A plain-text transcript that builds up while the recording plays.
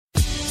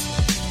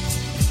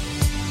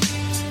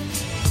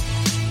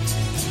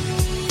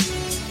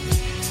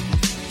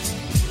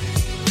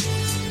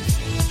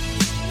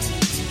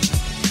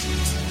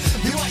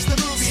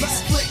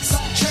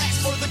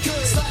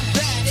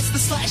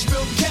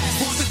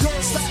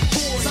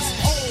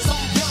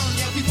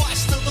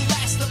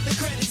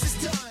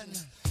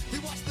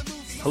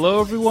Hello,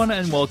 everyone,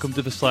 and welcome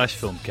to the Slash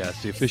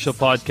Filmcast, the official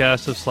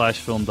podcast of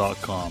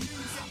SlashFilm.com.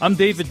 I'm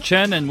David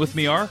Chen, and with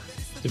me are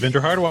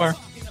Devendra Hardwar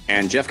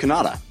and Jeff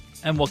Kanata.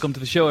 And welcome to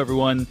the show,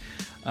 everyone.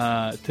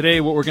 Today,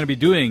 what we're going to be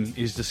doing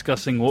is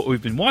discussing what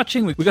we've been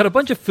watching. We got a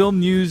bunch of film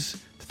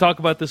news to talk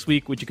about this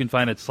week, which you can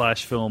find at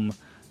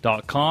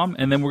SlashFilm.com.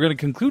 And then we're going to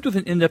conclude with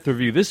an in-depth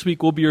review. This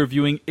week, we'll be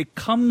reviewing It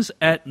Comes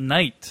at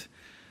Night.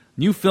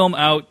 New film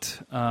out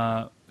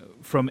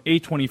from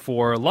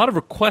A24. A lot of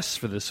requests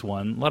for this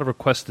one. A lot of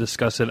requests to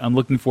discuss it. I'm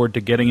looking forward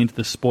to getting into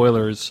the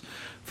spoilers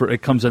for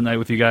It Comes at Night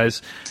with you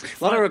guys.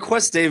 A lot of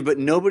requests, Dave, but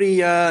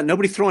nobody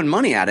throwing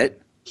money at it.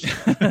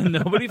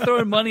 Nobody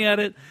throwing money at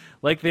it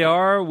like they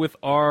are with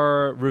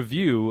our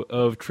review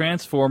of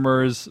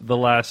Transformers The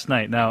Last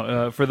Night.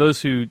 Now, for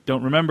those who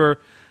don't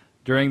remember,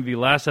 during the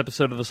last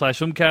episode of the Slash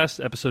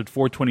Filmcast, episode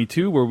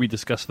 422, where we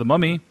discussed The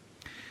Mummy,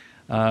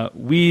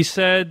 we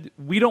said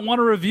we don't want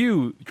to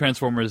review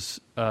Transformers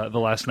The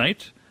Last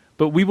Night,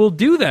 but we will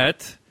do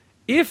that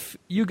if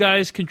you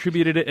guys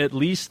contributed at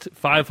least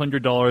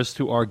 $500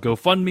 to our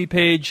GoFundMe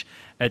page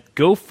at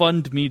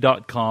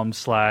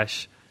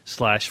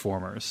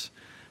gofundme.com/slashformers.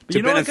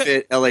 To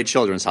benefit LA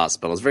Children's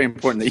Hospital. It's very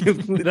important that you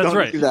don't leave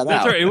that out.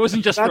 That's right. It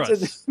wasn't just for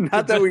us.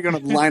 Not that we're going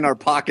to line our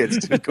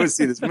pockets to go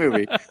see this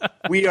movie.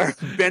 We are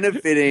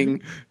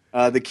benefiting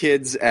the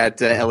kids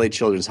at LA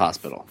Children's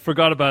Hospital.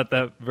 Forgot about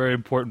that very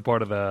important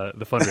part of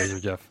the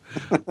fundraiser, Jeff.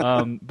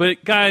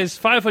 But guys,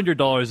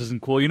 $500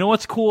 isn't cool. You know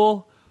what's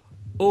cool?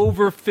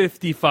 Over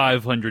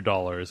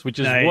 $5,500, which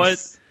is what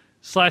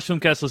Slash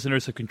Filmcast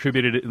listeners have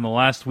contributed in the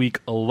last week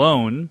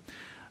alone.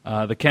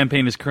 The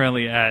campaign is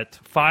currently at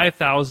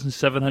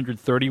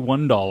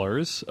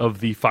 $5,731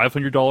 of the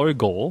 $500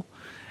 goal,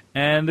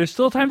 and there's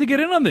still time to get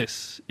in on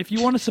this. If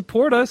you want to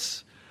support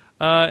us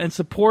and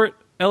support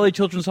LA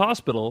Children's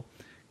Hospital,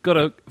 go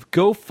to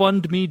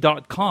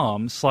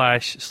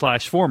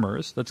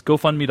gofundme.com/slashformers. That's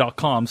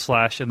gofundme.com/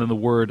 and then the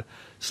word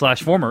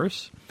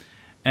 /formers,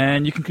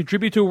 and you can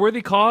contribute to a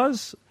worthy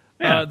cause.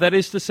 That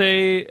is to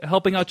say,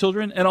 helping out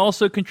children, and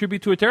also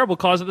contribute to a terrible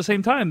cause at the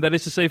same time. That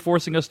is to say,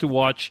 forcing us to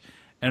watch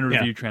and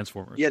review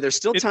Transformers. Yeah, there's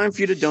still time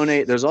for you to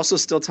donate. There's also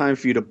still time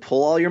for you to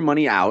pull all your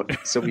money out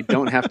so we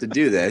don't have to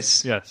do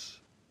this. Yes.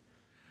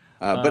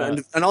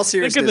 But in all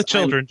seriousness, think of the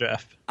children,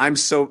 Jeff. I am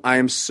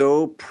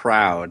so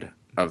proud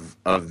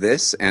of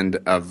this and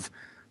of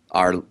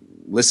our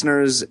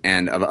listeners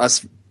and of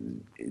us.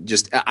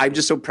 I'm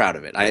just so proud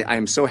of it. I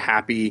am so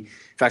happy. In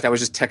fact, I was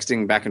just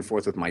texting back and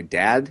forth with my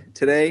dad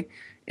today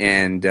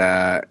and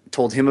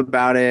told him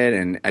about it.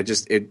 And I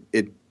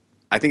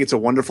think it's a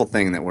wonderful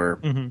thing that we're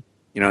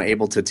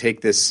able to take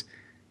this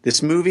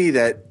movie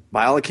that,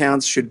 by all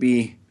accounts, should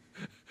be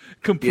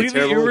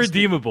completely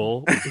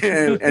irredeemable.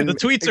 and the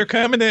tweets are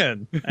coming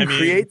in. I mean,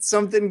 create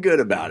something good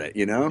about it,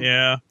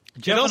 Yeah.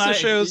 Jeff it also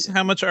shows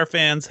how much our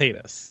fans hate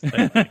us.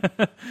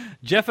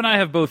 Jeff and I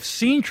have both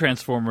seen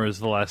Transformers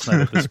The Last Night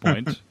at this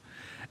point.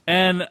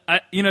 And,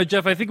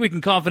 Jeff, I think we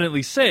can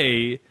confidently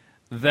say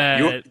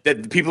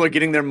that people are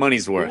getting their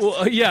money's worth.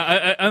 Well,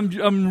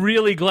 I'm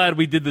really glad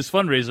we did this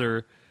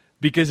fundraiser,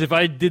 because if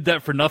I did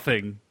that for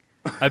nothing,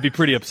 I'd be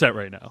pretty upset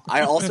right now.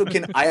 I also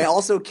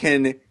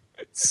can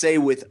say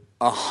with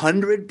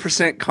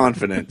 100%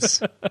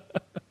 confidence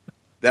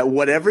that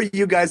whatever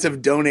you guys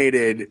have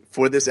donated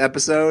for this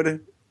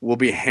episode will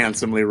be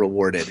handsomely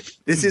rewarded.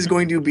 This is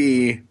going to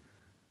be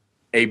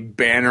a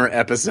banner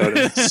episode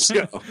of the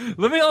show.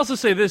 Let me also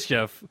say this,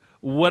 Jeff.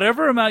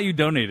 Whatever amount you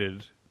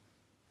donated,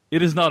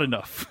 it is not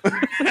enough.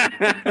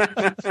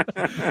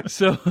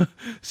 So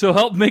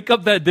help make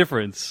up that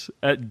difference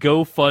at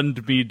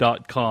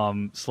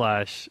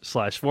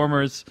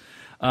gofundme.com/slashformers.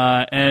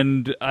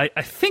 And I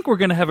think we're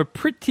going to have a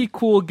pretty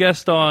cool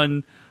guest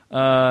on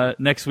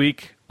next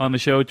week on the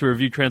show to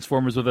review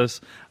Transformers with us.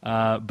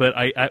 But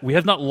we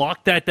have not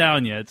locked that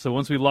down yet. So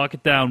once we lock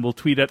it down, we'll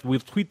tweet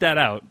that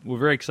out. We're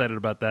very excited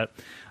about that.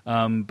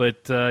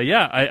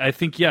 I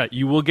think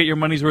you will get your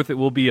money's worth. It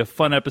will be a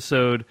fun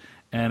episode.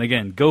 And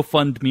again,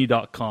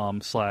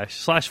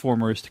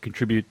 gofundme.com/slashformers to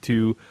contribute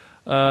to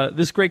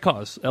this great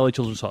cause, LA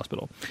Children's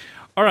Hospital.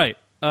 All right.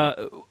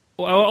 I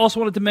also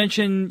wanted to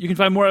mention you can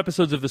find more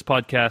episodes of this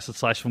podcast at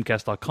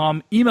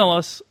slashfilmcast.com. Email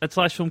us at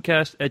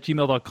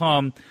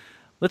slashfilmcast@gmail.com.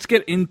 Let's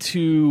get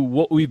into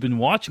what we've been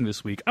watching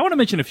this week. I want to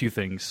mention a few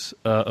things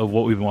of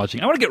what we've been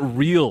watching. I want to get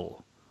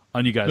real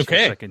on you guys for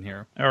a second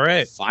here. All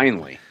right.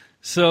 Finally.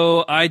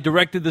 So I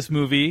directed this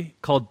movie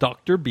called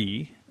Dr.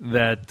 B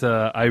that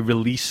I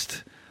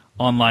released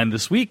online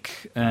this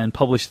week and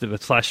published it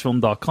at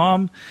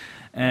slashfilm.com.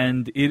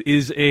 And it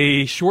is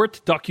a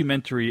short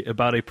documentary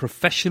about a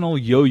professional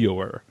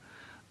yo-yoer.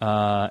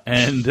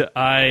 And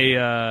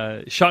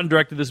I shot and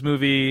directed this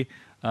movie,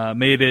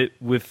 made it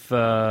with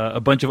a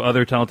bunch of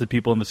other talented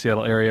people in the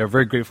Seattle area.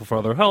 Very grateful for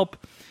all their help.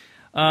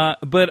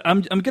 But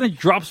I'm going to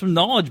drop some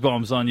knowledge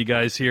bombs on you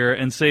guys here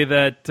and say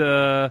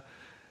that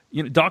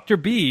Dr.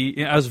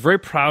 B, I was very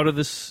proud of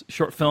this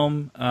short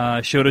film.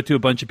 Showed it to a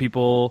bunch of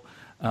people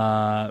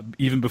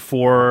even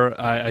before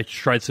I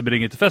tried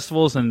submitting it to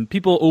festivals, and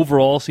people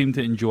overall seemed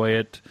to enjoy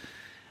it.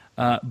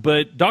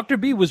 But Dr.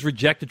 B was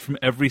rejected from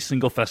every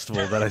single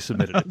festival that I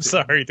submitted it to.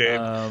 Sorry, Dave.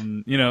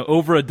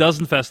 Over a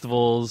dozen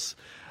festivals.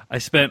 I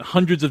spent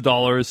hundreds of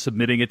dollars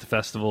submitting it to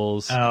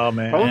festivals. Oh,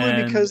 man.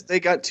 Probably because they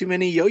got too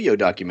many yo-yo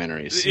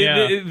documentaries.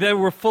 They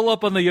were full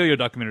up on the yo-yo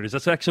documentaries.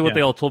 That's actually what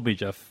they all told me,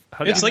 Jeff.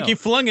 It's like you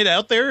flung it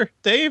out there,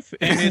 Dave,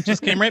 and it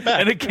just came right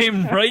back. And it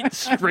came right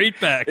straight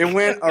back. It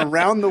went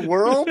around the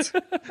world,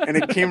 and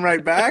it came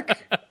right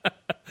back.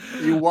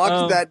 You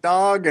walked that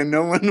dog, and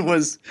no one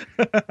was...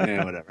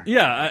 whatever.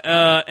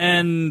 Yeah,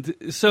 and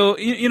so,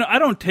 I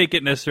don't take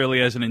it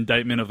necessarily as an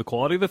indictment of the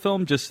quality of the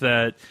film, just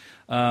that...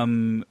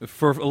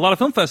 for a lot of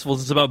film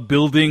festivals, it's about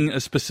building a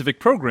specific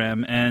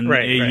program, and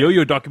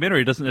yo-yo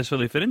documentary doesn't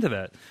necessarily fit into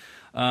that.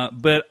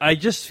 But I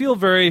just feel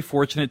very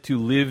fortunate to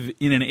live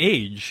in an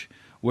age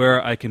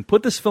where I can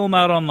put this film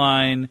out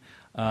online.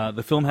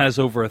 The film has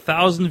over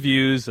 1,000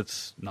 views.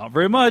 That's not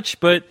very much,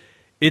 but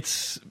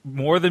it's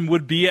more than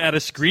would be at a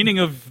screening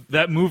of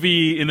that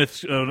movie in a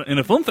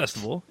film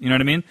festival. You know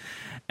what I mean?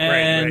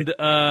 And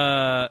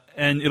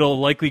and it'll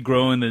likely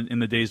grow in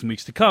the days and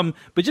weeks to come.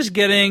 But just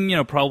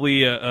getting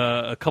probably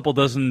a couple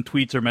dozen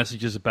tweets or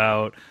messages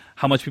about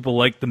how much people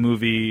like the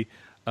movie,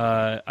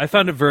 I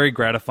found it very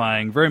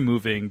gratifying, very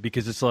moving,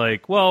 because it's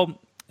like,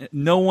 well,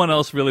 no one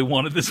else really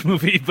wanted this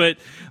movie, but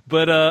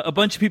a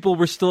bunch of people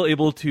were still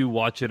able to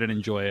watch it and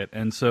enjoy it,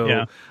 and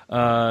so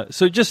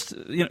just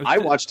I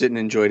watched it and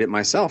enjoyed it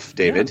myself,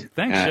 David. Yeah,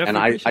 thanks, Jeff. And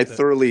I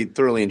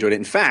thoroughly enjoyed it.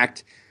 In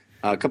fact,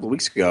 a couple of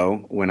weeks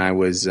ago, when I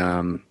was I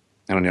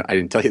don't know, I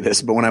didn't tell you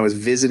this, but when I was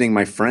visiting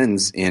my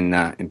friends in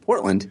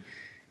Portland,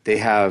 they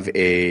have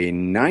a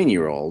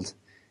 9-year-old.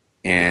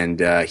 And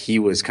he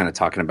was kind of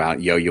talking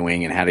about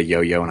yo-yoing and had a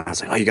yo-yo, and I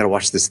was like, "Oh, you got to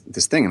watch this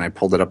thing." And I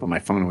pulled it up on my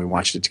phone, and we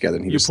watched it together.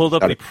 And you pulled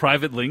up the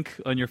private link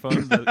on your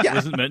phone that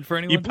wasn't meant for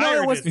anyone.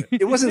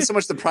 It wasn't so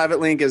much the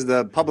private link as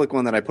the public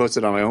one that I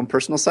posted on my own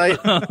personal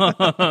site.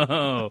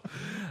 Well,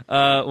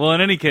 in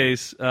any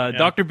case,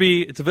 Dr.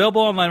 B, it's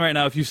available online right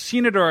now. If you've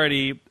seen it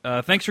already,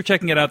 thanks for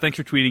checking it out. Thanks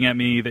for tweeting at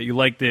me that you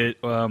liked it.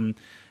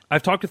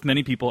 I've talked with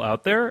many people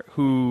out there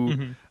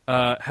who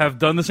have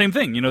done the same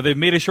thing. They've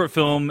made a short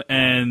film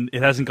and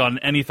it hasn't gotten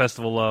any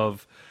festival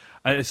love.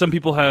 Some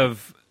people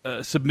have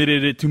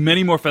submitted it to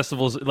many more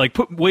festivals, like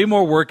put way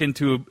more work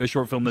into a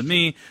short film than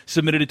me,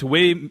 submitted it to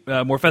way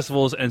more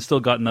festivals and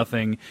still got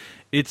nothing.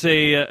 It's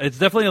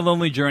definitely a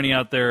lonely journey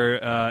out there,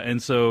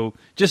 and so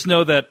just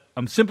know that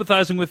I'm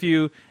sympathizing with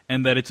you,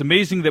 and that it's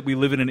amazing that we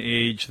live in an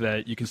age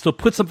that you can still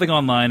put something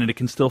online and it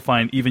can still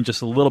find even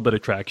just a little bit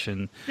of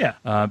traction.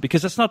 Yeah,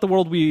 because that's not the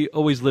world we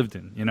always lived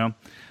in.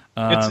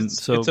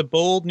 It's a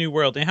bold new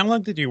world. And how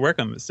long did you work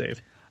on this,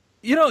 Dave?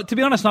 To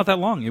be honest, not that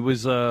long. It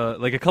was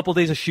like a couple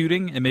days of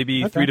shooting and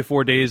maybe 3 to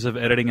 4 days of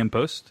editing and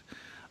post.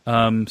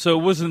 So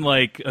it wasn't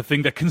like a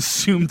thing that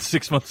consumed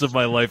 6 months of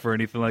my life or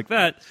anything like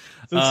that.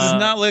 So this is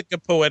not like a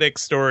poetic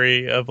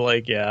story of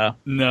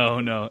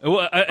No.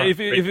 Well, if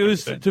it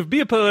was to be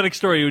a poetic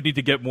story, it would need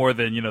to get more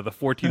than the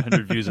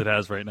 1,400 views it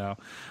has right now.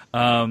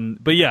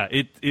 But yeah,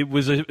 it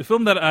was a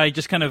film that I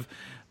just kind of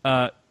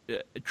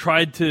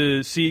tried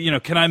to see.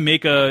 Can I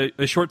make a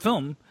short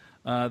film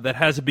that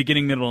has a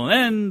beginning, middle, and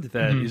end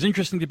that is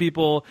interesting to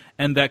people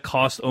and that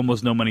costs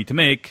almost no money to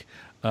make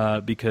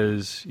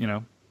because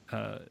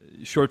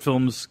short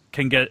films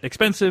can get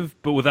expensive,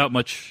 but without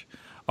much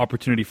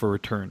opportunity for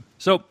return.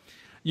 So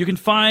you can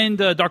find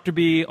Dr.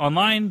 B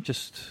online.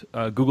 Just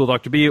Google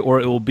Dr. B, or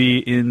it will be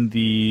in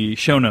the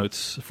show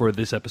notes for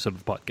this episode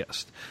of the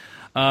podcast.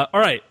 All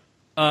right.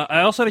 I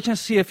also had a chance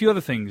to see a few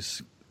other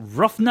things.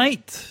 Rough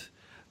Night,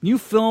 new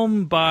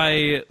film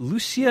by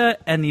Lucia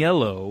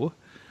Aniello.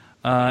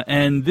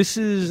 And this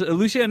is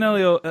Lucia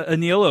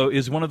Aniello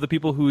is one of the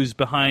people who's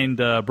behind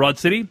Broad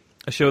City,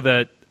 a show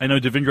that I know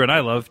Devindra and I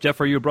love. Jeff,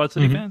 are you a Broad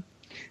City fan?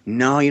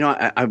 No,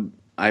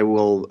 I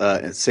will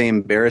say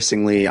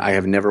embarrassingly, I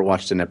have never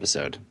watched an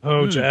episode.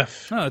 Oh,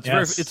 Jeff. No,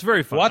 it's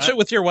very fun. Watch it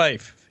with your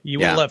wife. You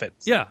will love it.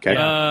 Yeah.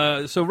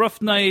 Okay. So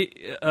Rough Night,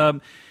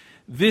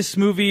 this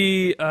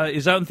movie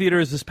is out in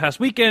theaters this past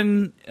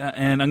weekend,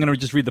 and I'm going to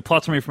just read the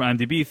plot summary from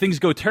IMDb. Things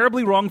go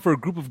terribly wrong for a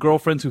group of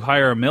girlfriends who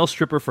hire a male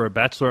stripper for a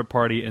bachelorette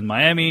party in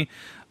Miami.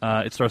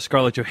 It stars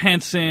Scarlett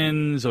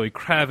Johansson, Zoe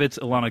Kravitz,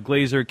 Ilana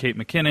Glazer, Kate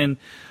McKinnon,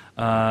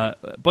 a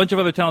bunch of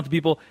other talented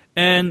people.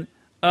 And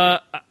I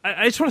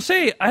just want to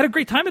say I had a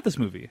great time at this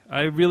movie.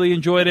 I really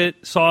enjoyed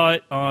it, saw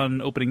it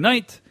on opening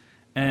night,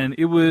 and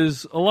it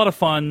was a lot of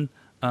fun.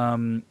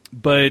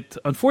 But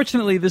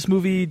unfortunately, this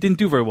movie didn't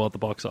do very well at the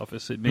box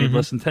office. It made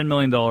less than $10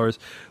 million,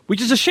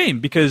 which is a shame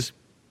because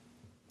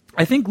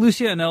I think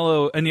Lucia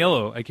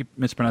Aniello, I keep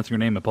mispronouncing her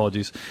name,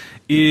 apologies,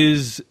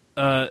 is,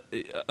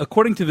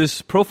 according to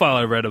this profile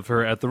I read of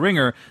her at The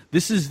Ringer,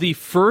 this is the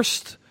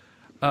first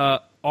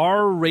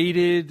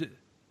R-rated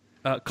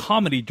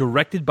comedy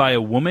directed by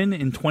a woman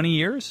in 20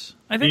 years,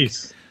 I think.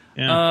 Jeez.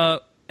 Yeah.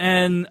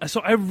 And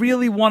so I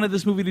really wanted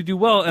this movie to do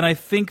well, and I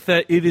think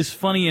that it is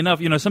funny enough.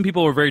 Some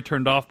people were very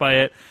turned off by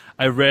it.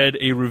 I read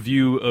a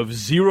review of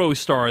 0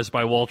 stars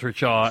by Walter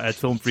Chaw at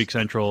Film Freak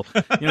Central.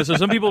 So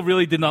some people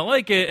really did not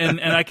like it,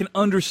 and I can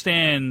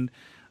understand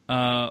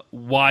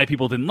why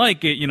people didn't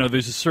like it.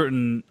 There's a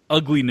certain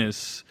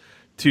ugliness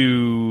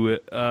to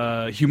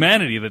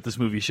humanity that this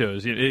movie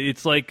shows.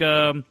 It's like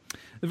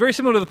very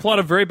similar to the plot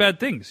of Very Bad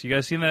Things. You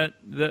guys seen that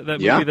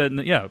movie?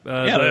 Yeah.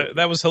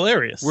 That was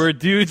hilarious. Where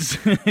dudes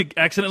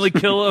accidentally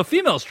kill a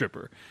female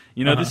stripper.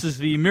 This is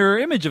the mirror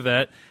image of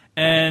that.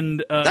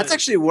 And that's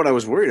actually what I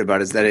was worried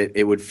about, is that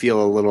it would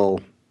feel a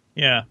little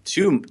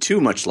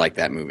too much like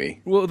that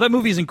movie. Well, that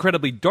movie is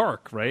incredibly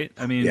dark, right?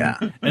 I mean,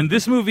 and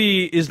this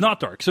movie is not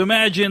dark. So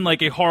imagine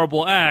like a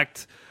horrible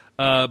act,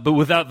 but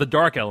without the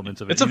dark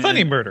elements of it. It's a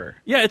funny murder.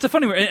 Yeah, it's a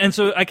funny murder. And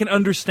so I can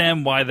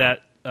understand why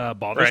that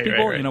bothers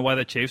people, right. Why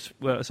that chafes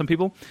some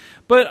people.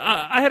 But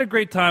I had a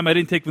great time. I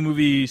didn't take the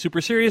movie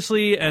super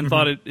seriously and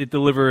thought it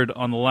delivered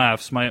on the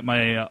laughs.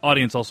 My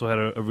audience also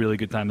had a really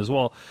good time as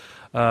well.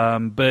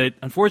 But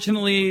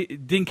unfortunately,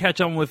 it didn't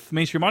catch on with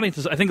mainstream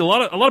audiences. I think a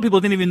lot of people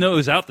didn't even know it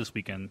was out this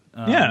weekend.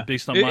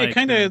 Based on it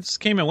kind of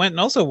came and went. And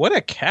also, what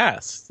a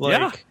cast!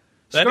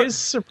 That is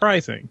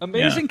surprising.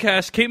 Amazing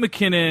cast. Kate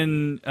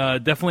McKinnon,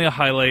 definitely a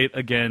highlight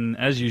again,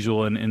 as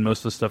usual in most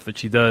of the stuff that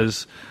she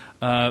does.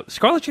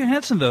 Scarlett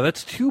Johansson, though,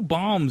 that's 2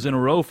 bombs in a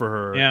row for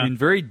her in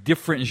very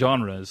different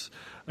genres.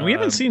 And we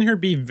haven't seen her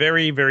be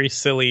very, very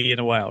silly in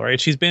a while, right?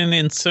 She's been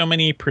in so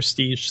many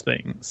prestige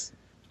things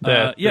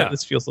that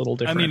this feels a little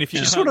different. I mean, if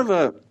she's sort of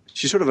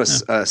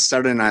a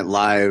Saturday Night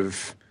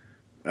Live,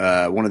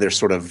 one of their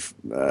sort of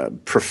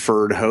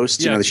preferred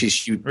hosts.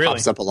 She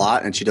pops up a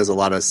lot, and she does a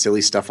lot of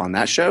silly stuff on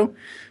that show.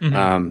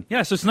 So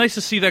it's nice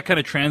to see that kind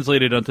of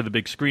translated onto the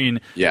big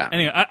screen. Yeah.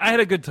 Anyway, I had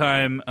a good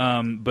time,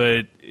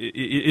 but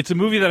it's a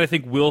movie that I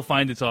think will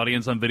find its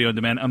audience on video on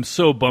demand. I'm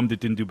so bummed it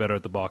didn't do better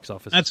at the box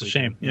office. That's a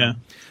shame. Yeah.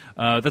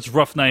 That's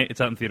Rough Night.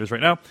 It's out in theaters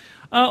right now.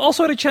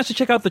 Also had a chance to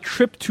check out The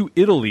Trip to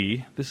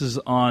Italy. This is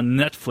on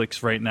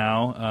Netflix right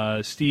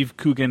now. Steve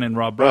Coogan and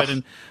Rob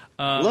Brydon.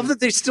 Love that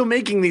they're still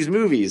making these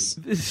movies.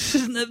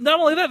 Not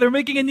only that, they're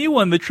making a new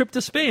one, The Trip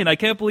to Spain. I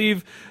can't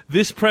believe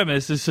this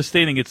premise is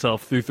sustaining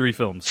itself through 3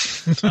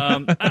 films.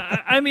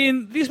 I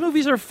mean, these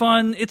movies are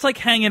fun. It's like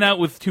hanging out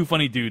with 2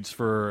 funny dudes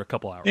for a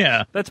couple hours.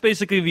 Yeah. That's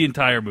basically the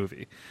entire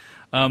movie.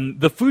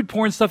 The food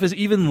porn stuff is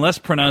even less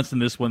pronounced in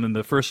this one than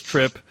the first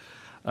trip.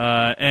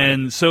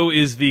 And so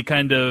is the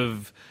kind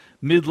of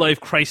midlife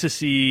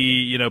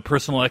crisis-y,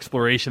 personal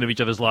exploration of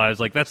each other's lives.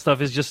 Like, that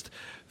stuff is just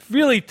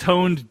really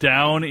toned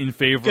down in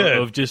favor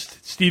of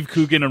just Steve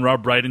Coogan and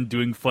Rob Brydon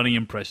doing funny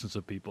impressions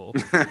of people.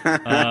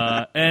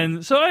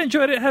 And so I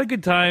enjoyed it, had a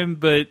good time,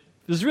 but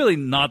there's really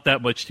not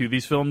that much to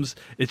these films.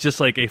 It's just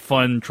like a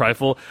fun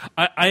trifle.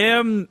 I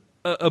am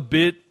a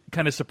bit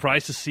kind of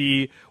surprised to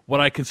see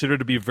what I consider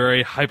to be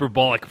very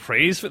hyperbolic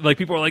praise. Like,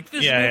 people are like,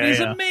 this movie is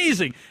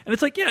amazing. And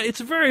it's like, it's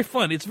very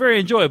fun. It's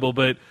very enjoyable,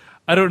 but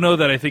I don't know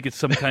that I think it's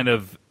some kind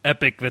of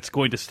epic that's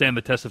going to stand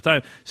the test of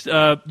time.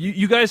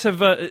 You guys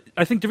have,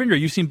 I think, Devindra,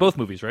 you've seen both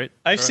movies, right?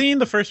 I've seen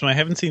the first one. I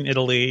haven't seen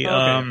Italy.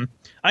 Okay.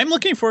 I'm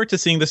looking forward to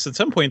seeing this at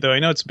some point, though. I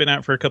know it's been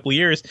out for a couple of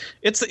years.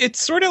 It's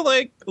sort of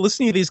like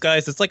listening to these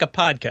guys. It's like a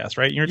podcast,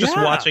 right? You're just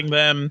watching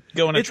them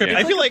go on a trip.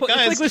 I feel like,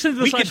 guys, it's like listening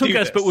to the Slash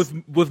Filmcast, but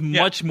with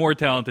much more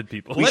talented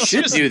people. We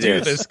should do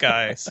this,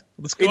 guys.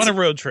 Let's go on a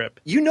road trip.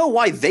 You know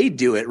why they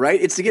do it,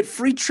 right? It's to get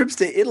free trips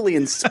to Italy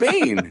and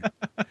Spain.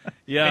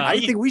 Yeah, I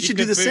think we should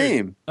do the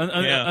same.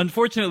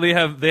 Unfortunately,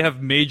 they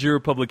have major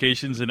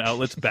publications and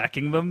outlets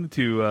backing them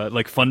to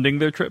like funding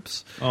their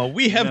trips. Oh,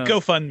 we have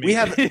GoFundMe. We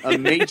have a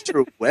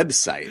major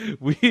website.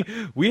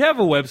 We have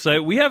a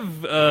website. We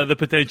have the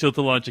potential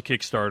to launch a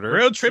Kickstarter.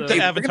 Road trip to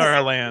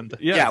Avatar Land.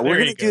 Yeah, we're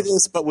gonna do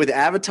this, but with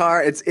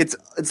Avatar.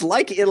 It's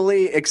like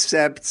Italy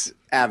except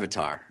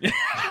Avatar.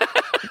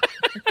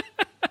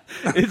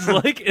 It's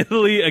like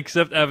Italy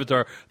except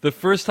Avatar. The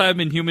first time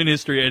in human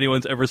history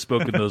anyone's ever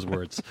spoken those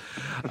words.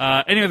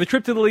 Anyway, The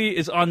Trip to Italy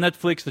is on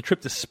Netflix. The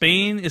Trip to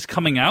Spain is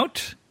coming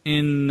out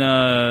in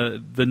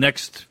the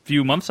next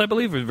few months, I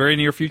believe, or very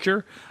near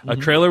future. A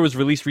trailer was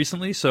released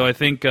recently, so I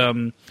think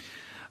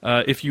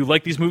if you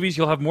like these movies,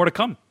 you'll have more to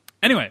come.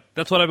 Anyway,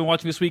 that's what I've been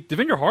watching this week.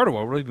 Devindra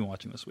Hardawar, what have you been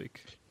watching this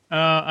week?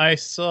 I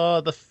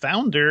saw The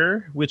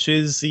Founder, which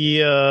is the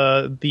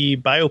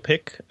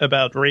biopic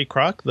about Ray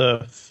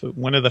Kroc,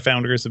 one of the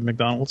founders of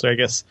McDonald's, or I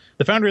guess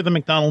the founder of the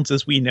McDonald's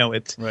as we know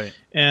it. Right.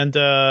 And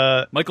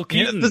Michael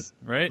Keaton,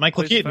 right?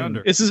 Michael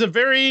Keaton. This is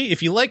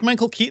if you like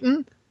Michael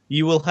Keaton,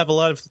 you will have a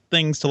lot of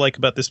things to like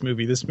about this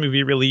movie. This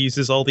movie really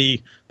uses all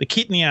the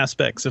Keaton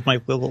aspects of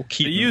Michael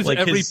Keaton. They use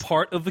every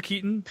part of the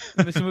Keaton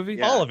in this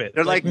movie? All of it.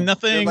 They're like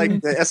nothing. They're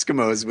like the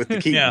Eskimos with the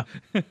Keaton.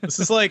 Yeah. This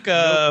is like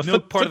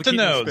foot to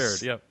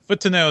nose. Yeah. Foot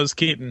to nose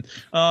Keaton.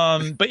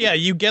 But yeah,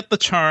 you get the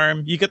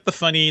charm, you get the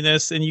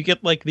funniness, and you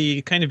get like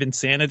the kind of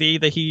insanity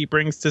that he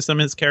brings to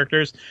some of his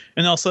characters,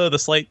 and also the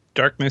slight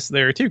darkness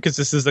there too, because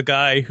this is a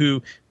guy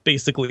who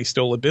basically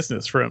stole a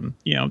business from,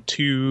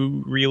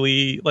 2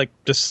 really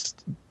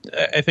just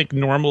I think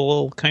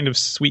normal kind of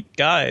sweet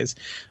guys.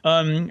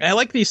 I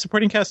like the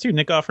supporting cast too,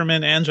 Nick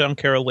Offerman and John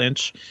Carroll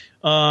Lynch.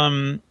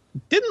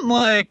 Didn't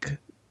like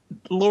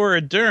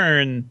Laura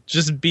Dern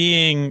just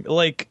being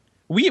like,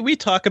 we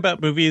talk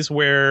about movies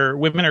where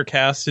women are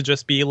cast to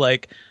just be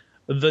like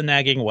the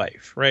nagging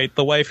wife, right?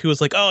 The wife who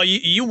was like, oh,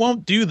 you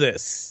won't do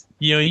this.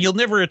 You'll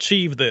never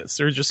achieve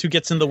this, or just who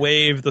gets in the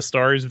way of the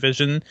star's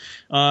vision.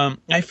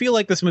 I feel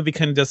like this movie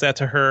kind of does that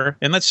to her,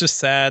 and that's just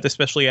sad,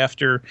 especially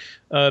after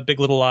Big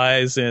Little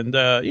Lies and,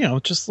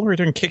 just Laura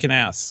Dern kicking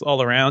ass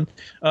all around.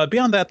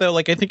 Beyond that, though,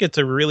 like, I think it's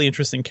a really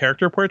interesting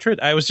character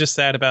portrait. I was just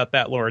sad about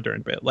that Laura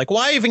Dern bit. Like,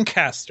 why even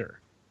cast her?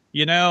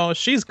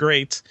 She's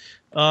great.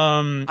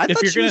 I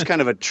thought she was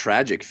kind of a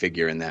tragic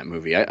figure in that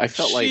movie. I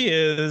felt like she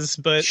is,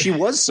 but she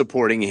was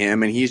supporting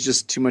him, and he's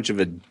just too much of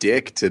a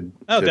dick to.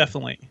 Oh,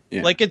 definitely.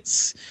 Yeah. Like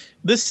this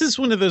is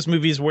one of those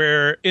movies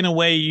where, in a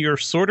way, you're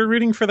sort of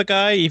rooting for the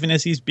guy, even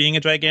as he's being a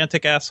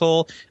gigantic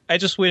asshole. I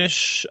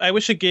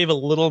wish it gave a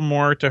little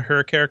more to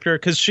her character,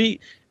 because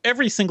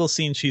every single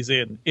scene she's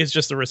in is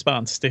just a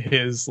response to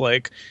his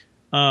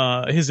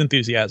his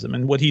enthusiasm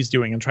and what he's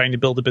doing and trying to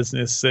build a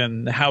business,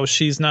 and how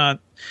she's not,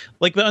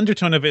 like, the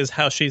undertone of it is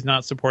how she's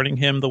not supporting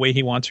him the way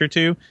he wants her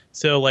to.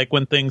 So, like,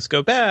 when things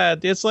go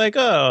bad, it's like,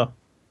 oh,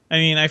 I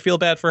mean, I feel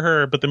bad for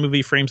her, but the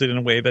movie frames it in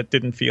a way that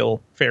didn't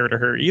feel fair to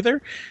her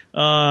either.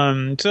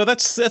 So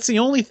that's the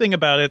only thing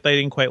about it that I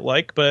didn't quite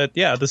like. But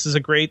yeah, this is a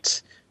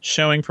great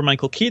showing for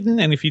Michael Keaton.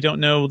 And if you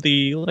don't know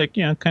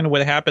kind of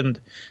what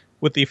happened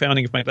with the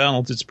founding of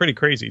McDonald's, it's pretty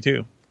crazy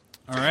too.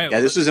 All right.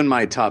 Yeah, this was in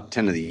my top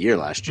 10 of the year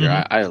last year.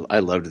 Mm-hmm. I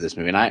loved this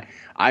movie, and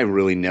I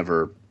really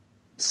never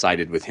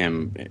sided with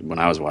him when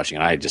I was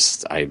watching it.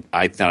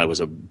 I thought it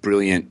was a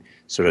brilliant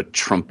sort of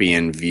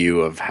Trumpian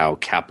view of how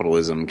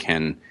capitalism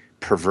can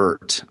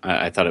pervert.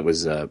 I thought it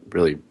was a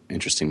really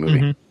interesting movie.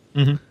 Mm-hmm.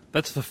 Mm-hmm.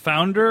 That's The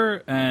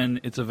Founder, and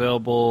it's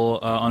available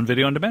on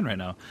video on demand right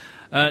now.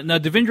 Now,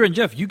 Devindra and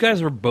Jeff, you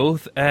guys were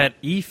both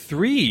at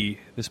E3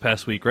 this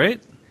past week,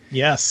 right?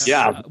 Yes.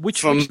 Yeah.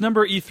 Which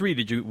number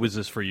E3 was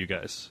this for you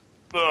guys?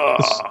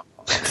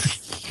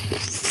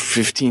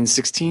 15,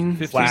 16.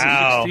 15,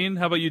 wow. 16?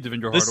 How about you,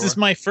 Devindra Hardawar? This is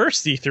my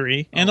first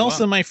E3, and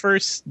also my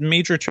first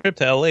major trip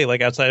to LA,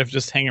 like outside of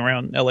just hanging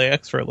around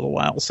LAX for a little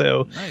while.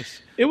 So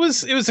nice. It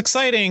was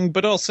exciting,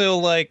 but also,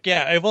 like,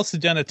 yeah, I've also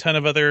done a ton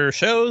of other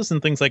shows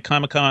and things like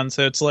Comic-Con,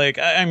 so it's like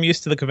I'm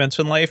used to the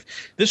convention life.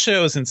 This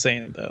show is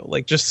insane, though.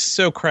 Like, just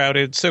so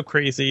crowded, so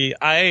crazy.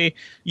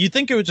 You'd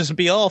think it would just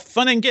be all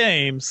fun and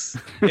games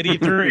at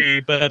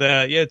E3, but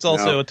it's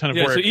also a ton of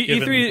work. So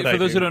E3, for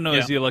those who don't know,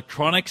 is the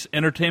Electronics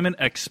Entertainment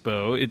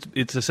Expo.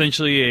 It's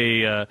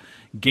essentially a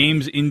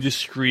games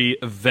industry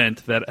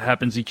event that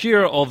happens each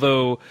year,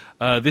 although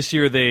this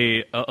year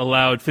they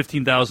allowed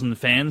 15,000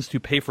 fans to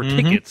pay for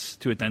tickets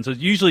to attend. So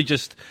it's usually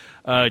just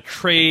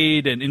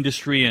trade and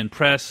industry and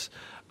press,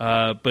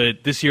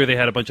 but this year they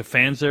had a bunch of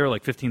fans there,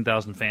 like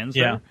 15,000 fans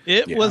there.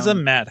 It was a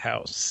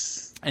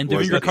madhouse. And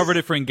Devindra covered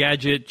it for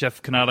Engadget,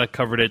 Jeff Kanata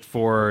covered it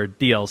for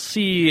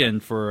DLC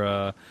and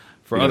for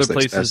other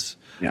places.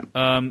 Yeah.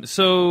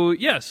 So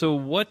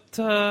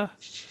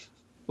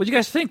what do you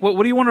guys think?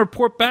 What do you want to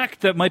report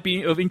back that might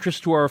be of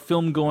interest to our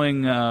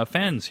film-going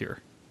fans here?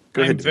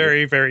 I'm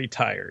very, very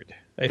tired.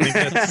 I think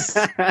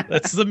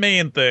that's the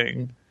main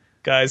thing,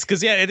 guys.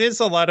 Because, yeah, it is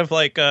a lot of,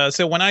 like,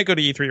 so when I go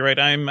to E3, right,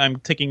 I'm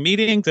taking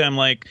meetings, and I'm,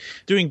 like,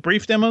 doing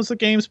brief demos of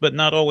games, but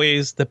not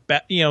always the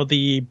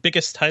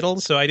biggest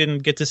titles. So I didn't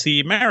get to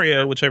see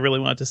Mario, which I really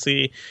wanted to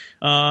see.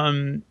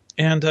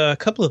 And a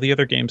couple of the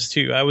other games,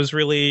 too. I was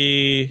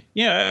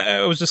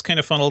just kind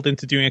of funneled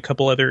into doing a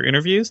couple other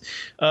interviews.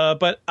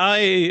 But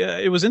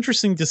it was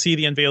interesting to see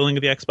the unveiling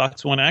of the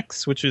Xbox One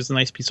X, which is a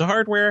nice piece of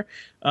hardware.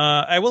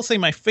 I will say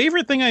my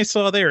favorite thing I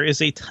saw there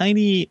is a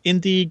tiny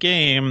indie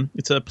game.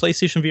 It's a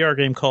PlayStation VR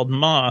game called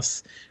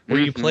Moss, where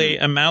you play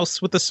a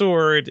mouse with a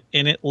sword,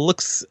 and it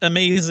looks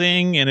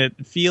amazing, and it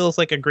feels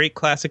like a great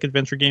classic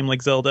adventure game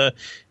like Zelda,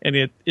 and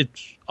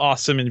it's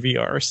awesome in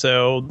VR.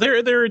 So there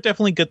are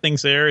definitely good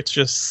things there. It's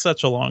just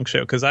such a long show,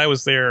 because I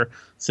was there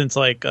since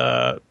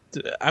the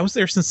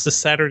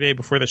Saturday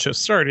before the show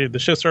started. The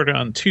show started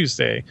on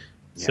Tuesday,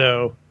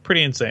 so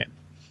pretty insane.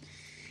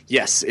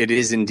 Yes, it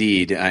is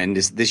indeed, and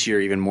this year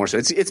even more so.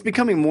 It's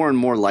becoming more and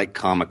more like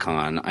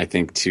Comic-Con, I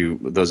think, to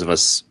those of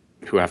us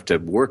who have to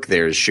work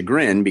there's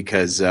chagrin,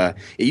 because it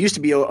used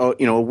to be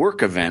a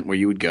work event where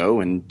you would go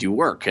and do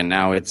work, and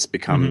now it's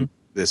become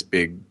this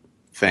big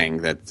thing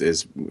that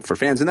is for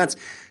fans, and that's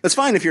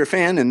fine if you're a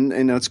fan,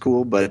 and it's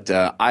cool. But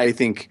I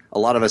think a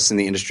lot of us in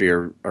the industry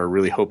are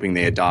really hoping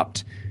they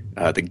adopt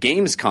the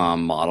Gamescom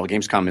model.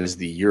 Gamescom is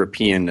the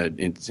European,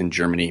 it's in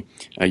Germany,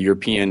 a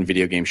European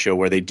video game show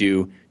where they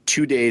do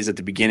 2 days at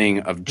the beginning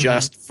of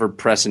just for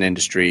press and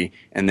industry,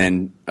 and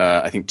then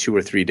I think 2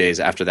 or 3 days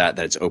after that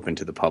it's open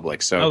to the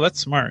public. So that's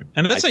smart,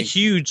 and that's a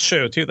huge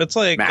show too. That's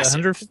like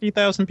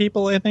 150,000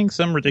 people, I think,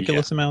 some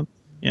ridiculous amount.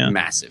 Yeah,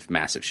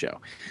 massive show.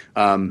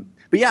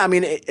 But yeah, I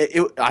mean,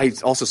 I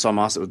also saw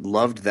Moss.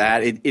 Loved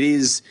that. It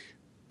is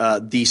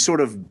the sort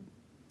of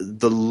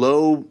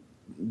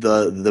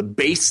the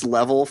base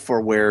level for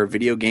where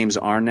video games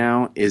are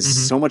now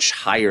is so much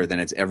higher than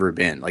it's ever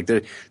been. Like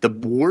the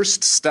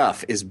worst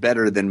stuff is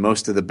better than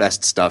most of the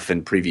best stuff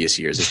in previous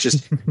years. It's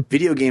just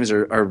video games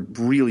are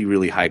really,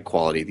 really high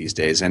quality these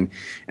days, and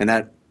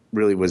that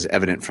really was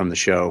evident from the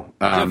show.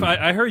 Jeff,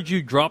 I heard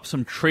you drop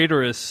some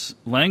traitorous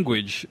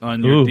language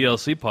on your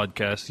DLC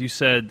podcast. You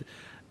said,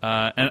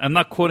 and I'm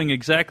not quoting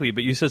exactly,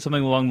 but you said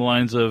something along the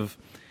lines of,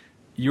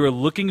 you're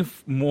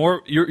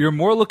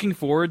more looking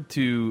forward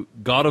to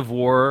God of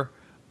War,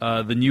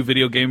 the new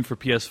video game for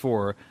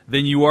PS4,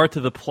 than you are to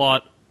the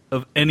plot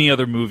of any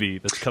other movie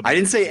that's coming. I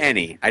didn't say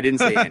any.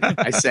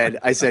 I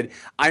said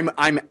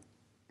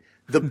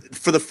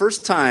for the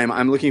first time,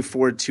 I'm looking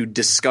forward to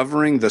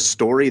discovering the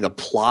story, the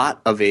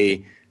plot of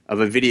a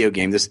video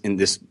game. In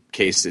this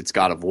case, it's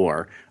God of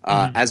War.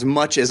 As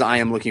much as I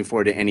am looking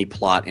forward to any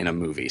plot in a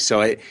movie.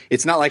 So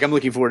it's not like I'm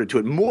looking forward to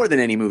it more than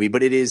any movie,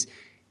 but it is.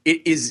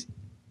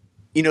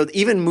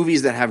 Even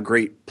movies that have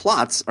great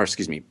plots,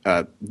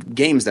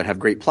 games that have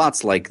great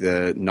plots, like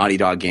the Naughty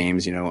Dog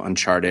games,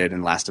 Uncharted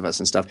and Last of Us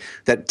and stuff,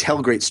 that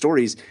tell great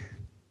stories.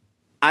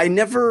 I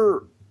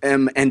never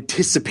am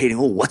anticipating,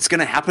 what's going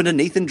to happen to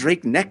Nathan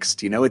Drake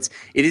next? It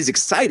is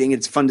exciting.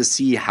 It's fun to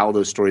see how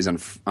those stories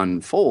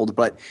unfold,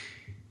 but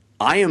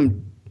I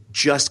am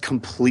just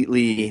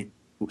completely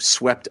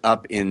swept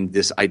up in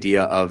this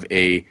idea of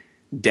a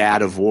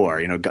dad of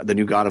war. The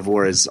new God of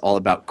War is all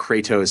about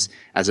Kratos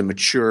as a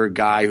mature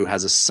guy who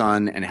has a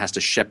son and has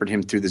to shepherd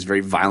him through this very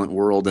violent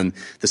world, and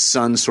the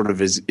son sort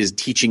of is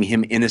teaching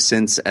him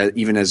innocence,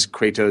 even as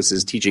Kratos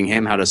is teaching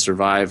him how to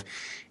survive.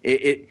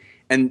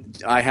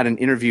 And I had an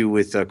interview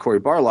with Cory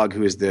Barlog,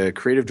 who is the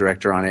creative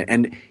director on it,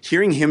 and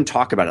hearing him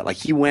talk about it, like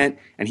he went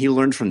and he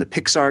learned from the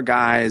Pixar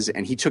guys,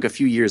 and he took a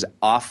few years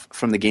off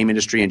from the game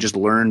industry and just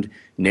learned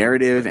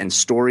narrative and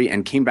story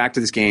and came back to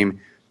this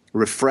game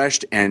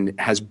refreshed and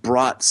has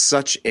brought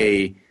such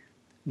a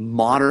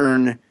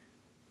modern,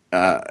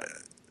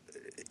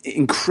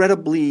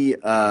 incredibly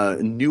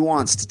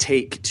nuanced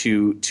take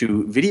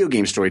to video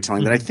game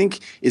storytelling that I think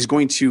is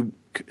going to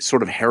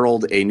sort of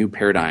herald a new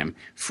paradigm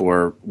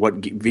for what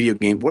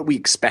we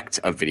expect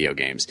of video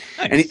games.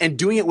 Nice. And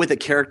doing it with a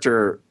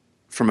character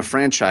from a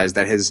franchise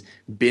that has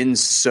been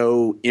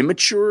so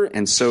immature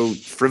and so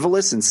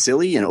frivolous and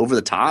silly and over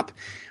the top,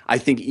 I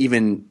think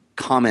even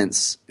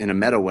comments in a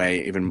meta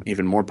way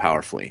even more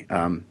powerfully.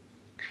 And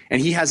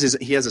he has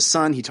a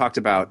son. He talked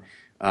about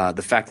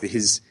the fact that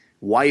his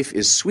wife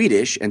is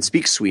Swedish and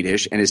speaks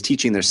Swedish and is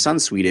teaching their son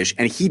Swedish,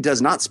 and he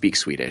does not speak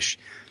Swedish.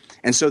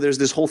 And so there's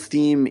this whole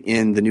theme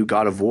in the new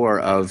God of War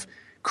of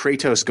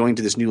Kratos going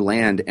to this new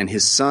land, and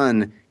his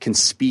son can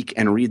speak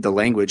and read the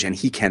language, and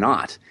he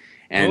cannot.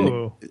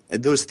 And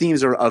those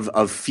themes are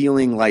of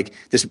feeling like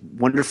this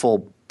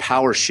wonderful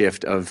power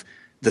shift of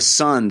the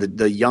son,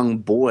 the young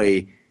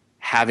boy,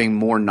 having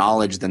more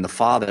knowledge than the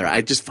father.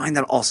 I just find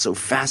that all so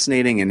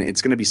fascinating, and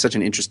it's going to be such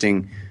an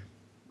interesting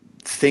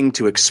thing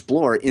to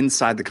explore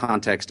inside the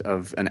context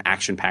of an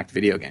action-packed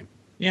video game.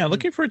 Yeah,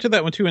 looking forward to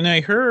that one too. And I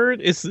heard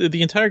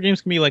the entire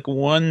game's gonna be like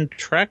one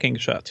tracking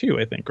shot too,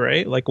 I think,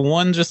 right? Like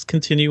one just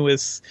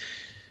continuous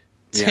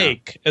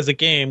take as a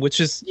game, which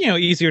is,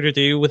 easier to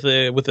do with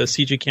a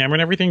CG camera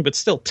and everything, but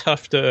still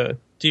tough to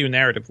do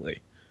narratively.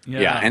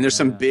 Yeah, and there's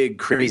some big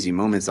crazy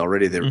moments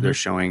already that they're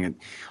showing. And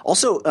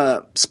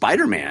also,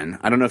 Spider-Man.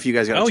 I don't know if you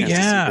guys got a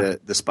chance to see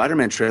the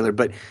Spider-Man trailer,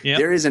 but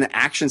there is an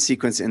action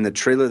sequence in the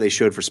trailer they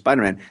showed for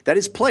Spider-Man that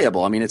is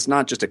playable. I mean, it's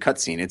not just a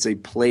cutscene; it's a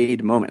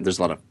played moment. There's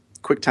a lot of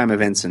QuickTime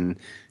events and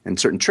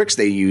certain tricks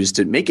they use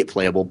to make it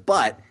playable,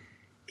 but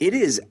it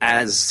is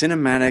as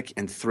cinematic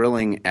and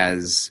thrilling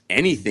as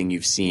anything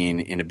you've seen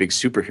in a big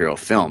superhero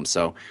film.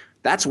 So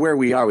that's where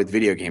we are with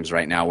video games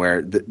right now,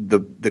 where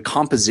the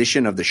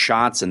composition of the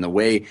shots and the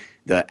way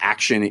the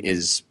action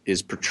is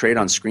portrayed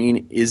on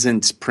screen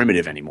isn't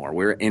primitive anymore.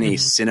 We're in a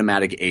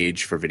cinematic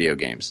age for video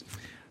games.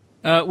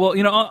 Well,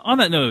 on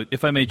that note,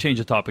 if I may change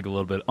the topic a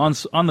little bit,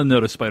 on the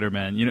note of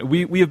Spider-Man,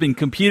 we have been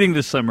competing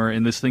this summer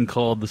in this thing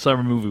called the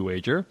Summer Movie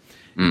Wager.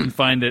 You can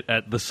find it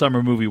at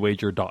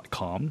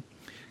thesummermoviewager.com.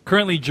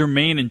 Currently,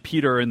 Jermaine and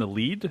Peter are in the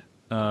lead.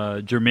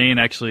 Jermaine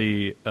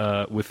actually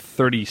with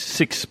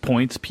 36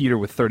 points, Peter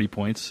with 30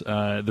 points.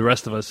 The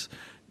rest of us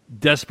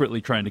desperately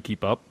trying to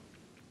keep up.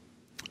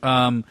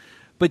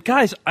 But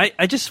guys,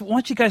 I just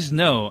want you guys to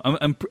know,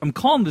 I'm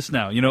calling this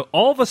now.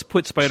 All of us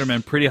put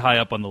Spider-Man pretty high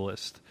up on the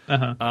list.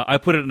 I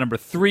put it at number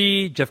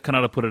 3. Jeff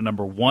Canada put it at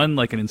number 1,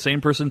 like an insane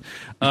person.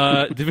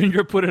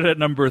 Devindra put it at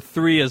number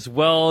 3 as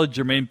well.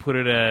 Jermaine put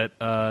it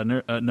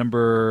at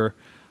number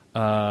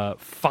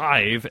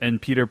 5,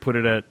 and Peter put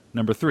it at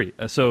number 3.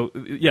 So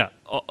yeah,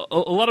 a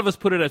lot of us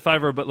put it at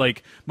 5 or above.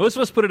 Like most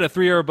of us put it at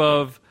 3 or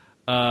above,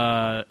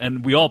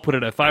 and we all put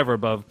it at 5 or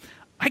above.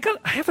 I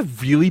have a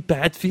really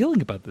bad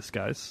feeling about this,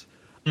 guys.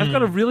 I've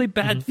got a really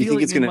bad feeling. You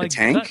think it's going to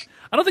tank?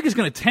 I don't think it's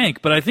going to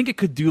tank, but I think it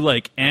could do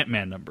like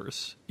Ant-Man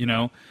numbers,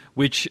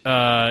 which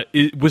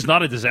it was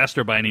not a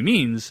disaster by any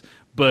means,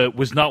 but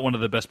was not one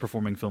of the best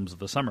performing films of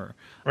the summer.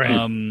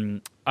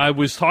 Right. I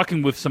was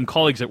talking with some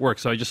colleagues at work,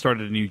 so I just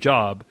started a new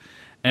job,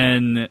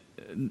 and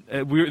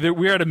we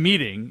were at a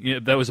meeting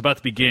that was about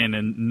to begin,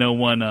 and no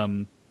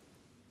one,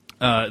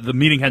 the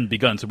meeting hadn't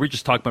begun, so we're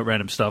just talking about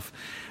random stuff.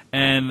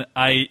 And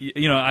I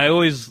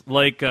always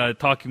like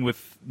talking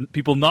with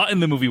people not in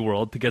the movie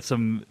world to get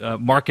some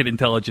market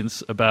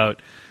intelligence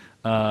about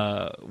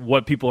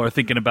what people are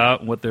thinking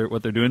about and what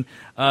they're doing.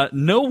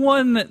 No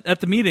one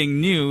at the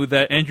meeting knew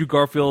that Andrew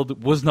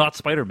Garfield was not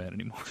Spider-Man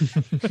anymore.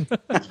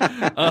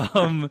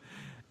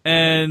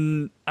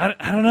 And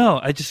I don't know.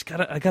 I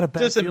got a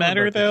bad. Does it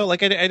matter though?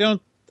 Like I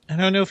don't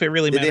know if it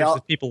really matters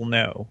if people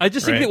know. I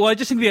just think I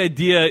just think the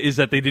idea is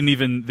that they didn't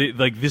even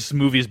this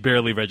movie is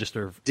barely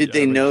registered. Did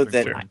they know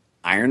that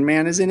Iron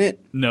Man is in it?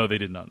 No, they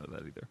did not know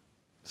that either.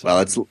 So. Well,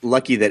 it's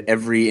lucky that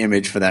every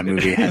image for that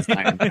movie has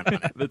Iron Man on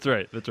it. That's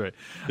right. Did they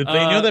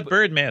know that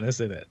Birdman is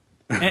in it?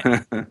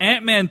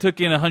 Ant-Man took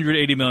in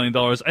 $180 million.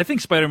 I think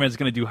Spider-Man's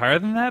going to do higher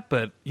than that,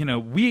 but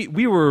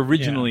we were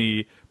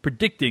originally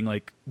predicting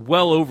like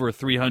well over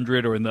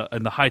 300 or in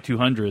the high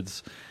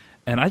 200s,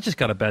 and I just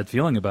got a bad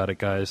feeling about it,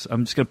 guys.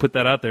 I'm just going to put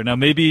that out there. Now,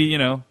 maybe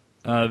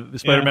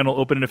Spider-Man will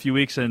open in a few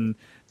weeks, and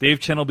Dave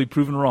Chen will be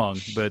proven wrong,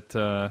 but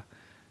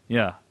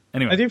yeah.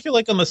 Anyway. I do feel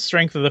like on the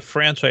strength of the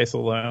franchise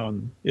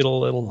alone,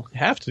 it'll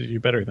have to do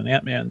better than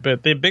Ant-Man.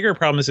 But the bigger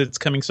problem is it's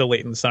coming so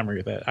late in the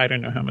summer that I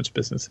don't know how much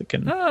business it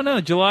can. No,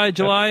 mid-July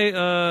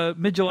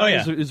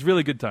is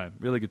really good time.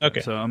 Really good time.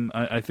 Okay. So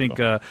I think,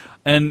 cool.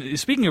 And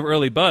speaking of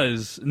early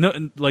buzz, no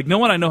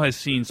one I know has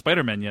seen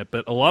Spider-Man yet,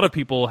 but a lot of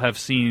people have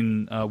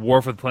seen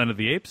War for the Planet of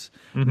the Apes.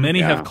 Mm-hmm.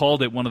 Many have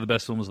called it one of the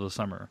best films of the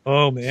summer.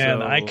 Oh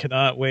man, I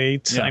cannot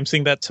wait! Yeah. I'm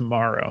seeing that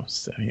tomorrow.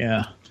 So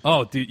yeah.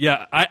 Oh, dude,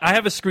 yeah. I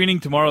have a screening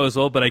tomorrow as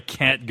well, but I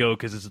can't go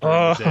because it's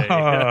during the day.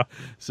 Yeah.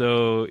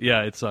 So,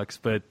 yeah, it sucks.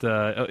 But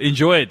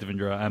enjoy it,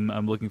 Devindra.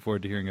 I'm looking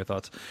forward to hearing your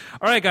thoughts.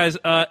 All right, guys.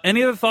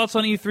 Any other thoughts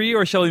on E3,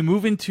 or shall we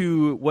move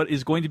into what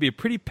is going to be a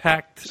pretty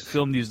packed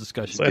film news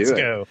discussion? Let's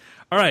go.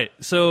 All right.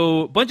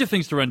 So, a bunch of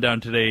things to run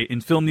down today.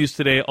 In film news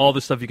today, all the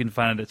stuff you can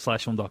find at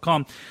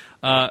slashfilm.com.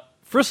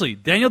 Firstly,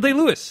 Daniel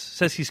Day-Lewis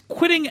says he's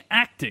quitting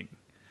acting.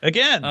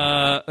 Again.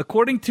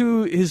 According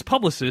to his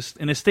publicist,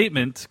 in a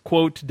statement,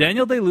 quote,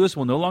 Daniel Day-Lewis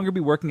will no longer be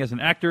working as an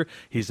actor.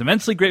 He's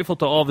immensely grateful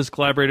to all of his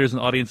collaborators and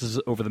audiences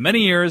over the many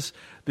years.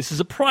 This is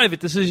a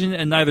private decision,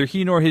 and neither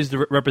he nor his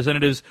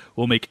representatives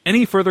will make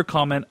any further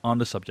comment on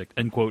the subject,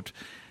 end quote.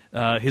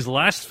 His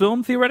last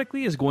film,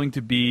 theoretically, is going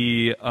to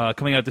be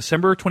coming out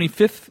December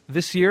 25th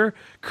this year,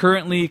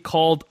 currently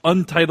called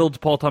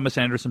Untitled Paul Thomas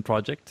Anderson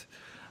Project.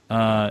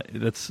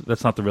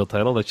 That's not the real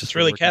title. That's just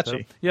really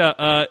catchy. Title.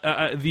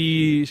 Yeah.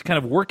 The kind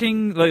of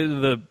working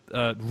the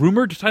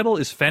rumored title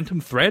is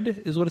Phantom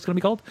Thread, is what it's going to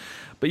be called.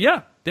 But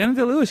yeah,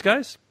 Daniel Day-Lewis,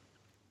 guys,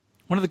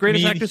 one of the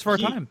greatest actors of our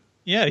time.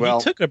 Yeah,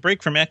 he took a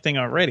break from acting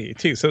already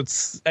too. So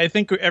I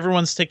think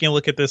everyone's taking a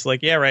look at this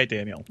like, yeah, right,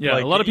 Daniel. Yeah,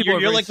 like, a lot of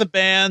people. You're like the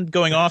band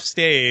going off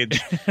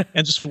stage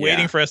and just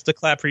waiting for us to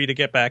clap for you to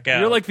get back out.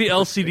 You're like the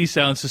LCD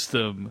sound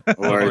system,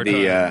 or I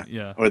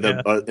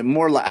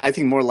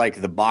think more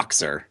like the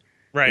boxer.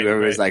 Right.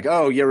 Everybody's like,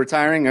 "Oh, you're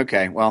retiring?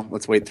 Okay, well,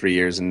 let's wait 3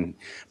 years."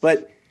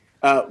 But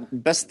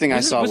best thing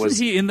I saw was...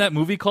 Wasn't he in that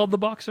movie called The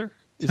Boxer?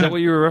 Is that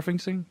what you were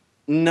referencing?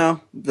 No,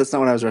 that's not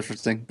what I was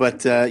referencing.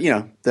 But I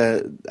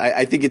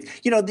think it.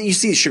 You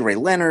see Sugar Ray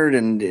Leonard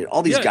and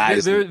all these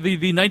guys. The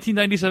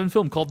 1997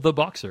 film called The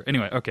Boxer.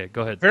 Anyway, okay,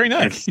 go ahead. Very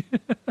nice.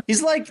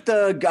 He's like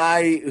the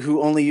guy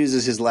who only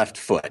uses his left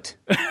foot.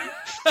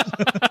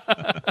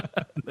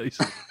 Nice.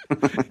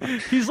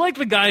 He's like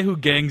the guy who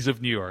Gangs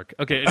of New York.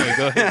 Okay, anyway,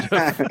 go ahead.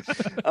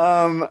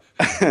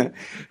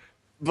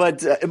 But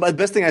the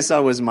best thing I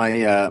saw was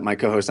my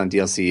co-host on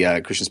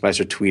DLC, Christian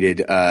Spicer,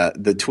 tweeted,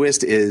 the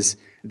twist is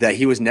that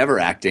he was never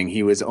acting,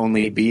 he was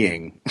only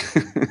being.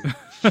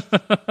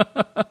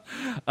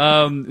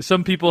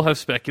 Some people have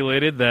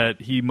speculated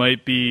that he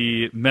might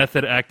be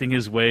method acting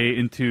his way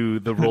into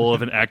the role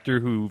of an actor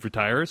who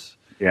retires.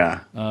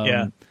 Yeah.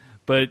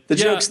 But the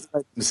jokes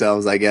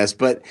themselves, I guess.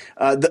 But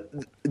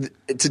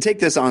to take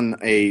this on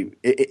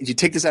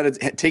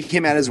take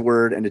him at his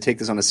word, and to take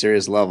this on a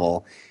serious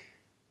level,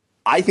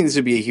 I think this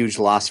would be a huge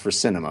loss for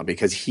cinema,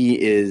 because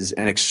he is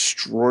an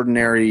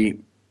extraordinary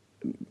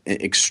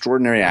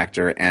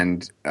actor,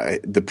 and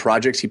the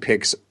projects he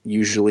picks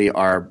usually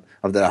are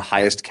of the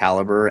highest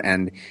caliber,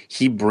 and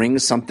he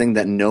brings something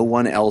that no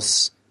one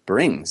else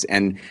brings.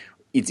 And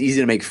it's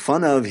easy to make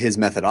fun of his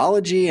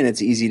methodology, and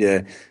it's easy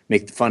to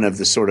make fun of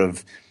the sort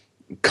of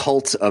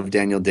cult of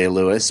Daniel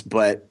Day-Lewis,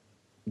 but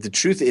the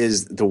truth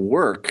is the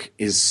work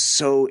is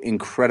so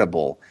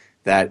incredible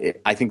that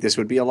I think this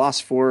would be a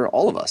loss for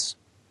all of us.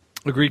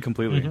 Agreed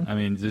completely. Mm-hmm. I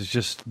mean, there's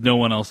just no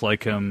one else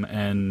like him,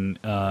 and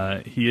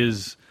he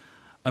is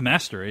a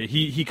master.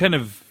 He kind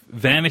of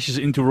vanishes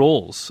into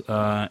roles,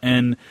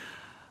 and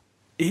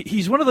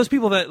he's one of those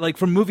people that, like,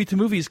 from movie to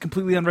movie is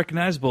completely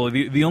unrecognizable.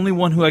 The only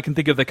one who I can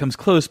think of that comes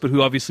close, but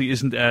who obviously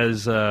isn't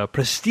as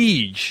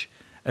prestige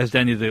as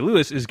Daniel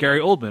Day-Lewis, is Gary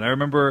Oldman. I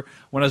remember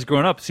when I was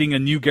growing up, seeing a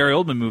new Gary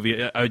Oldman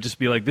movie, I would just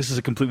be like, this is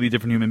a completely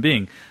different human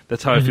being.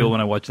 That's how I feel when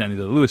I watch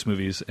Daniel Day-Lewis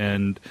movies.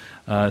 And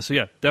so,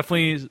 yeah,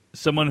 definitely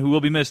someone who will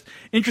be missed.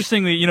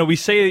 Interestingly, we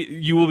say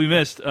you will be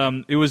missed.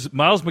 It was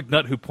Miles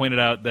McNutt who pointed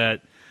out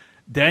that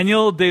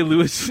Daniel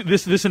Day-Lewis,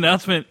 this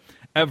announcement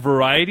at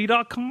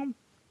Variety.com,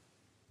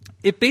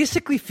 it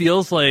basically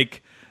feels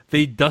like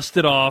they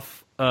dusted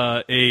off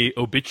a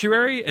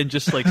obituary and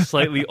just like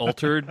slightly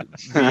altered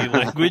the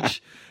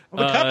language.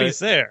 Well, the copy's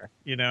there,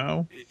 you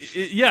know.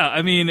 Yeah,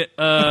 I mean,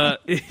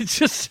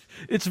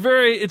 it's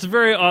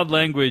very odd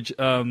language.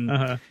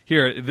 Here,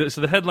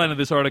 so the headline of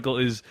this article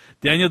is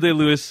Daniel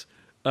Day-Lewis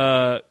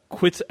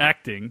quits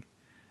acting,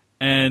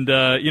 and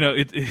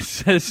it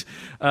says.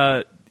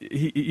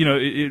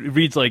 It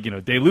reads like,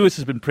 Day-Lewis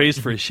has been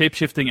praised for his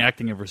shape-shifting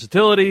acting and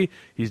versatility.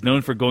 He's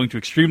known for going to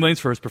extreme lengths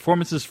for his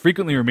performances,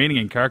 frequently remaining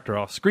in character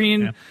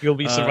off-screen. Yeah. He'll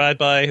be survived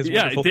by his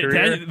wonderful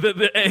career.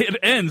 It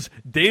ends,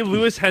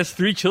 Day-Lewis has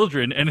 3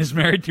 children and is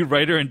married to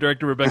writer and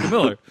director Rebecca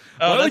Miller.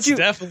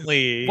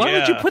 Definitely... Why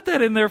would you put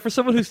that in there for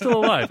someone who's still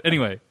alive?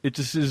 Anyway, it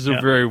just is a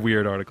very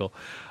weird article.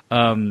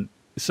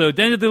 So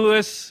Daniel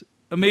Day-Lewis,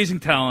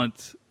 amazing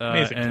talent,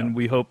 and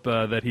we hope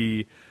that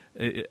he...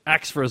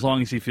 acts for as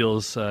long as he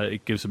feels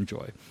it gives him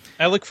joy.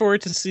 I look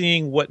forward to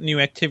seeing what new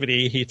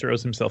activity he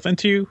throws himself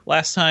into.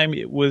 Last time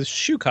it was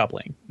shoe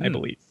cobbling, I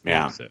believe.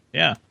 Yeah. So,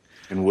 yeah.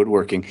 And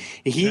woodworking.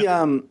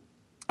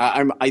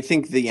 I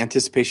think the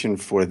anticipation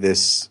for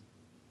this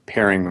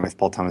pairing with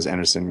Paul Thomas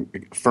Anderson,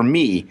 for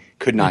me,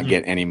 could not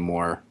get any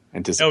more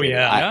anticipated. Oh,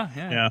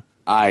 yeah.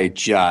 I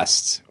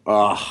just...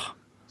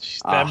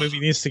 that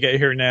movie needs to get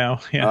here now.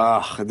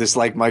 Yeah. This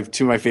like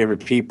two of my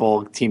favorite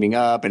people teaming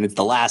up, and it's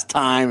the last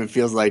time. It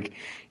feels like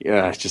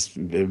it's just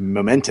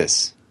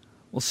momentous.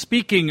 Well,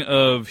 speaking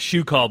of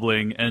shoe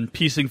cobbling and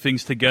piecing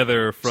things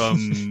together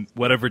from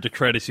whatever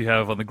detritus you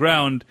have on the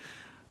ground,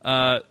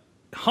 Han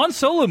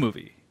Solo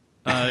movie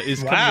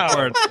is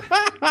coming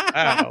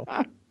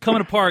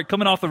apart.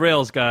 Coming off the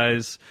rails,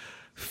 guys.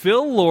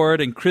 Phil Lord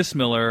and Chris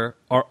Miller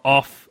are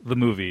off the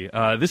movie.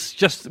 This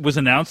just was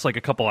announced like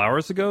a couple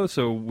hours ago,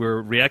 so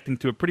we're reacting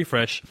to it pretty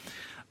fresh.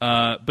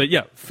 But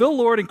yeah, Phil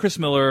Lord and Chris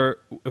Miller,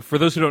 for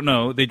those who don't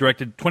know, they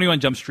directed 21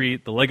 Jump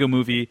Street, the Lego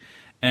Movie,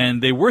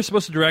 and they were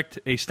supposed to direct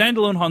a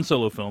standalone Han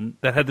Solo film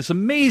that had this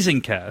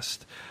amazing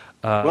cast.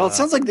 Well, it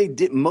sounds like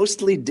they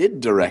mostly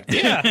did direct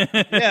it.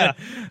 Yeah.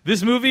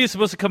 This movie is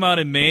supposed to come out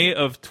in May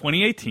of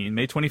 2018,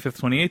 May 25th,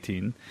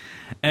 2018.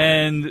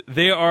 And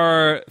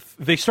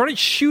they started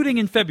shooting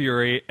in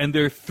February, and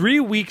they're 3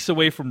 weeks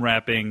away from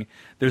wrapping.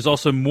 There's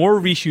also more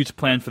reshoots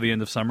planned for the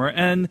end of summer,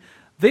 and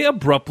they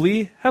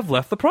abruptly have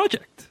left the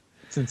project.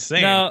 It's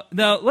insane. Now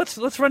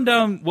let's run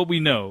down what we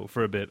know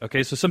for a bit.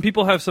 Okay, so some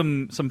people have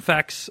some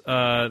facts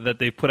that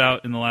they put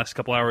out in the last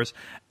couple hours.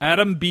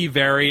 Adam B.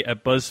 Vary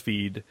at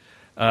BuzzFeed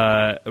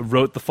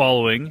wrote the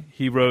following.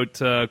 He wrote,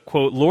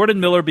 quote, Lord and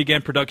Miller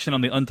began production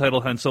on the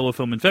untitled Han Solo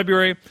film in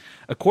February.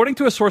 According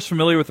to a source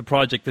familiar with the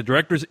project, the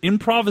director's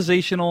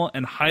improvisational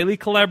and highly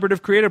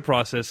collaborative creative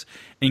process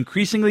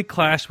increasingly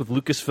clashed with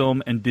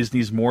Lucasfilm and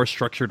Disney's more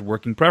structured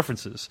working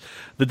preferences.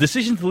 The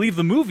decision to leave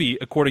the movie,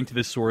 according to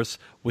this source,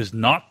 was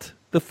not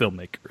the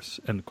filmmakers,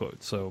 end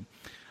quote. So,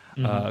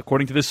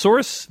 according to this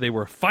source, they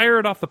were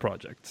fired off the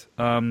project.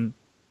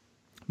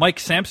 Mike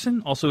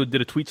Sampson also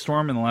did a tweet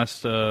storm in the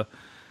last 30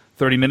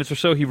 minutes or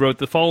so. He wrote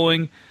the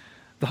following.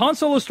 The Han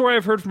Solo story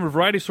I've heard from a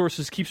variety of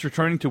sources keeps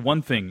returning to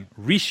one thing,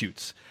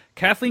 reshoots.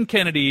 Kathleen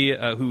Kennedy,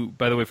 who,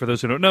 by the way, for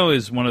those who don't know,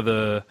 is one of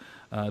the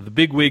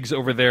big wigs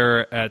over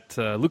there at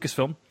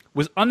Lucasfilm,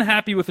 was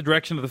unhappy with the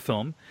direction of the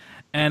film.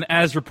 And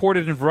as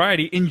reported in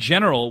Variety, in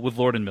general with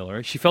Lord and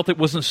Miller, she felt it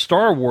wasn't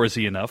Star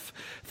Wars-y enough.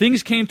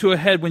 Things came to a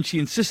head when she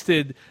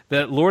insisted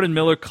that Lord and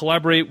Miller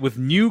collaborate with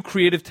new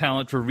creative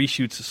talent for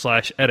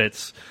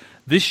reshoots/edits.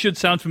 This should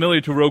sound familiar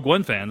to Rogue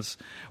One fans.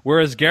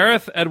 Whereas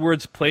Gareth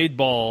Edwards played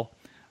ball,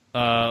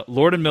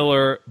 Lord and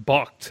Miller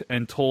balked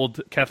and told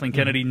Kathleen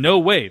Kennedy, no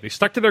way. They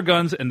stuck to their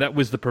guns, and that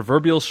was the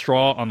proverbial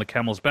straw on the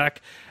camel's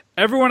back.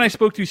 Everyone I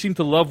spoke to seemed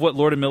to love what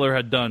Lord and Miller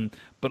had done,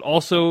 but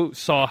also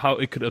saw how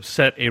it could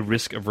upset a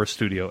risk-averse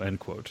studio, end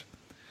quote.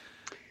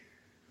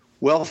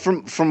 Well,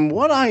 from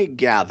what I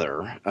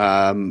gather,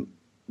 and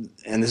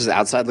this is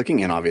outside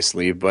looking in,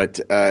 obviously, but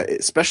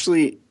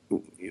especially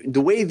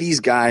the way these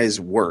guys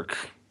work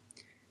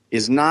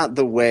is not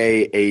the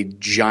way a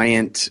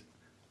giant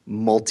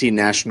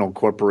multinational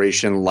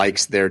corporation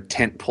likes their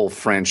tentpole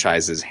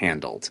franchises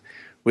handled,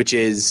 which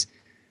is,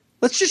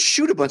 let's just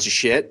shoot a bunch of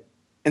shit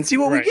and see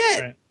what we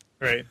get.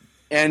 Right.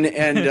 And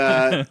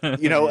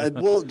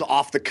we'll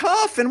off the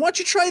cuff, and why don't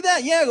you try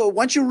that? Yeah,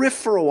 why don't you riff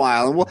for a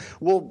while, and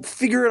we'll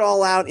figure it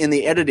all out in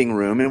the editing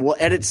room, and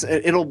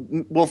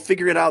we'll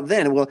figure it out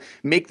then, and we'll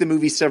make the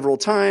movie several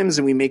times,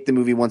 and we make the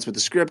movie once with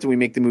the script, and we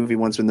make the movie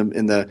once in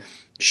the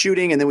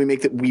shooting, and then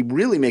we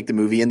really make the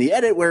movie in the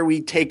edit, where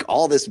we take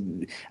all this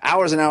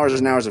hours and hours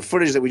and hours of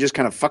footage that we just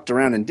kind of fucked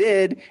around and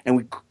did, and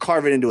we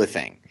carve it into a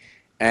thing.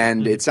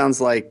 And it sounds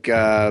like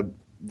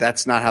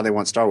that's not how they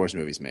want Star Wars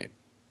movies made.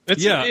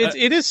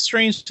 It is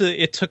strange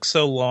it took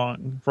so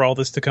long for all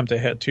this to come to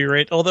head too,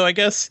 right? Although I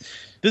guess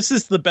this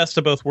is the best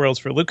of both worlds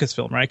for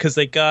Lucasfilm, right? Because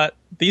they got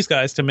these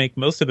guys to make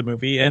most of the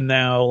movie, and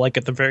now, like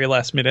at the very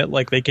last minute,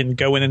 like they can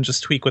go in and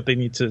just tweak what they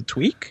need to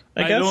tweak.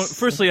 I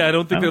guess. I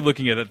don't think they're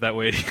looking at it that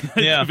way.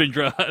 Yeah,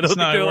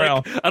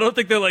 I don't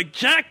think they're like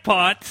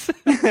jackpot.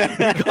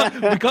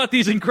 we got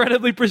these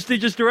incredibly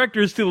prestigious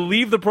directors to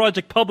leave the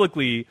project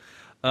publicly.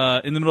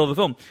 in the middle of the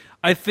film.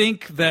 I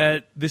think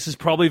that this is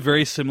probably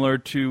very similar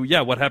to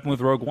what happened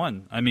with Rogue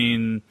One. I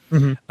mean,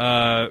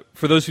 for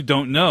those who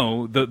don't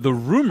know, the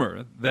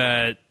rumor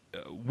that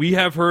we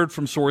have heard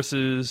from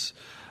sources,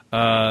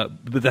 but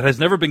that has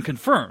never been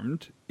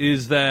confirmed,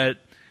 is that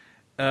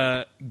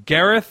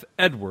Gareth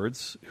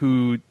Edwards,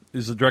 who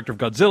is the director of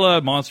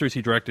Godzilla, Monsters,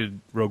 he directed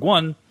Rogue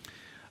One,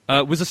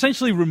 was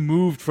essentially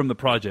removed from the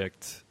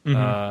project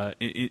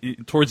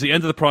towards the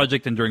end of the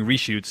project and during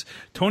reshoots.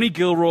 Tony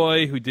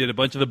Gilroy, who did a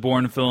bunch of the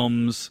Bourne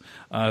films,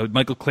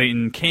 Michael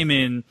Clayton, came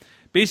in,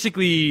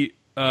 basically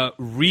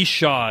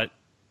reshot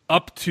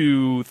up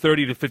to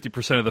 30 to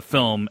 50% of the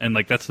film, and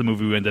that's the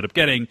movie we ended up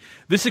getting.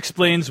 This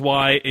explains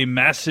why a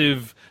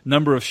massive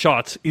number of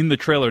shots in the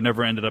trailer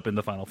never ended up in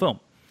the final film.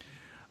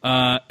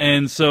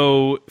 And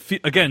so,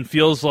 again,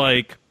 feels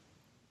like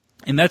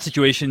in that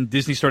situation,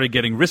 Disney started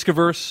getting risk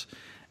averse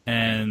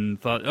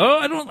and thought,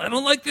 I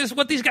don't like this,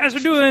 what these guys are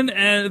doing,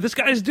 and this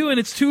guy's doing,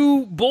 it's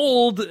too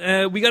bold.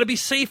 We got to be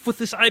safe with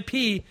this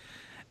IP.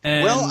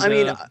 And, I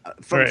mean,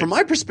 from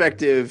my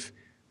perspective,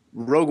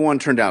 Rogue One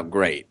turned out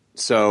great.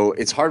 So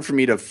it's hard for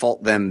me to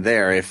fault them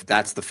there if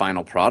that's the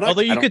final product.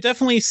 Although you could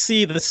definitely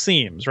see the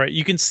seams, right?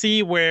 You can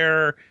see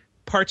where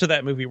parts of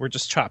that movie were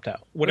just chopped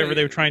out, whatever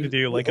they were trying to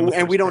do.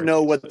 And we don't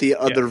know what the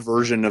other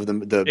version of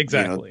the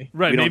exactly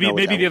right.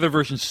 Maybe the other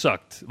version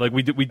sucked.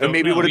 We don't.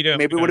 Maybe it would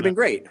have been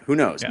great. Who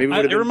knows? Yeah.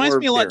 Maybe it reminds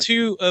me a lot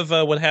too of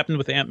what happened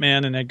with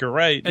Ant-Man and Edgar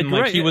Wright. And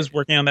he was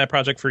working on that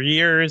project for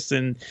years,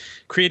 and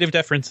creative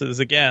differences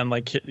again.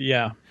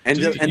 And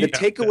the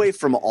takeaway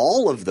from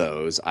all of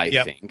those, I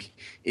think,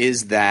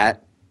 is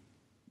that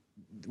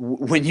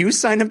when you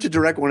sign up to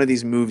direct one of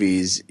these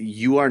movies,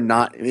 you are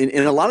not –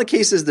 in a lot of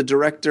cases, the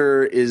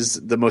director is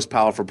the most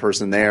powerful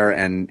person there,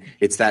 and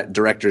it's that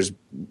director's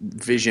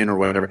vision or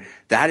whatever.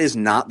 That is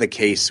not the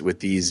case with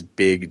these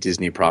big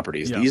Disney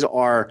properties. Yeah. These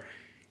are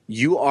 –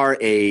 you are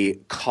a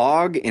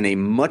cog in a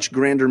much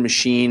grander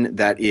machine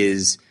that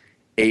is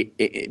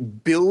a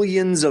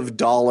billions of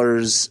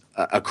dollars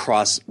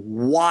across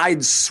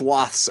wide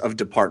swaths of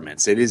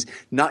departments. It is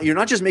not – you're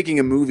not just making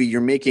a movie. You're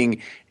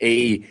making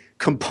a –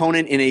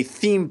 component in a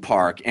theme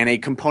park and a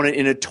component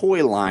in a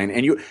toy line,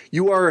 and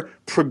you are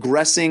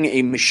progressing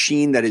a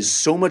machine that is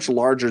so much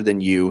larger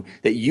than you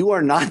that you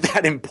are not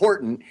that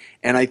important.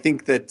 And I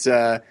think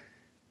that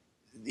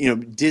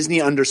Disney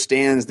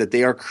understands that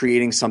they are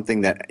creating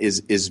something that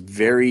is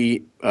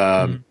very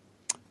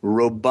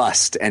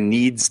robust and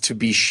needs to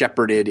be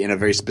shepherded in a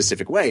very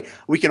specific way.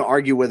 We can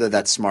argue whether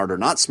that's smart or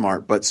not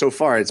smart, but so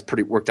far it's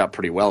worked out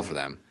pretty well for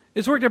them.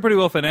 It's worked out pretty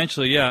well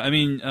financially, yeah. I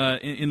mean,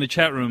 in the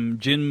chat room,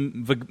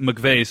 Jim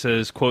McVeigh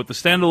says, quote, the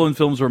standalone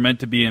films were meant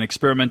to be an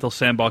experimental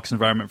sandbox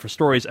environment for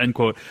stories, end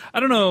quote.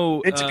 I don't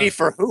know. Meant to be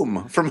for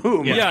whom? From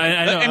whom? Yeah,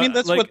 I know. I mean,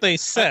 that's what they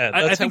said.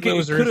 That's how it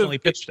was originally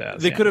pitched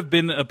as. They could have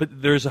been,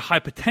 but there's a high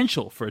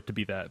potential for it to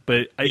be that.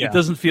 But it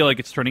doesn't feel like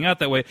it's turning out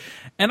that way.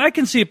 And I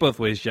can see it both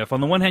ways, Jeff.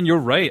 On the one hand, you're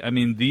right. I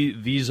mean,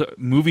 these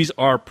movies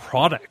are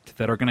product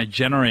that are going to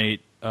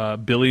generate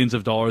billions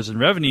of dollars in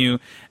revenue.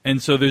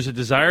 And so there's a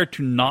desire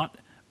to not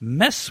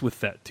mess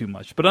with that too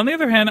much. But on the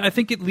other hand, I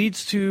think it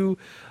leads to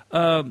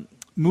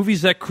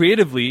movies that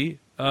creatively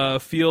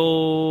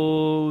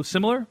feel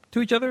similar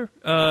to each other.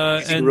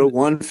 And Rogue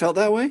One felt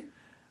that way?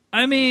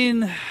 I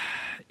mean,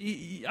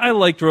 I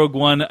liked Rogue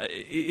One.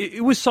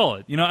 It was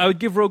solid. I would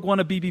give Rogue One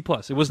a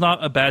BB+. It was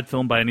not a bad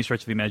film by any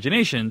stretch of the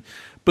imagination,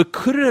 but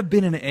could it have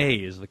been an A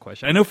is the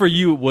question. I know for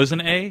you it was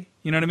an A,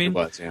 you know what I mean? It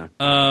was, yeah.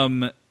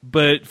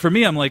 But for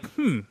me, I'm like,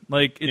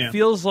 it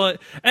feels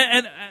like...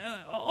 And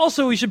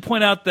also we should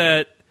point out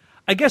that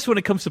I guess when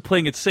it comes to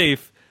playing it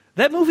safe,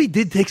 that movie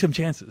did take some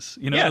chances.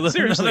 Yeah,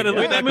 seriously. The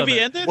way that movie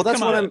ended? Well,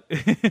 that's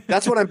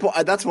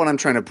what I'm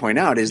trying to point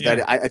out is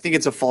that I think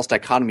it's a false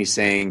dichotomy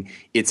saying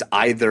it's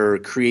either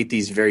create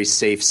these very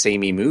safe,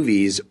 samey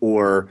movies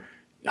or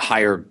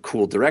hire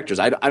cool directors.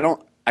 I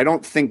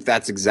don't think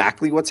that's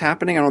exactly what's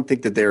happening. I don't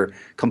think that they're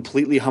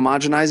completely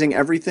homogenizing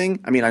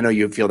everything. I mean, I know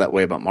you feel that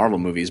way about Marvel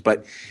movies,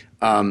 but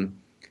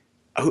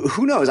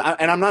who knows?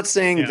 And I'm not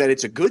saying that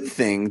it's a good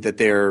thing that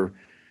they're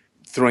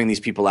throwing these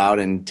people out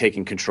and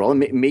taking control.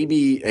 And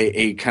maybe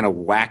a kind of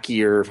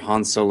wackier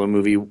Han Solo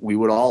movie we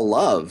would all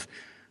love.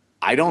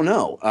 I don't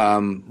know.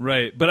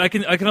 Right, but I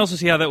can also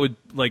see how that would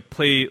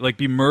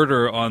be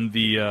murder on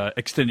the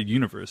extended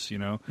universe.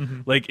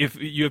 Mm-hmm. Like if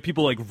you have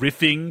people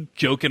riffing,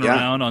 joking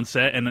around on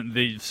set, and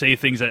they say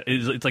things that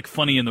it's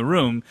funny in the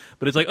room,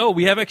 but it's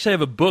we actually have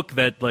a book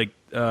that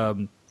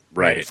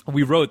right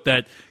we wrote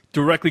that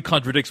directly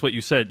contradicts what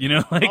you said,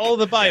 all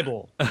the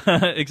Bible.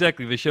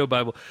 Exactly, the show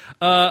Bible.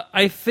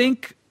 I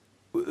think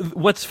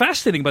what's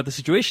fascinating about the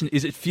situation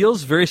is it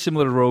feels very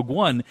similar to Rogue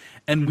One,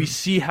 and we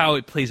see how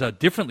it plays out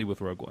differently with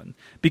Rogue One.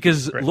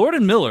 Because Lord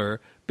and Miller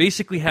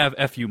basically have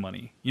FU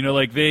money.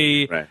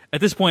 They,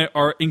 at this point,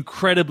 are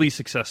incredibly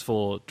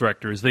successful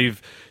directors.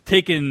 They've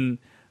taken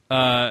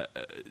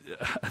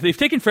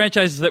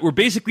franchises that were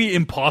basically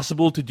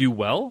impossible to do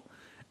well,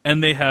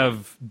 and they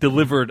have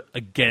delivered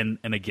again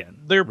and again.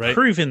 They're right?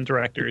 proven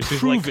directors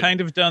who've like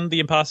kind of done the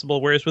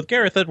impossible. Whereas with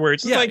Gareth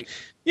Edwards, it's like,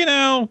 you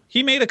know,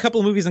 he made a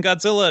couple movies in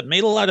Godzilla,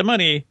 made a lot of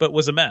money, but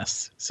was a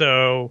mess.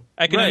 So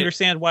I can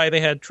understand why they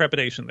had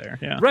trepidation there.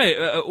 Yeah, right.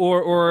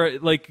 Or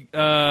like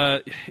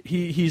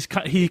he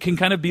can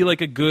kind of be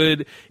like a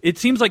good. It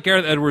seems like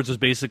Gareth Edwards was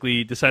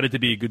basically decided to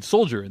be a good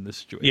soldier in this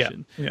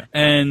situation. Yeah.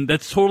 And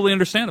that's totally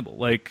understandable.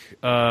 Like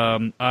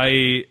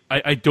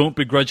I don't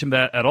begrudge him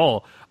that at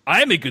all.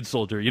 I'm a good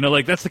soldier, you know,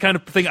 like that's the kind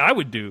of thing I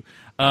would do.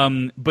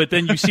 But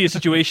then you see a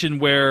situation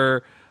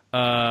where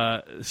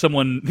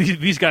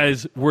these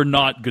guys were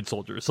not good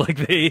soldiers. Like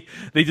they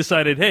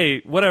decided,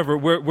 hey, whatever,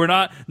 we're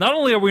not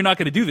only are we not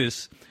going to do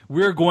this,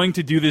 we're going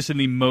to do this in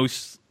the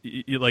most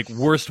like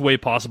worst way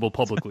possible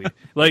publicly.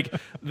 Like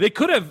they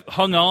could have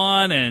hung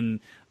on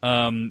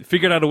and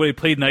figured out a way to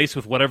play nice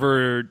with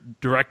whatever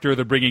director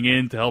they're bringing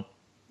in to help,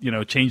 you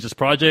know, change this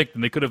project,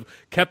 and they could have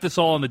kept this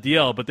all on the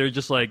DL, but they're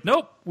just like,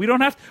 nope, we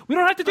don't have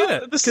to do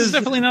that. This is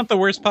definitely not the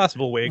worst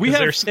possible way, because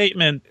their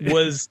statement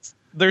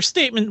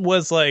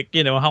was like,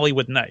 you know,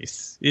 Hollywood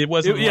nice. It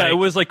wasn't. It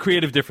was like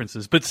creative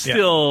differences, but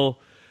still,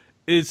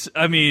 it's.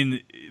 I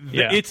mean,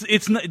 it's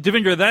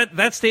Devindra.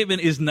 That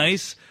statement is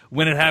nice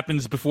when it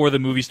happens before the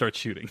movie starts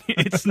shooting.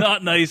 It's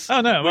not nice.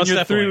 Oh no, when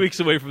you're 3 weeks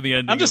away from the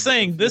ending. I'm just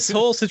saying this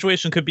whole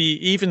situation could be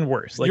even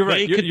worse. Like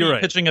they could be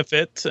pitching a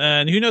fit,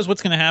 and who knows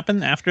what's going to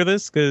happen after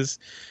this? Because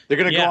they're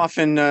going to go off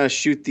and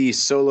shoot the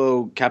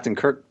solo Captain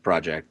Kirk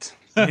project.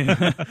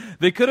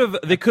 They could have.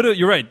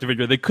 You're right,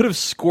 Devindra. They could have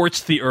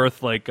scorched the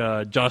earth like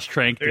Josh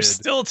Trank did. There's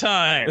still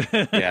time.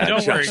 Yeah,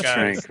 don't worry,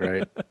 guys. Trank,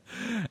 right?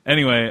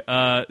 Anyway,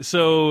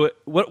 so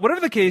whatever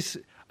the case,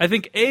 I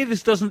think A,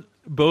 this doesn't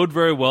bode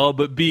very well,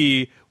 but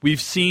B,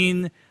 we've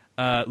seen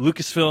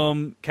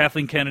Lucasfilm,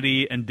 Kathleen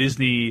Kennedy, and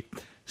Disney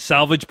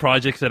salvage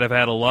projects that have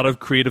had a lot of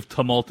creative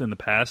tumult in the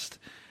past,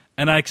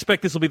 and I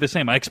expect this will be the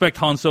same. I expect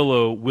Han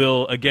Solo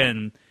will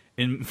again,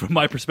 from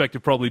my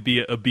perspective, probably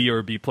be a B or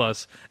a B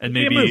plus, and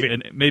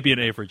maybe an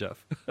A for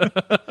Jeff.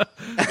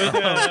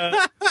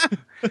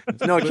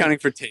 No accounting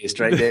for taste,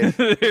 right, Dave?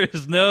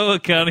 There's no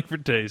accounting for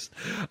taste.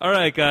 All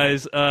right,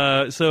 guys.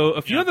 So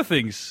a few other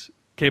things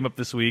came up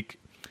this week.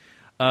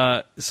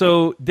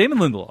 So Damon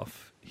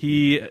Lindelof,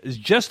 he is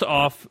just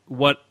off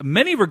what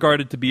many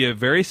regarded to be a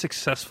very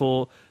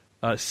successful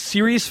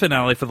series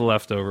finale for The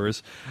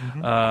Leftovers.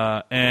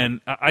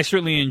 And I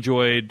certainly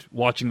enjoyed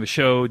watching the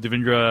show.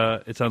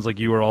 Devindra, it sounds like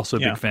you were also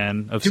a big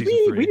fan of season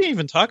 3. We didn't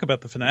even talk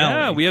about the finale.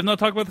 Yeah, we have not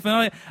talked about the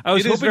finale.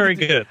 It is very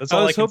good. That's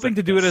all I was hoping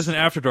to do it as an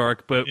After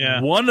Dark, but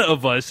one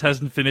of us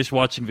hasn't finished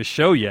watching the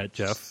show yet,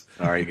 Jeff.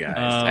 Sorry, guys.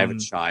 I have a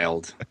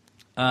child.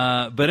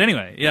 But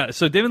anyway,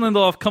 so Damon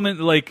Lindelof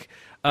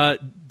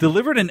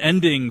delivered an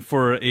ending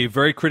for a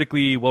very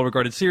critically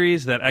well-regarded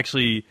series that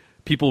actually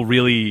people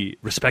really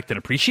respect and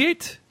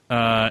appreciate.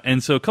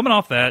 And so coming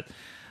off that,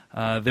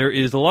 there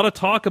is a lot of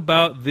talk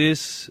about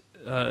this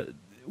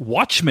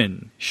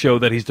Watchmen show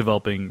that he's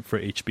developing for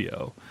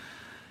HBO.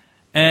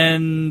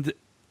 And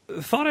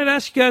thought I'd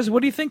ask you guys,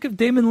 what do you think of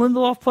Damon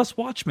Lindelof plus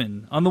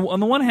Watchmen? On the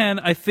one hand,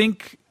 I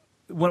think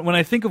when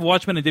I think of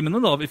Watchmen and Damon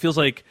Lindelof, it feels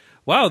like,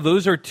 wow,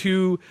 those are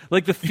two,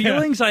 like the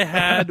feelings I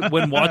had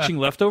when watching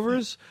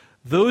Leftovers,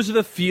 those are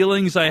the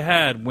feelings I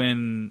had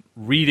when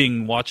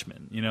reading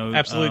Watchmen. You know,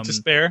 absolute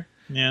despair.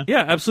 Yeah,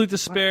 absolute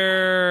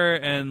despair,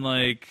 and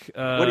like.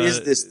 What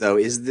is this though?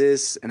 Is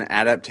this an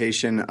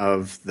adaptation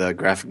of the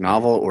graphic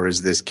novel, or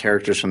is this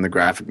characters from the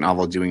graphic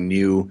novel doing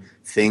new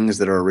things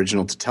that are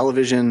original to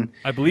television?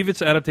 I believe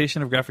it's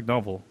adaptation of graphic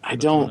novel. I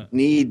don't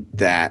need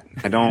that.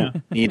 I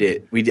don't need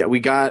it. We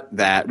got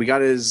that.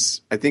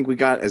 I think we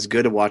got as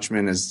good a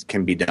Watchmen as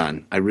can be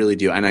done. I really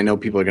do, and I know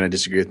people are going to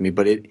disagree with me,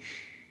 but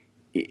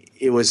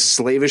it was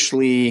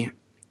slavishly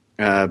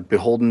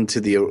beholden to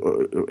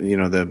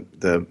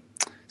the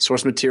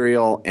source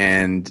material,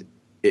 and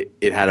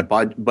it had a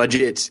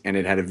budget, and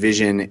it had a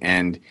vision,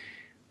 and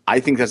I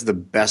think that's the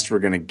best we're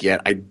going to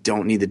get. I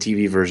don't need the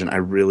TV version. I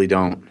really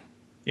don't.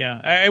 Yeah,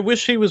 I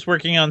wish he was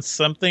working on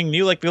something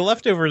new, like The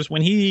Leftovers.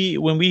 When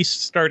we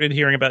started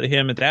hearing about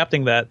him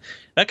adapting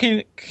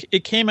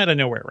it came out of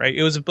nowhere, right?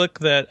 It was a book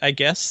that I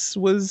guess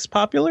was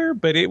popular,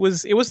 but it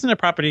wasn't a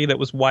property that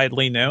was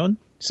widely known.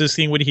 So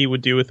seeing what he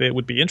would do with it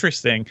would be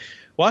interesting.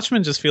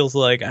 Watchmen just feels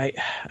like I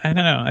don't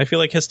know. I feel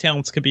like his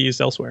talents could be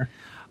used elsewhere.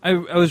 I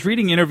was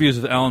reading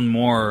interviews with Alan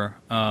Moore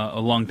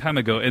a long time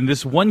ago, and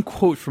this one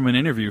quote from an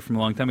interview from a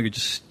long time ago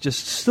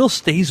just still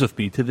stays with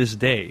me to this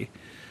day.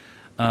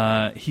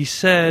 He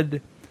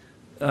said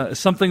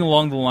something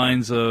along the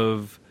lines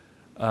of,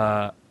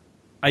 "I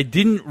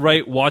didn't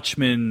write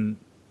Watchmen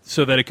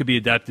so that it could be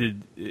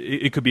adapted.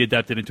 It could be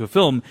adapted into a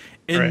film.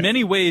 In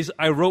many ways,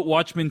 I wrote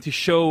Watchmen to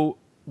show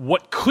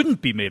what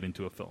couldn't be made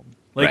into a film."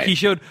 Like he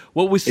showed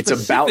what was specific.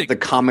 It's about the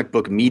comic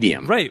book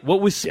medium. Right. What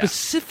was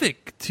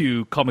specific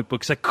to comic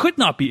books that could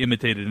not be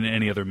imitated in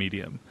any other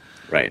medium.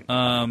 Right.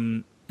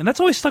 And that's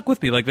always stuck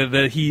with me, like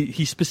that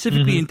he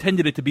specifically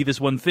intended it to be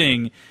this one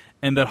thing,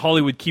 and that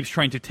Hollywood keeps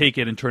trying to take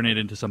it and turn it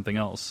into something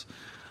else.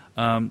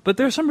 But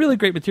there's some really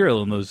great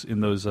material in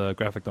those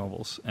graphic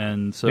novels,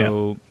 and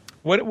so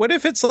what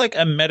if it's like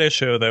a meta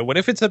show though? What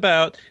if it's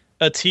about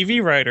a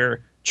TV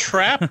writer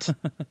trapped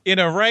in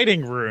a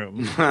writing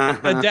room,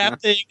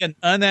 adapting an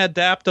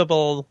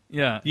unadaptable?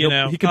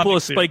 He can pull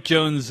a Spike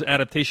Jonze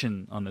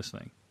adaptation on this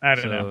thing. I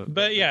don't know,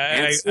 but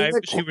I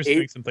wish he was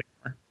doing something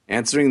more.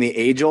 Answering the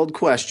age-old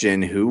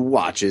question, who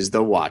watches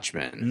The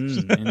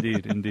Watchmen?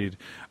 Indeed.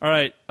 All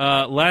right,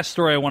 last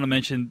story I want to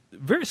mention.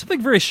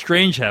 Something very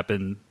strange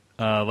happened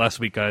last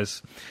week,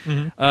 guys.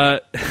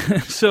 Mm-hmm.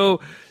 So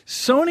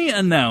Sony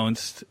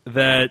announced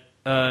that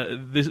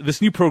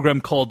this new program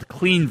called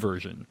Clean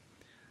Version.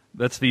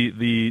 That's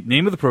the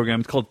name of the program.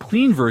 It's called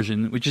Clean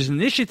Version, which is an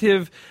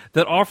initiative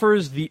that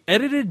offers the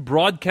edited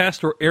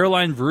broadcast or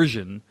airline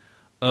version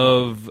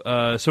of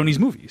Sony's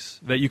movies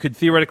that you could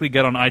theoretically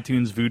get on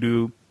iTunes,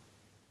 Vudu,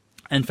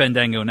 and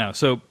Fandango now.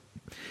 So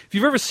if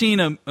you've ever seen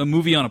a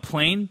movie on a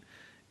plane,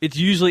 it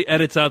usually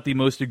edits out the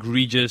most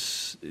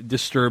egregious,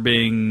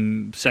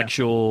 disturbing,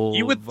 sexual,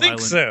 you would violent...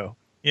 think so.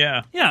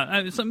 Yeah.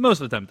 Yeah, most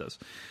of the time it does.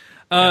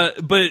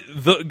 But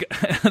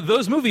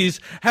those movies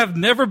have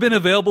never been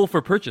available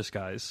for purchase,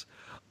 guys,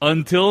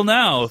 until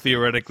now,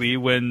 theoretically,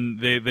 when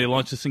they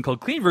launched this thing called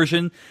Clean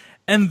Version,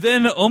 and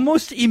then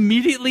almost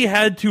immediately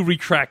had to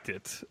retract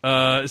it.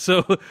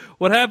 So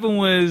what happened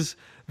was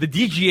the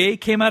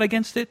DGA came out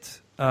against it.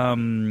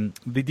 The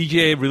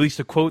DGA released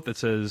a quote that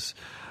says,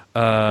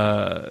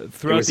 throughout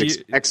it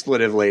was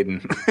expletive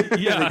laden.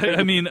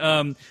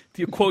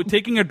 Quote,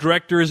 taking a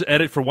director's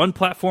edit for one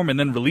platform and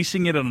then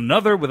releasing it on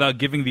another without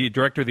giving the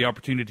director the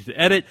opportunity to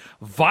edit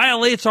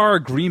violates our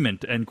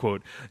agreement, end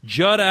quote.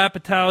 Judd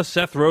Apatow,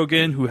 Seth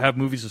Rogen, who have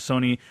movies with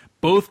Sony,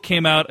 both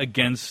came out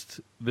against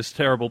this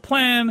terrible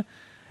plan.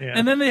 Yeah.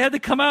 And then they had to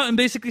come out and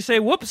basically say,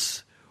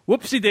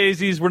 whoopsie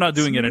daisies, we're not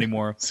doing it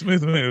anymore.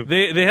 Smooth move.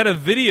 They had a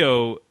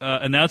video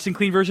announcing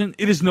Clean Version.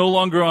 It is no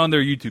longer on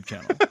their YouTube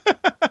channel.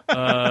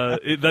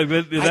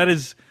 That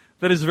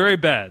is very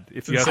bad. I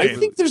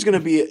think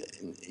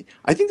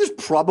there's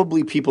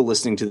probably people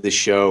listening to this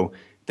show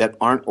that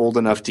aren't old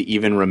enough to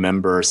even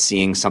remember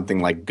seeing something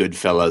like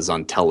Goodfellas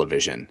on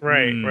television.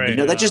 Right.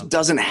 That just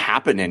doesn't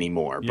happen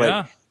anymore.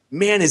 But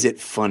man, is it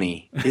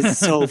funny. It's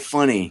so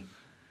funny.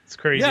 It's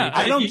crazy. Yeah,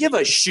 I don't give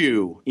a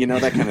shoe,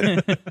 that kind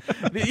of thing.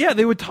 Yeah,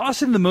 they would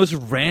toss in the most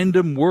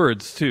random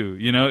words too.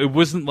 It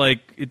wasn't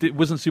like it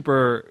wasn't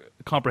super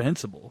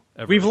comprehensible.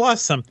 Ever. We've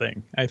lost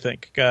something, I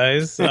think,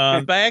 guys.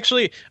 But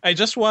I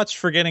just watched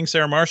Forgetting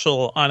Sarah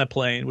Marshall on a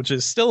Plane, which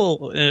is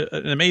still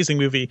an amazing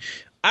movie.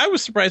 I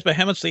was surprised by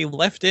how much they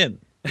left in.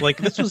 Like,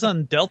 this was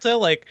on Delta.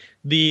 Like,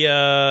 there's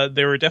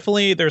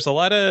a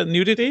lot of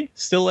nudity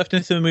still left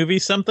into the movie.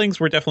 Some things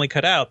were definitely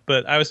cut out,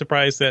 but I was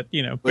surprised that,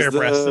 bare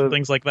breasts and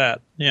things like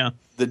that. Yeah.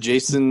 The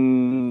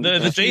Jason...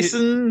 The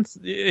Jason,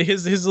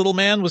 his little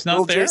man was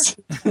not there.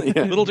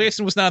 Little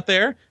Jason was not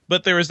there,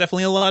 but there was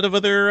definitely a lot of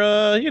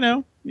other,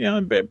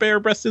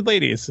 bare-breasted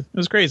ladies. It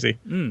was crazy.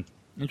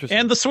 Interesting.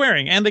 And the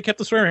swearing, and they kept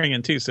the swearing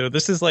in too. So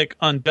this is like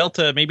on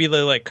Delta, maybe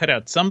they cut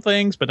out some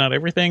things, but not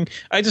everything.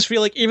 I just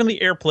feel like even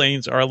the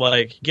airplanes are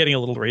getting a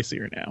little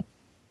racier now.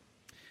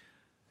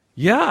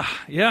 Yeah.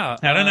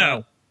 I don't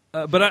know.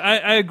 But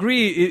I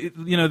agree.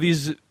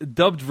 These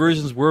dubbed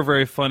versions were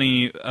very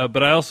funny,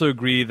 but I also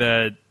agree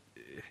that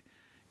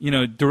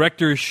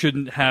directors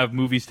shouldn't have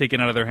movies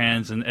taken out of their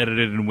hands and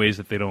edited in ways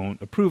that they don't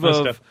approve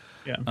of.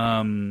 Yeah.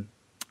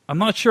 I'm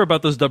not sure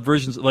about those dubbed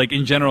versions. Like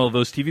in general,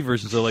 those TV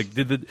versions are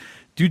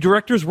do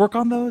directors work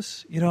on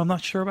those? I'm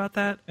not sure about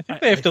that. I think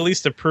they have to at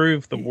least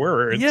approve the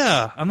words.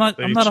 Yeah, I'm not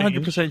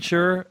 100%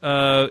 sure.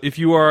 If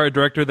you are a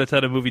director that's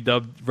had a movie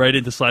dubbed, write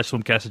into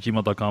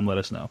 /filmcast@gmail.com. Let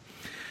us know.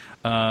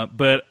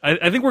 But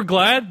I think we're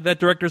glad that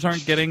directors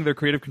aren't getting their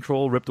creative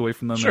control ripped away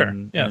from them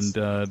and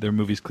their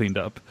movies cleaned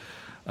up.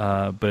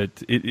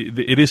 But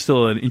it is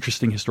still an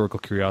interesting historical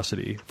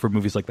curiosity for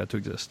movies like that to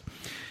exist.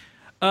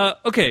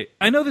 Okay,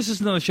 I know this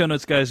isn't on the show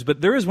notes, guys,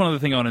 but there is one other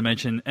thing I want to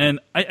mention, and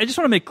I just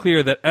want to make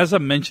clear that as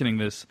I'm mentioning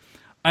this,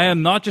 I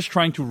am not just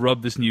trying to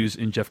rub this news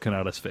in Jeff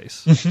Kanata's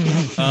face.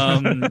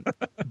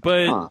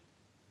 But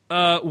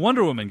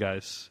Wonder Woman,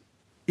 guys,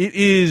 it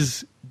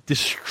is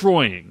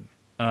destroying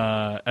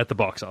at the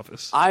box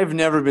office. I've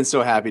never been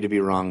so happy to be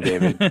wrong,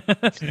 David.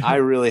 I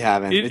really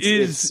haven't.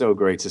 It's so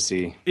great to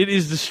see. It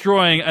is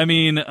destroying. I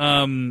mean,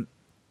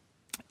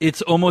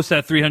 it's almost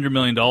at $300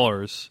 million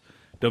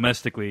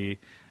domestically,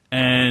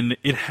 and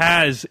it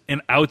has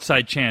an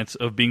outside chance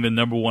of being the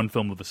number one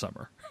film of the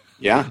summer.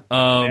 Yeah.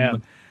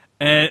 And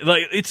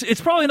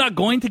it's probably not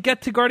going to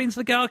get to Guardians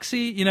of the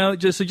Galaxy,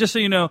 just so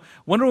you know,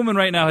 Wonder Woman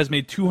right now has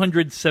made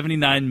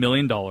 $279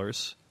 million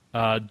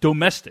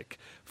domestic,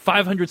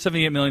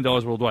 $578 million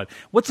worldwide.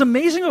 What's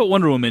amazing about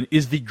Wonder Woman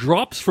is the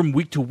drops from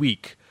week to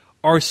week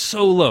are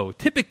so low.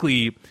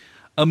 Typically,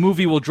 a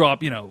movie will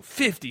drop,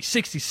 50,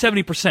 60,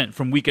 70%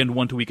 from weekend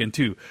 1 to weekend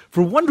 2.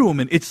 For Wonder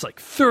Woman, it's like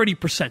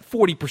 30%,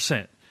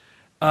 40%.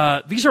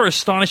 These are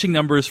astonishing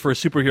numbers for a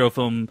superhero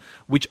film,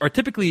 which are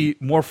typically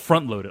more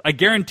front-loaded. I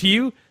guarantee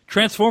you,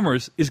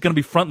 Transformers is going to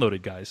be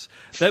front-loaded, guys.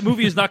 That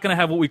movie is not going to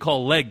have what we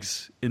call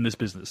legs in this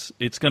business.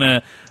 It's going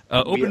to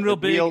open real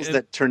big. Wheels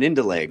that turn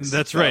into legs.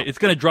 That's right. It's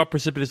going to drop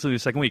precipitously the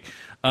second week.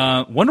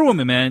 Wonder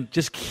Woman, man,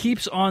 just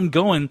keeps on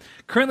going.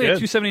 Currently at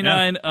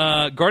 279.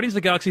 Yeah. Guardians of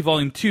the Galaxy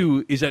Volume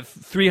 2 is at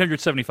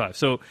 375.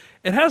 So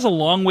it has a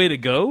long way to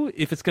go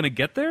if it's going to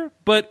get there,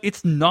 but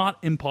it's not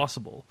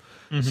impossible.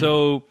 Mm-hmm.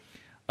 So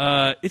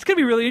it's going to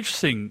be really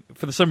interesting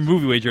for the summer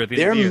movie wager at the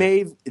end of the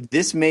year.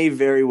 This may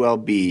very well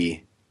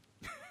be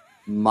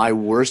my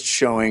worst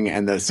showing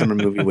and the summer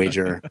movie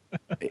wager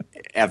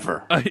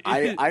ever.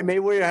 I may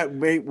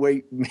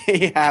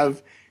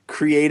have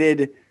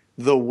created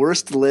the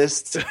worst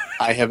list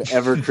I have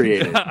ever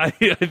created. I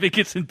think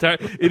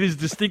it is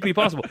distinctly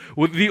possible.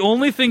 Well, the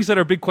only things that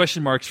are big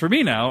question marks for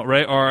me now,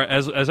 right, are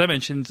as I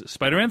mentioned,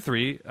 Spider-Man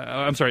 3.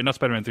 I'm sorry, not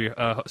Spider-Man 3.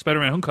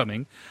 Spider-Man: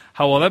 Homecoming.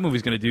 How well that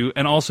movie's going to do,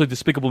 and also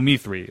Despicable Me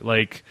 3.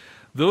 Like,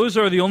 those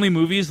are the only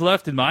movies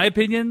left, in my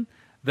opinion,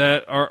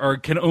 that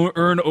can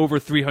earn over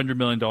 $300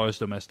 million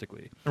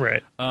domestically.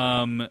 Right.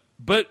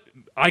 But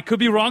I could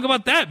be wrong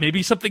about that.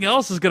 Maybe something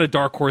else is going to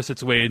dark horse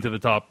its way into the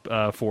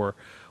top 4.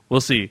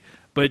 We'll see.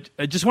 But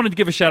I just wanted to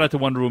give a shout out to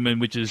Wonder Woman,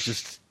 which is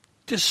just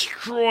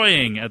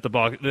destroying at the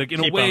box, like,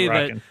 in a way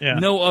that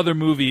no other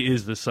movie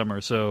is this summer.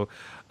 So,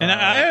 and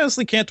I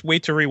honestly can't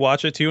wait to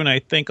rewatch it too. And I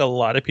think a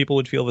lot of people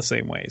would feel the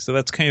same way. So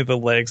that's kind of the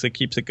legs that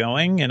keeps it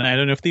going. And I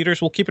don't know if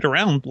theaters will keep it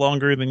around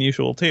longer than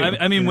usual too.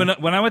 I mean, when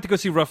I went to go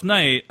see Rough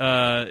Night,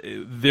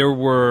 there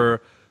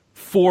were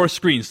 4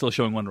 screens still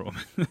showing Wonder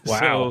Woman. Wow.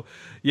 So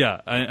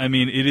yeah, I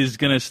mean, it is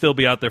going to still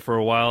be out there for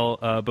a while.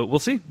 But we'll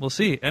see. We'll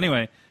see.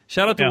 Anyway.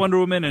 Shout out to Wonder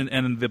Woman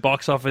and the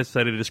box office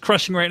that it is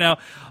crushing right now.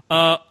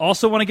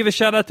 Also want to give a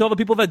shout out to all the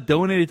people that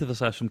donated to the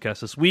Slash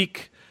Filmcast this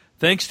week.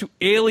 Thanks to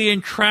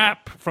Alien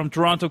Trap from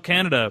Toronto,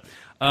 Canada.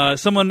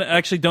 Someone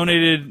actually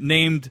donated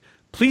named,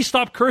 "Please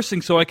stop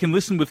cursing so I can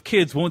listen with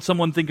kids. Won't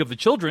someone think of the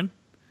children?"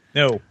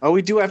 No. Oh,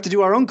 we do have to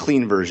do our own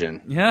clean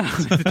version. Yeah,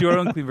 we have to do our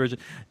own clean version.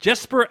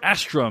 Jesper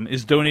Astrom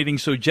is donating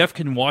so Jeff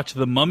can watch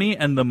The Mummy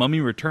and The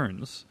Mummy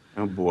Returns.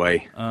 Oh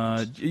boy!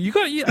 I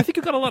think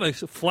you got a lot of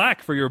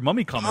flack for your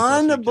Mummy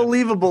comments.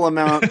 Unbelievable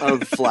amount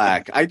of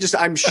flack.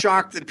 I'm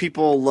shocked that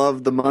people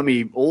love the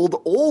Mummy,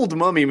 old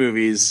Mummy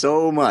movies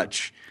so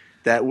much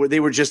that they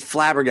were just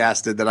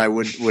flabbergasted that I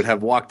would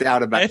have walked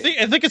out about. I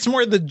think it's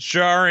more the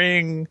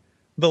jarring,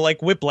 the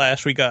like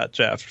whiplash we got,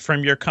 Jeff,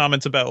 from your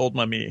comments about old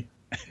Mummy.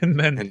 And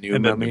then New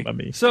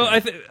Mummy. So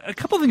a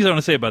couple of things I want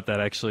to say about that,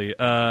 actually.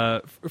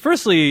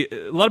 Firstly,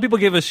 a lot of people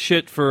gave us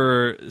shit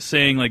for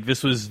saying like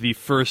this was the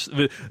first,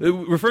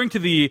 referring to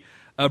the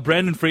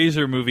Brandon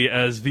Fraser movie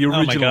as the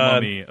original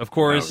Mummy. Of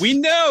course, we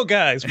know,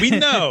 guys. We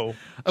know.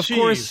 Of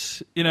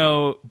course,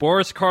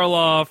 Boris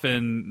Karloff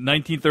and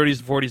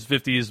 1930s, 40s,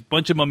 50s,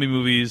 bunch of mummy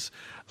movies.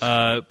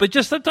 But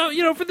just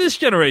for this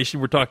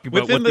generation, we're talking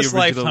about within this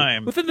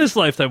lifetime,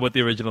 what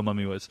the original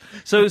Mummy was.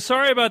 So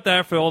sorry about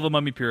that for all the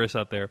Mummy purists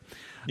out there.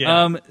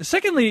 Yeah.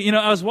 Secondly,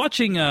 I was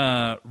watching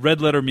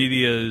Red Letter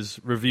Media's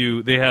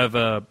review. They have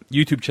a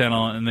YouTube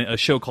channel and a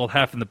show called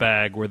Half in the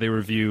Bag where they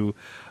review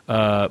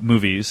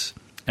movies,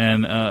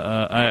 and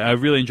I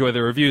really enjoy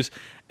their reviews.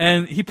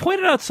 And he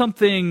pointed out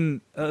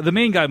something. The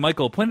main guy,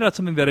 Michael, pointed out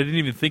something that I didn't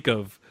even think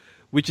of,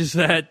 which is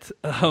that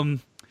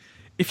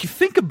if you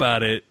think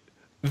about it,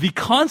 the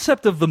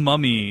concept of the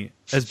Mummy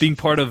as being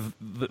part of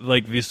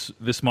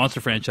this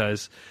monster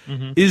franchise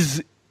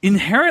is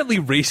inherently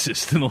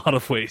racist in a lot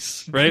of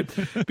ways, right?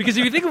 Because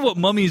if you think of what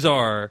mummies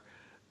are,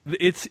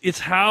 it's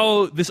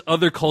how this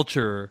other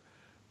culture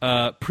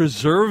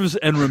preserves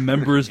and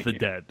remembers the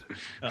dead,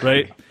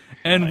 right?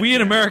 And we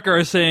in America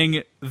are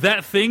saying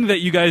that thing that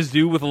you guys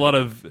do with a lot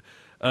of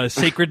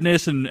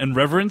sacredness and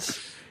reverence,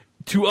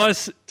 to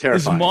us,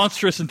 terrifying. Is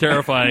monstrous and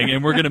terrifying,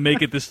 and we're going to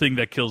make it this thing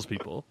that kills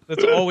people.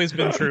 That's always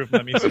been true of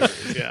Mummy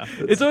series, yeah.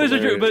 It's always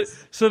been true. But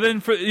so then,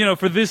 for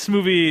this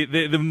movie,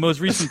 the most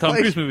recent Tom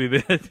Cruise movie, go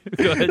ahead.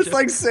 It's Jeff.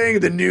 like saying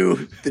the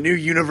new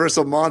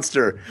Universal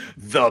monster,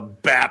 the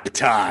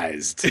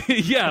Baptized.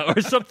 Yeah,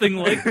 or something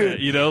like that.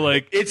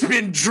 Like it's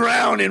been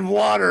drowned in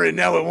water and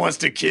now it wants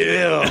to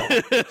kill.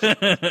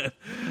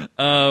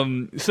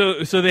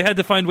 So they had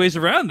to find ways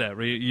around that,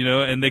 right?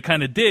 And they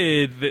kind of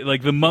did.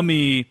 Like the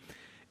Mummy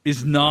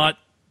is not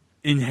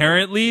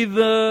inherently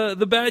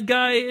the bad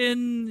guy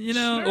in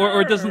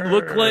or it doesn't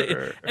look like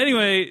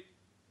anyway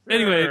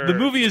the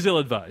movie is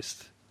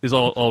ill-advised is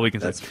all we can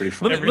say. That's pretty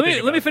funny.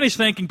 Let me finish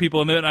thanking people,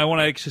 and then I want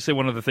to actually say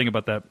one other thing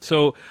about that.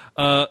 So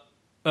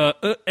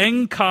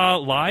Eng Ka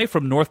Lai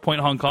from North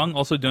Point, Hong Kong,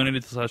 also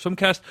donated to Slash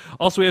Filmcast.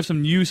 Also, we have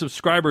some new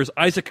subscribers: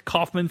 Isaac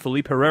Kaufman,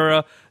 Felipe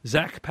Herrera,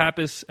 Zach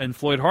Pappas, and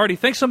Floyd Hardy.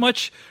 Thanks so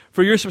much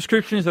for your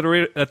subscriptions at the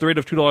rate of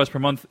 $2 per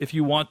month. If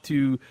you want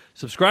to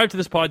subscribe to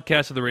this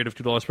podcast at the rate of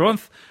 $2 per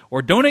month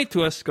or donate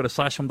to us, go to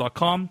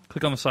slashfilm.com,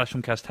 click on the Slash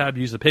Filmcast tab,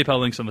 use the PayPal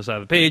links on the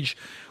side of the page,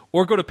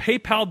 or go to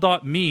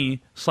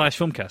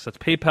paypal.me/filmcast. That's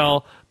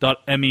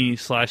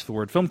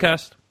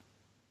paypal.me/filmcast.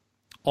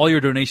 All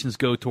your donations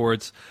go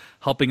towards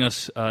helping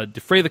us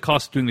defray the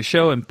cost of doing the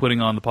show and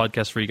putting on the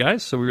podcast for you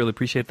guys. So we really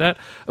appreciate that.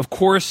 Of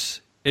course,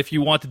 if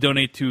you want to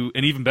donate to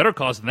an even better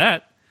cause than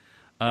that,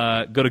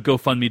 go to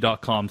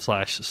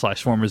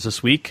GoFundMe.com/Swarmers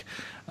this week.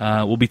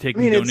 We'll be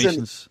taking donations.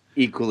 It's an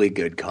equally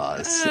good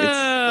cause.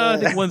 I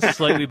think one's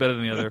slightly better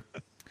than the other.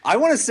 I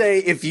want to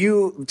say,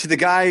 to the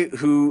guy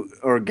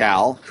or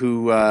gal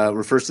who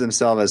refers to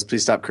themselves as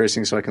 "please stop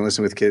cursing so I can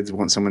listen with kids,"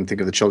 want someone to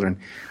think of the children.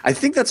 I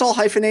think that's all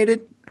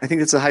hyphenated. I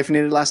think it's a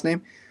hyphenated last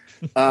name.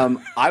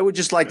 I would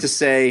just like to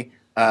say,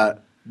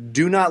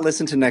 do not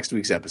listen to next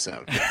week's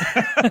episode.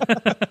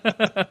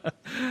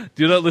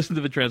 Do not listen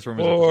to the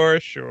Transformers episode. For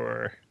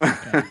sure.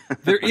 Yeah.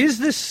 There is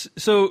this.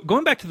 So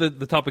going back to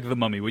the topic of the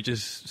Mummy, which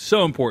is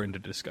so important to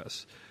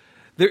discuss,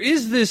 there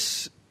is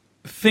this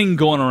thing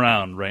going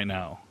around right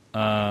now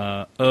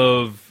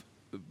of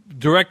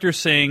directors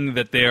saying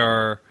that they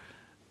are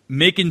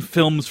making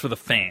films for the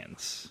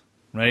fans,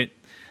 right?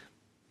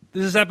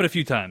 This has happened a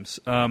few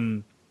times.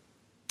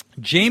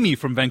 Jamie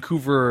from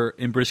Vancouver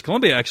in British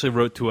Columbia actually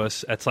wrote to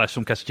us at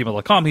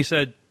 /filmcast@gmail.com. He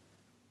said,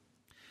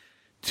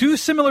 2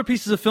 similar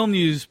pieces of film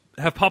news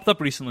have popped up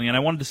recently, and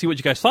I wanted to see what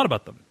you guys thought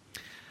about them.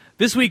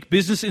 This week,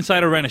 Business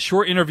Insider ran a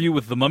short interview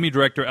with The Mummy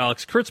director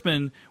Alex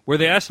Kurtzman, where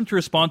they asked him to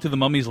respond to The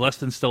Mummy's less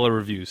than stellar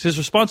reviews. His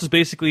response is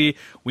basically,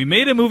 "We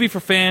made a movie for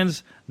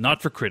fans,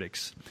 not for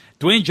critics."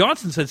 Dwayne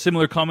Johnson said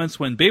similar comments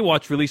when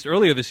Baywatch released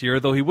earlier this year,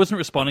 though he wasn't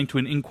responding to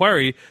an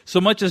inquiry so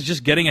much as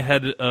just getting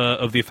ahead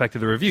of the effect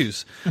of the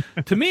reviews.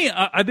 To me,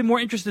 I've been more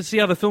interested to see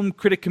how the film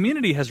critic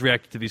community has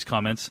reacted to these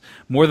comments,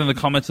 more than the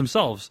comments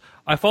themselves.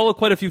 I follow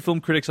quite a few film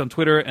critics on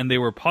Twitter, and they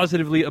were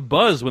positively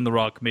abuzz when The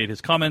Rock made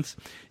his comments.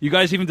 You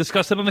guys even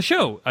discussed it on the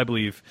show, I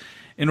believe.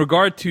 In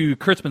regard to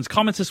Kurtzman's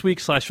comments this week,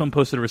 /Film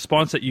posted a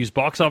response that used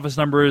box office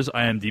numbers,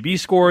 IMDb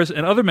scores,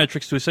 and other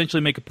metrics to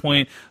essentially make a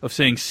point of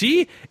saying,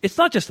 "See, it's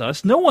not just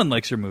us. No one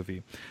likes your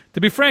movie."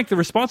 To be frank, the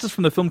responses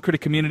from the film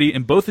critic community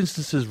in both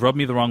instances rubbed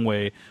me the wrong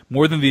way,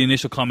 more than the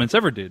initial comments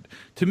ever did.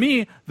 To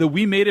me, the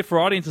 "we made it for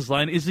audiences"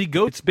 line is the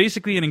go. It's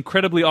basically an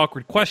incredibly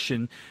awkward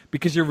question,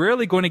 because you're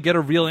rarely going to get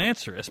a real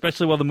answer,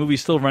 especially while the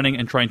movie's still running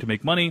and trying to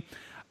make money.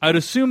 I'd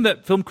assume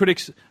that film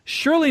critics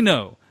surely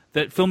know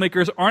that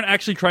filmmakers aren't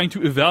actually trying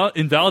to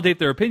invalidate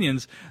their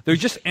opinions. They're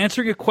just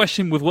answering a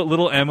question with what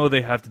little ammo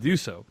they have to do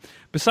so.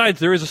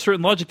 Besides, there is a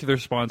certain logic to their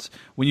response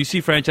when you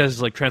see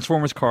franchises like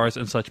Transformers, Cars,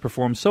 and such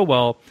perform so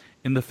well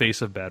in the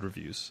face of bad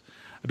reviews.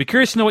 I'd be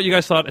curious to know what you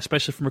guys thought,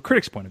 especially from a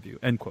critic's point of view.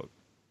 End quote.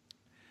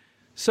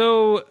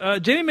 So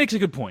Jamie makes a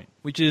good point,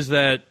 which is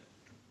that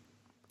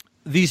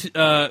these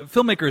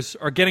filmmakers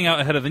are getting out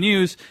ahead of the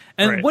news,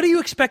 and right. What do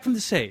you expect them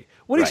to say?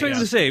 What do you expect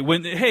them to say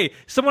when, hey,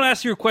 someone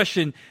asks you a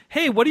question,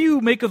 hey, what do you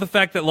make of the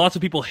fact that lots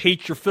of people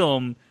hate your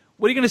film?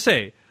 What are you going to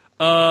say?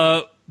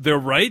 They're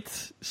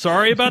right.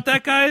 Sorry about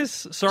that,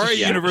 guys. Sorry,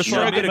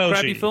 Universal made a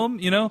crappy film.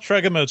 You know,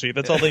 shrug emoji.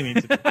 That's all they need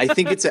to do. I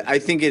think the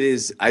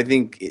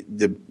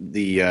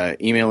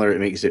emailer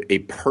makes it a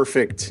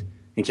perfect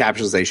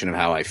encapsulation of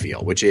how I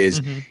feel, which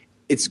is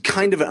it's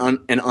kind of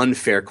an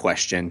unfair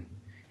question.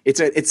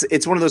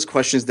 It's one of those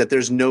questions that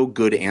there's no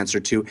good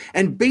answer to,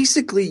 and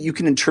basically you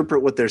can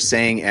interpret what they're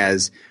saying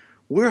as,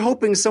 we're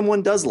hoping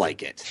someone does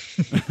like it.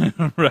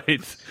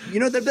 Right. You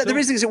know, they're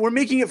basically saying we're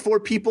making it for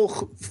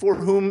people for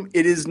whom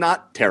it is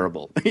not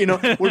terrible. You know,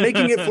 we're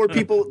making it for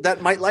people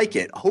that might like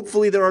it.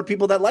 Hopefully there are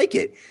people that like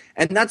it.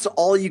 And that's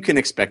all you can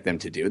expect them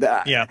to do.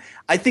 Yeah.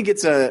 I think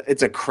it's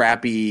a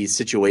crappy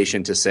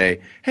situation to say,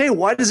 hey,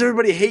 why does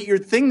everybody hate your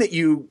thing that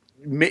you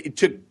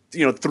took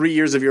 3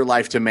 years of your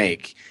life to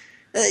make?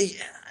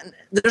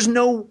 There's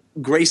no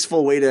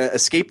graceful way to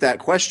escape that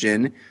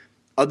question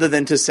other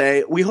than to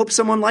say, we hope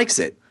someone likes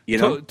it. You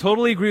know?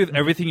 Totally agree with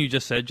everything you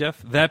just said,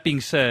 Jeff. That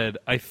being said,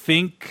 I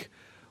think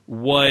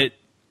what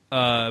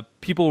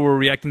people were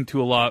reacting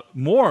to a lot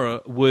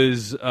more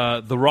was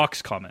The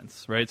Rock's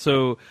comments, right?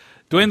 So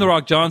Dwayne The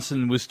Rock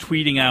Johnson was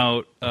tweeting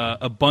out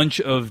a bunch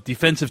of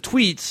defensive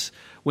tweets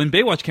when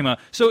Baywatch came out.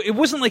 So it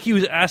wasn't like he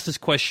was asked this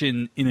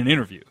question in an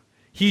interview.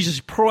 He's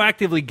just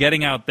proactively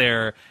getting out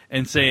there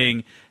and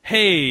saying,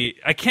 hey,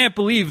 I can't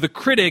believe the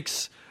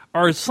critics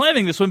are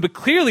slamming this one, but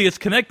clearly it's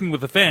connecting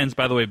with the fans.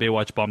 By the way,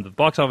 Baywatch bombed at the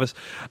box office.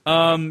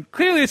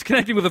 Clearly it's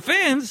connecting with the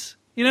fans.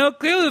 You know,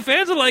 clearly the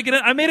fans are liking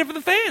it. I made it for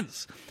the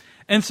fans.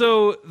 And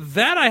so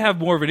that I have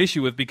more of an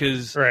issue with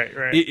because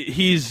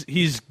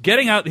he's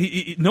getting out.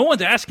 No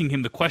one's asking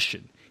him the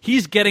question.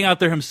 He's getting out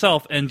there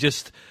himself and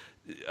just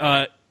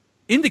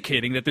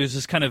indicating that there's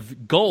this kind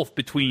of gulf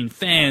between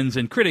fans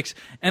and critics,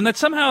 and that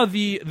somehow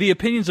the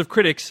opinions of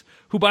critics,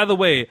 who, by the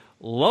way,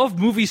 love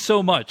movies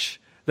so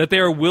much that they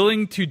are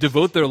willing to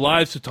devote their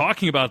lives to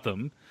talking about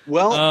them.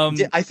 Well,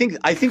 I think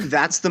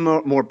that's the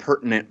more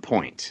pertinent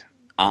point,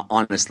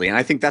 honestly, and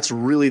I think that's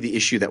really the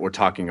issue that we're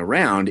talking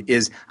around.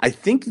 Is I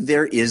think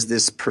there is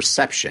this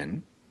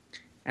perception,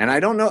 and I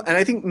don't know, and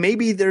I think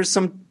maybe there's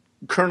some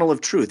kernel of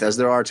truth, as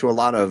there are to a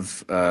lot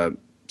of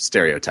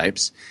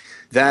stereotypes,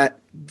 that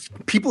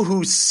people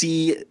who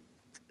see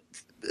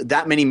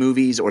that many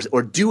movies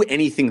or do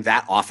anything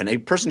that often, a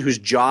person whose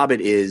job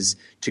it is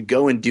to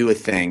go and do a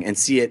thing and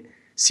see it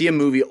see a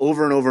movie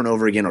over and over and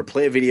over again, or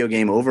play a video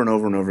game over and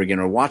over and over again,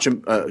 or watch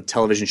a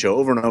television show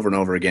over and over and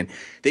over again.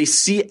 They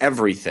see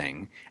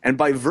everything. And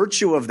by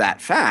virtue of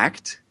that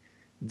fact,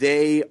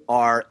 they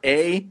are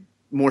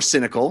more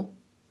cynical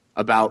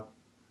about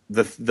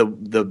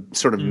the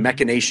sort of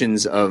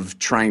machinations of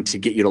trying to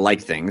get you to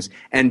like things,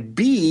 and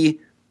B,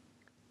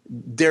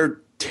 their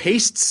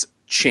tastes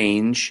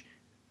change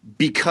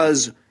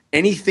because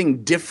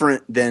anything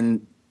different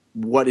than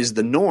what is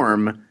the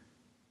norm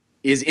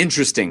is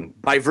interesting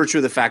by virtue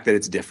of the fact that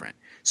it's different.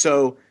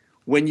 So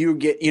when you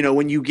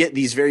get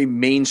these very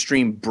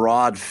mainstream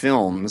broad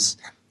films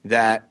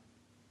that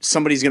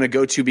somebody's going to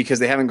go to because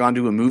they haven't gone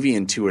to a movie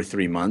in 2 or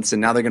 3 months,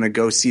 and now they're going to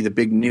go see the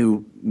big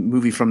new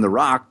movie from The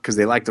Rock because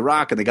they like The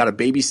Rock and they got a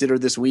babysitter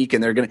this week,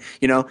 and they're going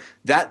to,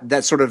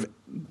 that sort of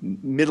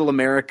middle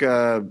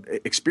America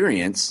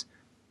experience.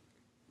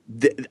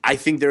 I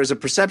think there is a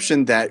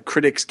perception that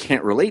critics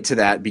can't relate to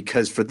that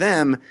because for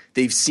them,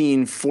 they've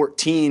seen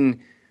 14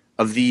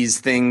 of these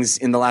things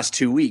in the last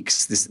 2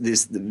 weeks,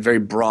 this very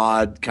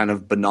broad, kind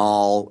of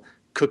banal,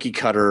 cookie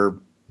cutter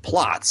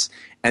plots.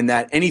 And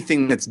that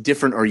anything that's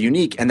different or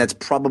unique and that's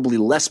probably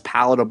less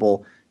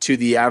palatable to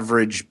the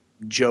average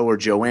Joe or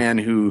Joanne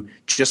who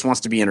just wants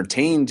to be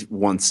entertained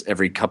once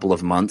every couple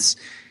of months,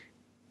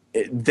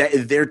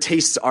 their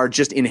tastes are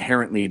just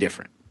inherently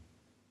different.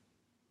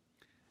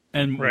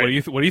 And what do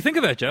you think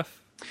of that,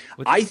 Jeff?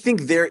 I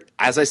think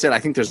as I said, I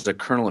think there's a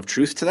kernel of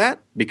truth to that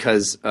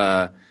because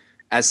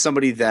as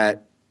somebody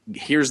that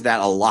hears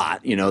that a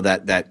lot,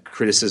 that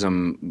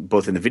criticism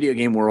both in the video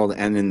game world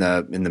and in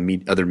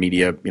the other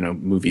media,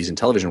 movies and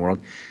television world.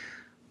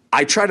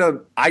 I try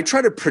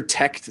to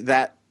protect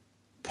that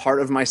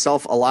part of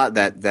myself a lot.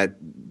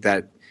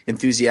 That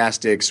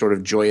enthusiastic, sort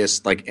of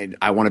joyous, like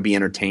I want to be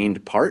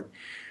entertained part.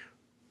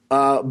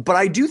 But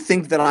I do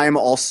think that I am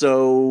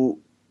also.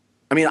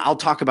 I mean, I'll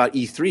talk about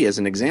E3 as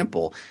an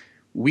example.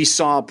 We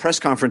saw press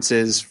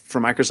conferences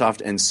for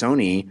Microsoft and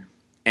Sony.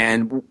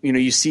 And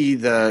you see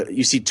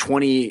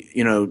 20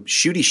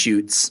 shooty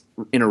shoots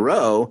in a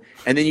row,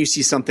 and then you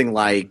see something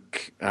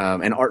like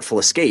an Artful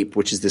Escape,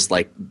 which is this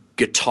like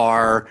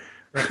guitar,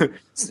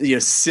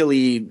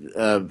 silly,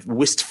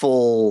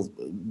 wistful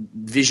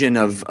vision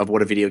of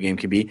what a video game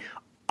can be.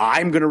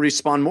 I'm going to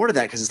respond more to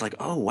that because it's like,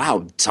 oh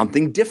wow,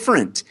 something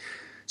different.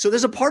 So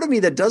there's a part of me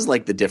that does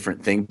like the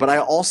different thing, but I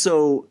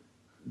also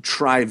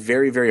try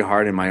very, very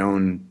hard in my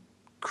own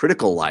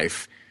critical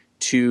life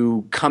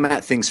to come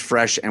at things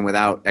fresh and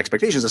without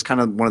expectations. That's kind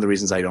of one of the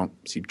reasons I don't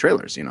see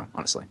trailers,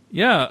 honestly.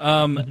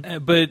 Yeah,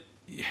 but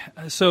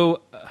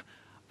so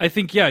I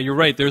think, you're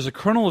right. There's a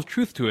kernel of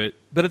truth to it,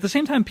 but at the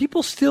same time,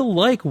 people still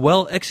like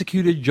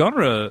well-executed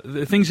genre,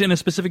 things in a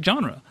specific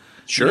genre.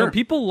 Sure.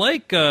 People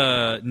like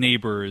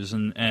Neighbors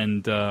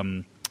and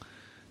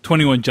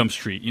 21 Jump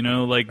Street,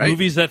 right.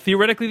 Movies that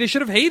theoretically they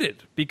should have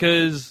hated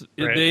because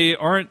they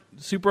aren't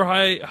super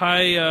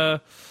high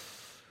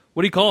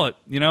what do you call it,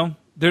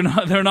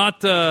 They're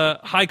not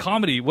high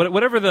comedy.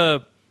 Whatever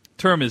the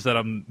term is that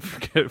I'm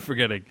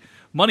forgetting,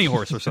 Money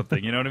Horse or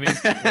something. You know what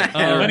I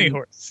mean? Money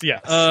Horse.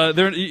 Yes.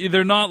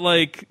 They're not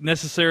like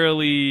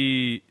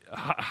necessarily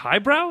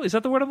highbrow. Is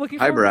that the word I'm looking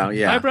for? Highbrow.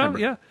 Yeah. Highbrow.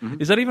 Yeah.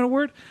 Mm-hmm. Is that even a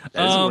word?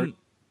 That is a word.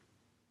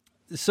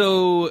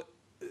 So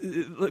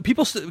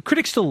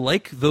critics still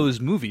like those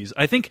movies.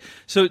 I think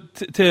so.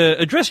 To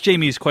address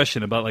Jamie's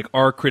question about like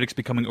are critics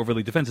becoming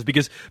overly defensive,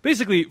 because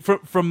basically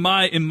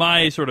in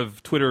my sort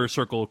of Twitter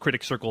circle,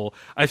 critic circle,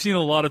 I've seen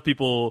a lot of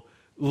people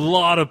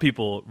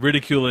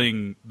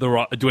ridiculing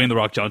Dwayne The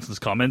Rock Johnson's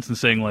comments and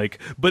saying like,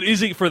 but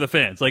is it for the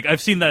fans? Like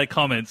I've seen that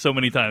comment so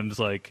many times.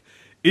 Like,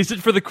 is it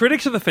for the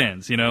critics or the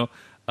fans?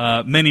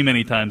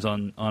 Many times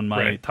on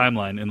my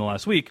timeline in the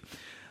last week.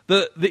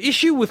 The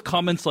issue with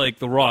comments like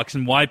The Rock's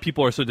and why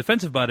people are so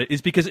defensive about it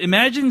is because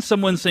imagine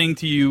someone saying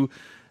to you,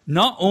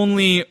 not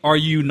only are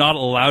you not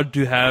allowed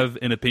to have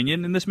an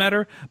opinion in this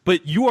matter,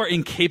 but you are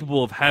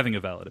incapable of having a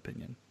valid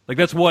opinion. Like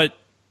that's what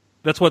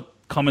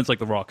comments like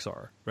The Rock's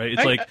are, right?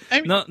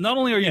 It's not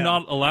only are you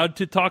not allowed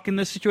to talk in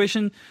this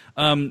situation,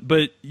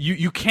 but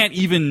you can't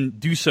even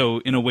do so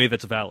in a way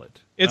that's valid.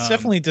 It's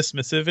definitely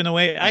dismissive in a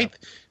way. Yeah.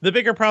 The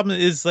bigger problem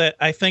is that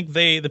I think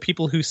the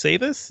people who say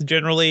this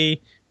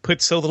generally put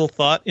so little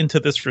thought into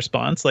this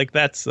response. Like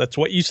that's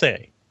what you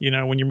say,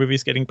 when your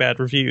movie's getting bad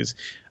reviews.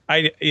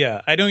 I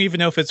don't even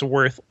know if it's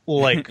worth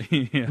like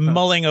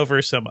mulling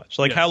over so much.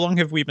 Like how long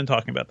have we been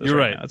talking about this? You're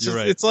right. Now?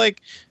 Right. It's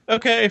like,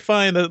 okay,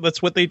 fine.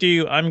 That's what they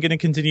do. I'm going to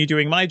continue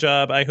doing my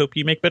job. I hope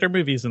you make better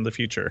movies in the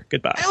future.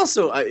 Goodbye. I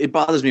also, it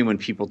bothers me when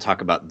people talk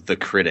about the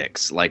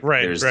critics. Like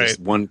there's this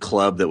one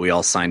club that we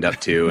all signed up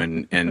to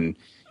and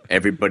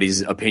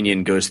everybody's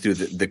opinion goes through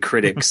the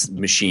critics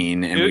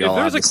machine, and we all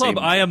have the If there's a club,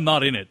 same... I am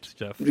not in it,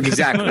 Jeff.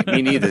 Exactly,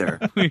 me neither.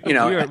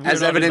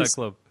 As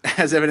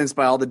evidenced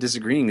by all the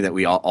disagreeing that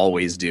we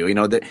always do.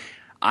 That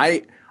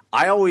I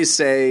always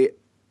say,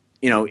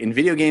 in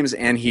video games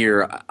and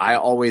here, I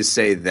always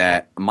say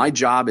that my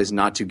job is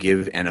not to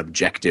give an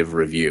objective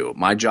review.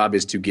 My job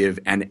is to give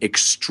an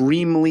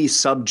extremely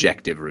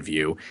subjective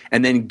review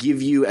and then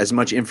give you as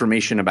much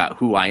information about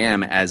who I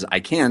am as I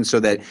can so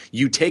that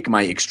you take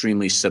my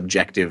extremely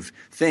subjective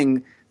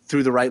thing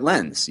through the right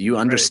lens. You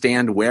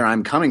understand where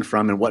I'm coming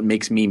from and what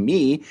makes me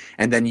me,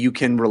 and then you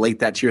can relate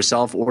that to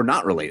yourself or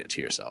not relate it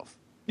to yourself.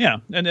 Yeah,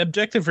 an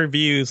objective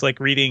review is like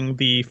reading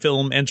the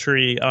film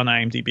entry on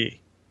IMDb.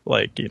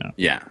 Like,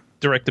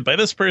 directed by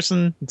this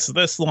person, it's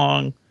this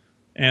long,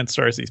 and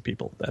stars these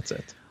people. That's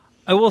it.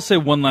 I will say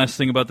one last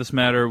thing about this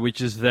matter,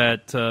 which is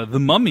that The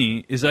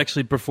Mummy is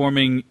actually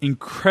performing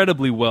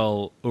incredibly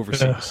well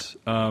overseas.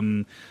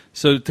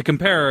 So to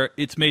compare,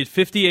 it's made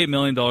 $58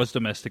 million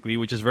domestically,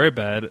 which is very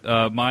bad.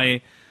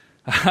 I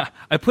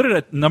put it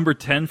at number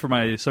 10 for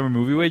my summer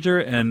movie wager,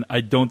 and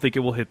I don't think it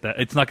will hit that.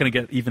 It's not going to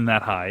get even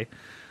that high.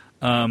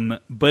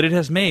 But it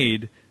has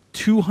made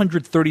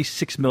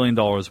 $236 million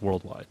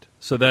worldwide.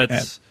 So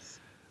that's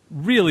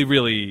really,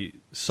 really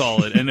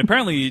solid. And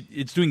apparently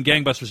it's doing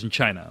gangbusters in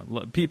China.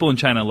 People in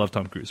China love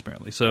Tom Cruise,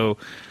 apparently. So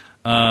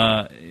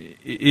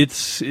he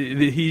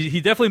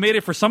definitely made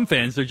it for some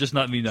fans. They're just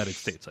not in the United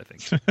States, I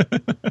think.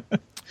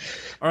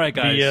 All right,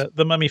 guys.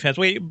 The Mummy fans.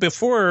 Wait,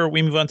 before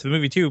we move on to the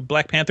movie, too,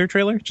 Black Panther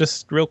trailer,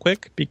 just real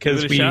quick.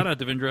 Because give it a shout out,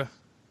 Devindra.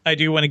 I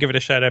do want to give it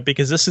a shout out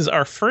because this is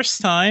our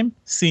first time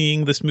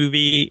seeing this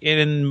movie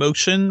in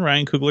motion,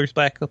 Ryan Coogler's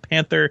Black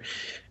Panther.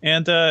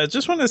 And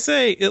just want to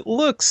say it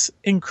looks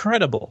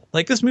incredible.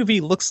 Like, this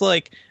movie looks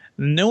like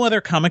no other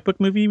comic book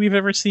movie we've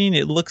ever seen.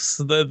 It looks,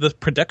 the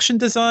production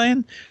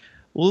design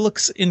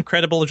looks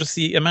incredible. Just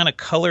the amount of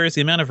colors,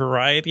 the amount of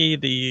variety,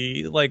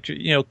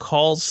 the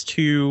calls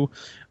to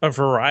a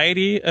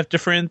variety of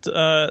different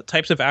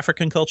types of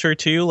African culture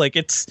too. Like,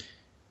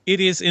 it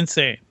is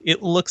insane.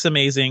 It looks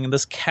amazing.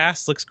 This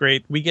cast looks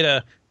great. We get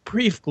a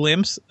brief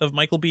glimpse of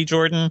Michael B.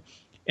 Jordan,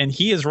 and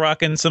he is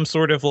rocking some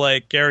sort of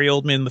like Gary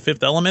Oldman, The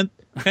Fifth Element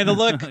kind of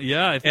look.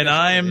 Yeah, I think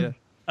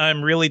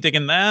I'm really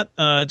digging that.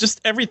 Just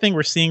everything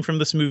we're seeing from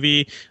this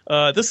movie.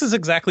 This is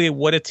exactly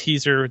what a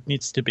teaser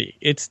needs to be.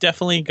 It's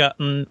definitely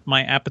gotten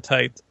my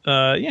appetite.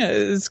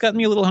 It's gotten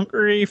me a little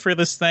hungry for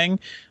this thing.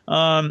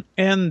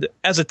 And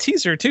as a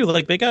teaser too,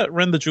 like they got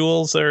Run the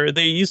Jewels, or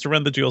they used to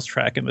Run the Jewels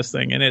track in this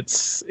thing, and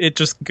it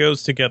just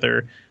goes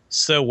together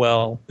so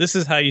well. This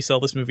is how you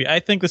sell this movie. I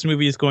think this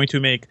movie is going to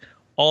make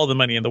all the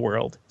money in the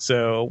world.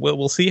 So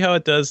we'll see how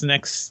it does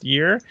next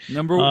year.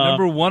 Number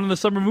one in the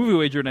summer movie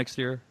wager next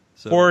year.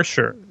 So, for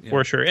sure.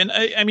 And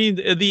I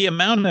mean, the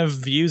amount of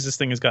views this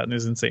thing has gotten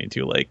is insane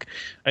too. Like,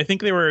 I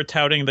think they were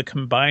touting the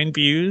combined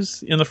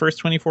views in the first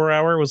 24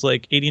 hour was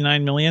like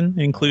 89 million,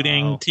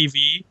 including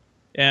TV,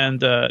 and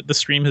the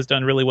stream has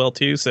done really well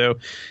too. So,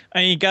 I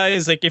mean,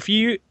 guys, like if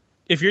you're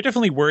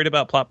definitely worried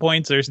about plot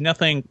points, there's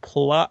nothing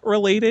plot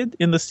related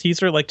in this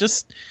teaser. Like,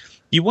 just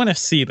you want to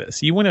see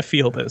this, you want to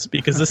feel this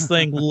because this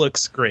thing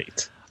looks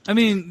great. I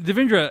mean,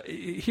 Devindra,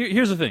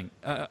 here's the thing.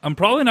 I'm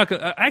probably not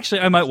going to... Actually,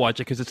 I might watch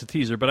it because it's a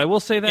teaser, but I will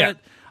say that... Yeah.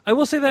 I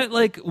will say that,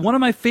 like, one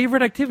of my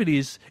favorite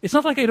activities... It's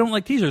not like I don't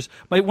like teasers.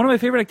 One of my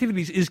favorite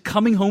activities is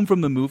coming home from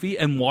the movie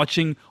and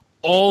watching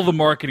all the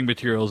marketing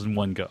materials in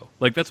one go.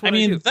 Like, that's what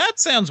I do. That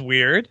sounds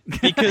weird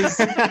because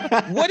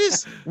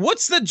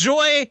what's the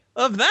joy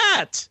of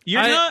that?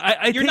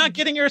 You're not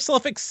getting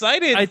yourself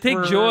excited. I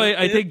take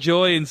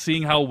joy in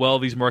seeing how well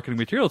these marketing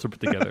materials are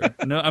put together.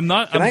 No, I'm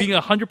not. I'm being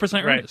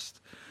 100% earnest.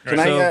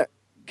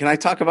 Can I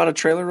talk about a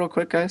trailer real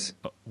quick, guys?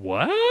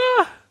 What?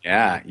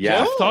 Yeah.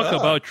 Let's talk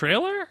about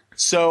trailer?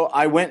 So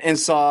I went and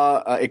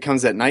saw It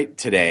Comes at Night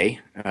today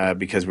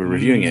because we're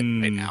reviewing it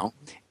right now.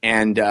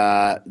 And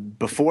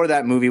before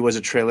that movie was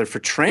a trailer for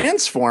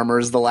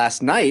Transformers The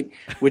Last Night,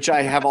 which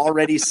I have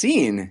already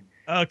seen.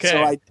 Okay.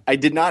 So I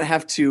did not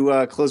have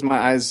to close my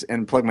eyes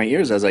and plug my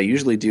ears as I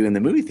usually do in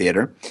the movie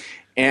theater.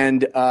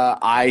 And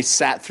I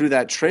sat through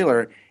that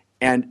trailer.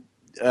 And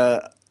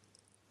our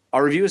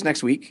review is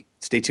next week.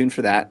 Stay tuned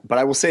for that. But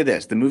I will say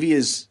this. The movie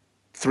is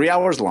 3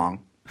 hours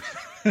long.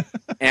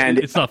 And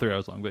it's not 3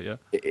 hours long, but yeah.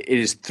 It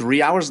is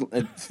 3 hours,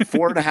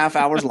 4.5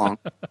 hours long.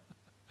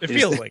 It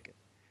feels like it.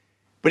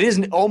 But it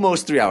is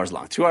almost 3 hours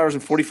long. 2 hours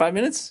and 45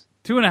 minutes?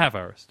 2.5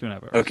 hours. 2.5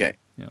 hours. Okay.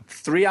 Yeah.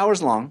 3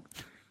 hours long.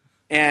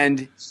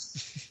 And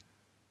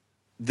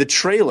the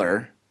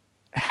trailer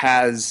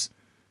has,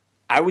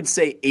 I would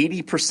say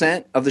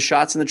 80% of the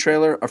shots in the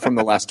trailer are from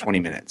the last 20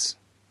 minutes.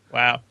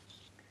 Wow.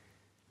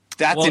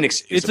 That's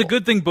inexcusable. It's a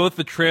good thing both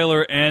the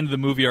trailer and the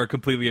movie are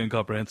completely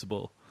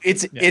incomprehensible.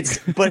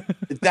 But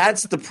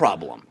that's the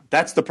problem.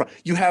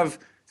 You have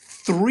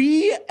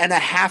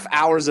 3.5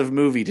 hours of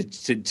movie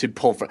to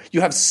pull from.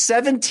 You have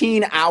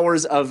 17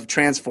 hours of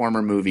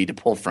Transformer movie to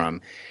pull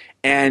from,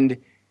 and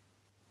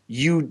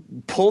you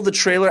pull the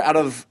trailer out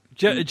of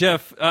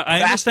Jeff,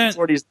 I understand.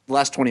 The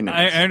last 20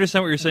 minutes. I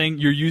understand what you're saying.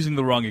 You're using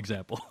the wrong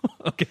example.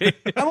 Okay,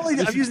 I'm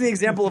using the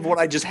example of what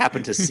I just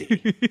happened to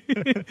see.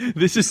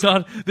 This is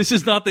not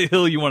the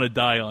hill you want to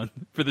die on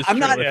for this. I'm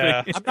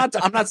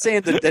not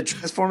saying that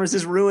Transformers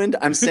is ruined.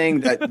 I'm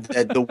saying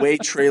that the way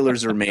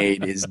trailers are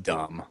made is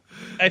dumb.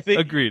 I think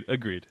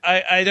agreed.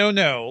 I don't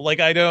know. Like,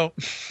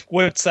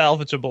 what's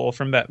salvageable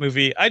from that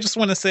movie? I just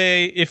want to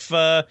say if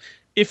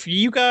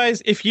you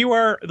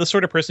are the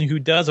sort of person who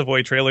does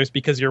avoid trailers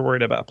because you're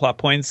worried about plot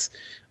points,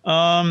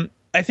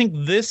 I think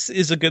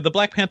the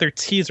Black Panther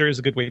teaser is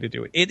a good way to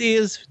do it. It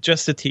is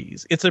just a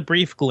tease. It's a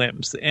brief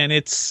glimpse, and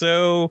it's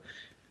so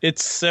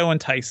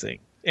enticing.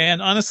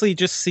 And honestly,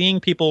 just seeing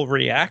people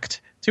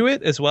react to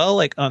it as well,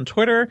 like on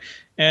Twitter,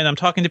 and I'm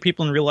talking to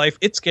people in real life,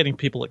 it's getting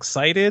people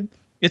excited.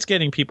 It's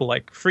getting people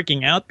like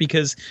freaking out,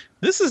 because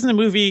this isn't a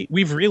movie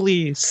we've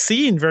really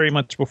seen very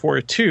much before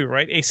too,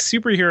 right? A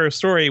superhero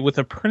story with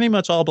a pretty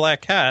much all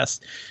black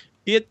cast.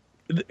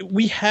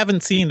 We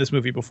haven't seen this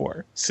movie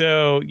before.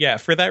 So yeah,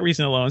 for that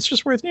reason alone, it's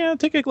just worth,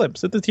 take a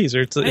glimpse at the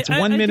teaser. It's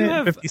 1 minute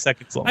and 50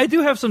 seconds long. I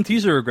do have some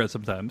teaser regrets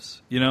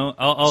sometimes.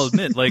 I'll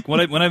admit, like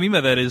what I mean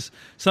by that is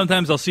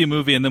sometimes I'll see a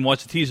movie and then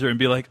watch the teaser and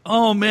be like,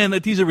 oh man,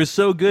 that teaser was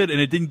so good and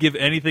it didn't give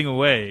anything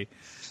away.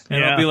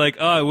 And I'll be like,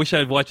 oh, I wish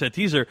I'd watched that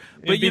teaser.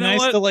 But it'd be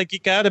nice to like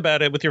geek out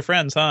about it with your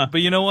friends, huh?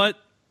 But you know what?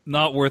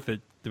 Not worth it,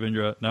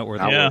 Devindra. Not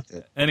worth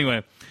it.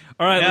 Anyway,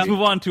 all right, let's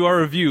move on to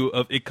our review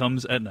of It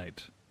Comes at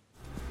Night.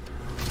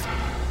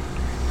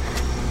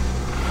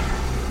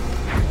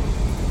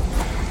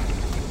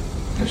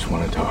 I just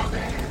want to talk.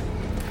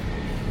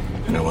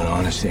 And I want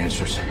honest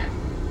answers.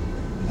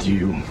 Do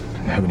you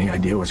have any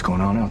idea what's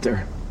going on out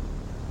there?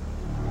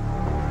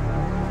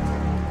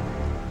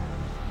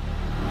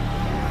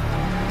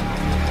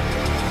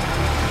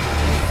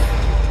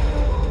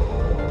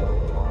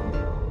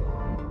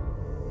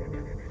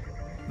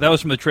 That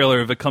was from the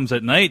trailer of It Comes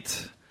at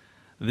Night,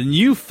 the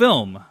new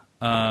film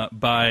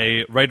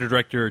by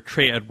writer-director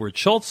Trey Edward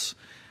Schultz.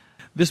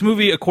 This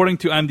movie, according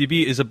to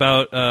IMDb, is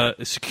about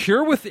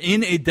secure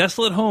within a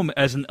desolate home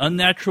as an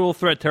unnatural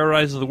threat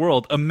terrorizes the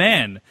world. A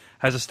man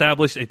has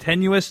established a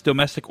tenuous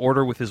domestic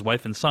order with his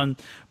wife and son,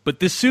 but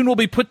this soon will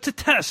be put to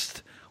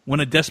test when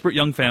a desperate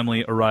young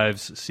family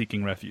arrives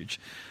seeking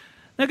refuge.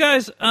 Now,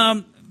 guys,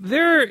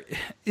 there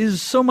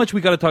is so much we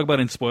got to talk about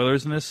in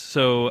spoilers in this,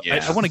 so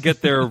I want to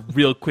get there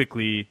real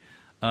quickly.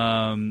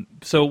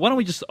 So why don't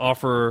we just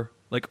offer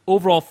like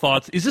overall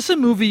thoughts? Is this a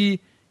movie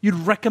you'd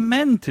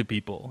recommend to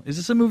people? Is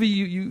this a movie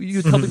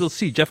you tell people to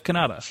see? Jeff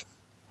Kanata.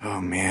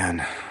 Oh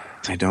man,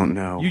 I don't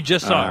know. You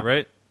just saw it,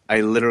 right?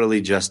 I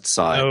literally just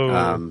saw it.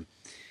 Oh.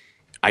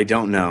 I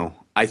don't know.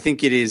 I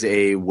think it is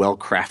a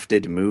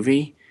well-crafted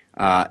movie.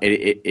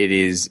 It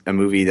is a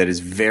movie that is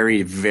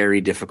very,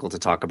 very difficult to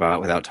talk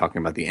about without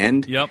talking about the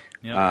end. Yep.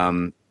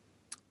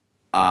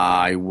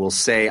 I will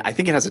say I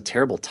think it has a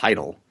terrible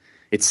title.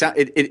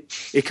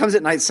 It Comes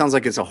at Night sounds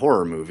like it's a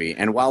horror movie,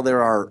 and while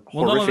there are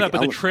not only that,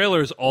 but the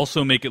trailers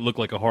also make it look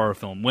like a horror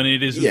film when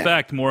it is in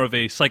fact more of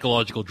a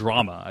psychological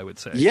drama, I would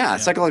say. Yeah.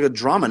 Psychological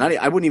drama.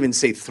 I wouldn't even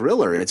say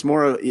thriller. It's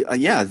more,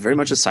 very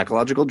much a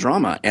psychological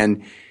drama,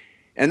 and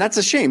that's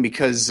a shame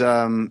because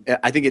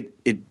I think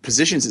it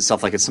positions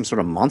itself like it's some sort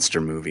of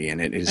monster movie,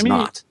 and it is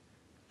not.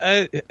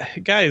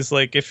 Guys,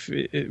 like if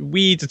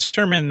we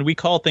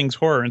call things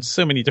horror in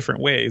so many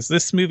different ways.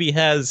 This movie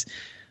has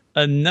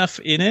enough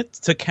in it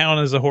to count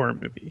as a horror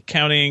movie.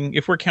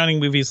 If we're counting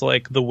movies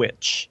like The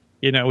Witch,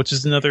 which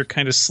is another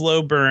kind of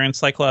slow burn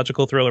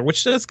psychological thriller,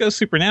 which does go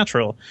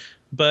supernatural.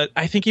 But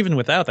I think even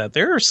without that,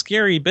 there are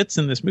scary bits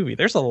in this movie.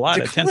 There's a lot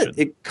of tension.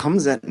 It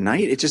Comes at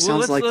Night. It just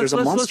sounds like there's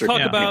a monster.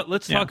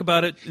 Let's talk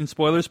about it in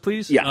spoilers,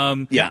 please. Yeah.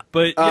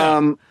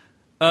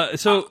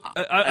 So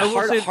I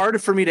will say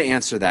hard for me to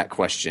answer that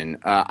question.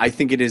 I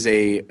think it is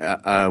a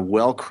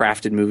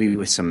well-crafted movie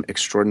with some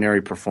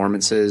extraordinary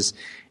performances,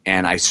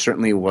 and I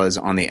certainly was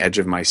on the edge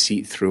of my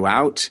seat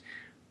throughout.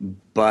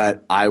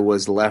 But I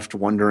was left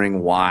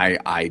wondering why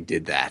I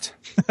did that.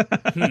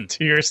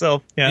 To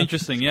yourself. Yeah.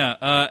 Interesting,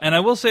 yeah. And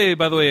I will say,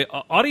 by the way,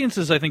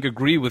 audiences, I think,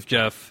 agree with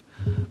Jeff.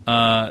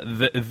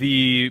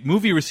 The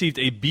movie received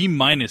a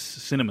B-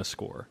 cinema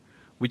score,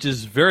 which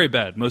is very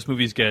bad. Most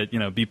movies get,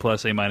 B+,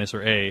 A-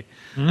 or A.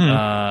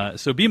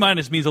 So B-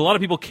 means a lot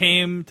of people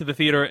came to the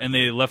theater and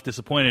they left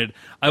disappointed.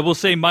 I will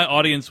say my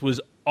audience was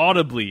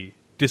audibly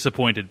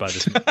disappointed by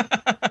this movie.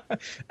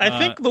 I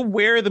think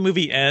where the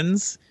movie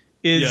ends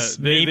is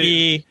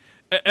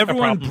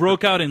everyone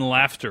broke out in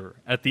laughter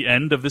at the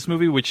end of this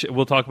movie, which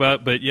we'll talk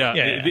about. But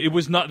it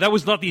was not. That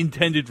was not the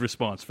intended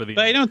response for the.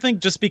 But end. I don't think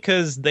just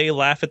because they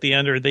laugh at the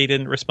end or they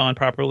didn't respond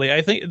properly.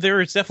 I think there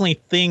is definitely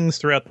things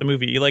throughout the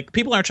movie, like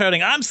people aren't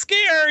shouting, "I'm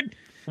scared."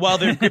 while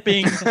they're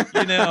gripping,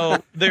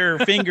 their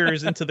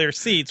fingers into their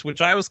seats,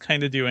 which I was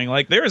kind of doing.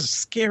 Like, there's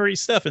scary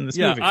stuff in this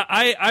movie.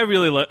 I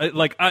really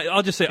like.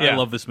 I'll just say I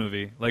love this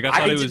movie. Like, I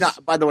thought it was.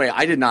 Not, by the way,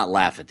 I did not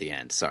laugh at the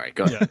end. Sorry,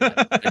 go ahead.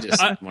 I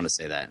just want to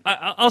say that.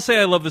 I'll say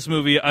I love this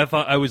movie. I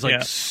thought I was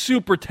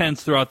super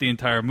tense throughout the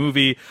entire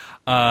movie.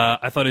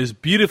 I thought it was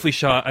beautifully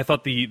shot. I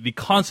thought the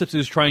concepts it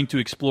was trying to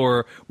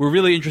explore were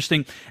really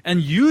interesting.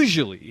 And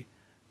usually,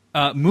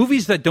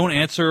 movies that don't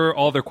answer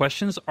all their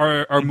questions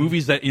are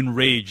movies that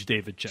enrage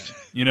David Chen.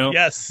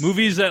 Yes.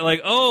 Movies that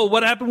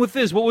what happened with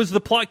this? What was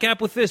the plot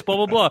gap with this? Blah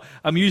blah blah.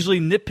 I'm usually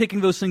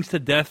nitpicking those things to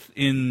death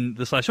in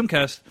the Slash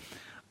Filmcast.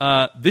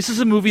 This is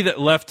a movie that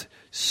left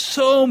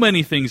so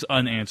many things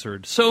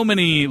unanswered, so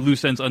many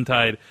loose ends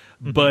untied,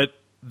 but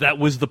that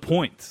was the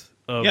point.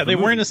 They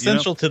weren't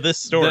essential to this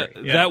story.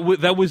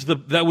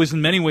 That was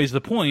in many ways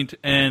the point,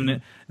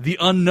 and the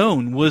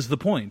unknown was the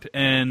point.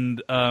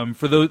 And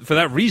for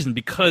that reason,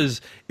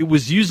 because it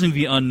was using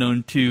the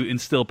unknown to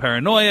instill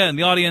paranoia in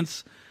the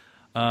audience,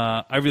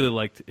 I really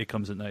liked It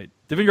Comes at Night.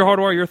 Devindra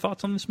Hardawar, your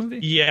thoughts on this movie?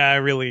 Yeah, I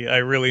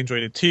really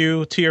enjoyed it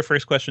too. To your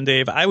first question,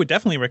 Dave, I would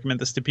definitely recommend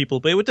this to people,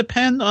 but it would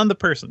depend on the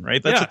person,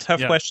 right? That's a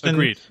tough question.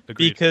 Agreed.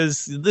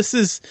 Because this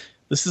is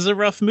a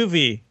rough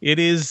movie. It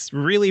is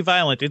really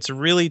violent. It's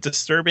really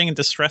disturbing and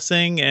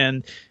distressing,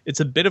 and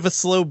it's a bit of a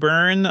slow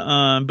burn.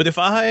 But if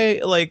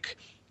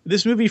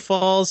this movie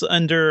falls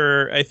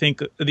under, I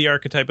think, the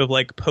archetype of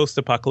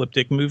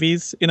post-apocalyptic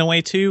movies in a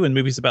way too, and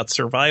movies about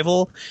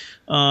survival.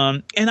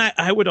 And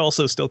I would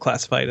also still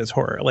classify it as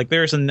horror. Like,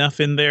 there's enough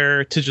in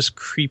there to just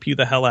creep you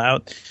the hell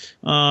out.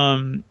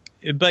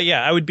 But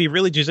yeah, I would be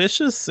really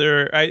judicious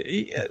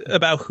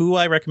about who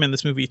I recommend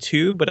this movie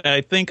to. But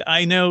I think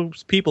I know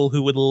people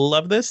who would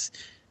love this,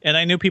 and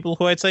I know people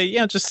who I'd say,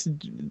 just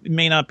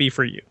may not be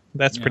for you.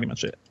 That's pretty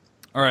much it.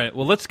 All right,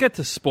 well, let's get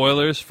to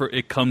spoilers for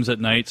It Comes at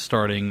Night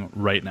starting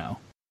right now.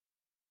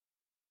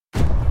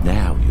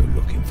 Now you're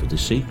looking for the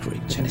secret.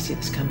 You're going to see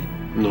this coming?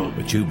 No.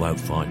 But you won't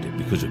find it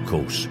because, of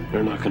course,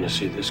 You're not going to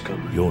see this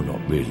coming. You're not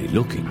really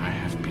looking. I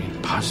have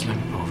been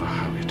puzzling over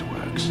how it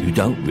works. You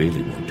don't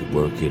really want to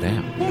work it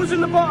out. Who's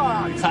in the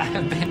box? I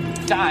have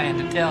been dying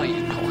to tell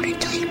you. I want to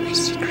tell you my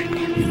secret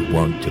now. You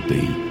want to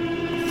be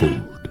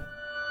fooled.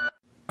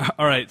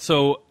 All right,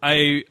 so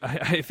I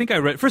think I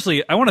read.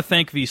 Firstly, I want to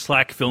thank the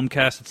Slack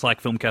Filmcast at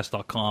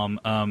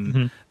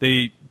slackfilmcast.com.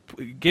 They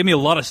gave me a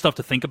lot of stuff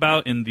to think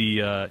about in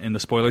the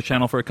spoiler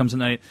channel for It Comes at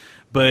Night,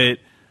 but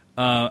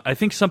I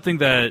think something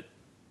that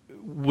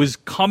was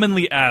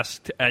commonly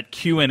asked at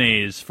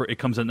Q&As for It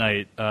Comes at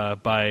Night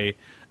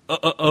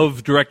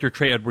of director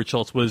Trey Edward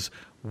Schultz was,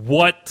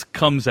 what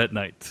comes at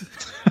night,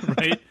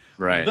 right?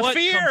 Right. The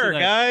fear,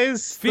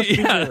 guys. The fear.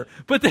 Yeah,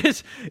 but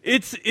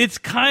it's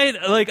kind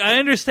of like, I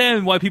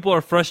understand why people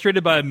are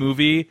frustrated by a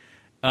movie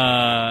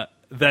that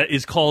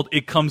is called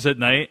It Comes at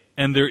Night,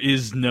 and there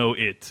is no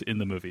it in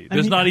the movie.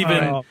 It's not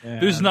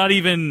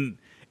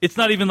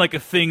even like a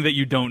thing that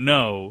you don't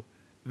know.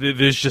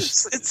 There's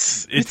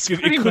just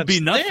it could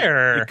be nothing.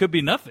 It could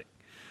be nothing.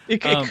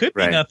 It could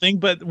be nothing,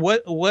 but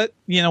what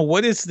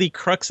is the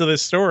crux of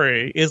this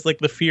story is like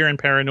the fear and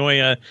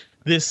paranoia,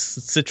 this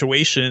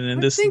situation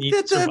and this need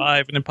to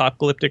survive an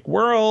apocalyptic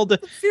world.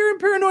 Fear and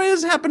paranoia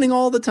is happening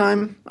all the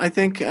time, I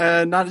think,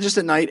 not just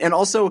at night. And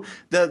also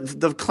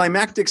the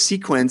climactic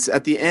sequence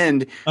at the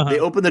end, they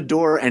open the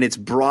door and it's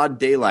broad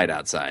daylight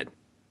outside.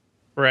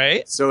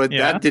 Right. So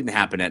that didn't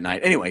happen at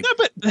night. Anyway. No,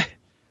 but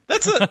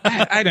that's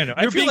I don't know.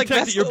 I feel like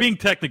you're being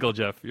technical,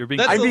 Jeff. I'm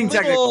being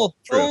technical.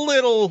 A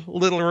little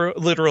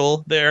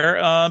literal there.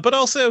 But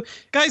also,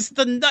 guys,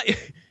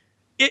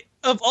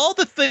 of all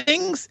the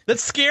things that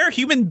scare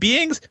human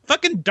beings,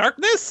 fucking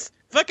darkness,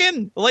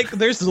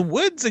 there's the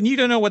woods and you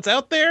don't know what's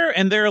out there,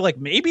 and there are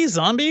maybe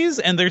zombies,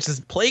 and there's this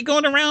plague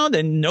going around,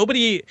 and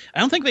I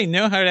don't think they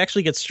know how it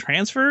actually gets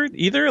transferred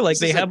either.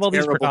 They have all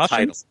these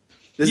precautions.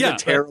 This is a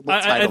terrible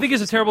title. I think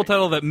it's a terrible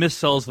title that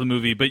missells the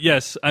movie, but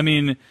yes, I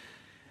mean,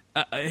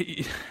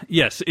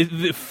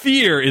 the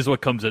fear is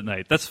what comes at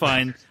night. That's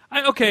fine.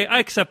 I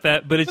accept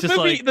that, but it's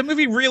the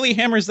movie really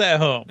hammers that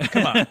home.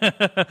 Come on.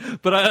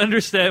 But I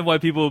understand why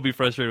people will be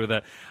frustrated with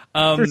that.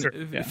 For sure.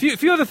 Yeah. A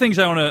few other things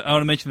I want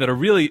to mention that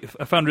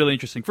I found really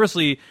interesting.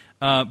 Firstly,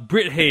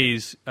 Britt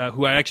Hayes,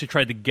 who I actually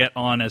tried to get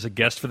on as a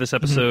guest for this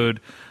episode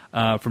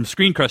from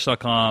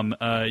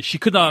ScreenCrush.com. She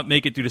could not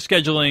make it due to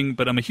scheduling,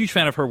 but I'm a huge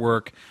fan of her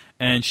work,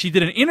 and she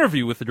did an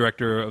interview with the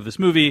director of this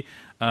movie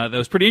that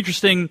was pretty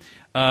interesting.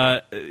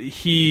 Both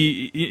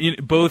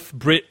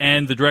Britt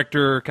and the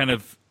director kind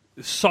of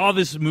saw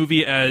this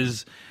movie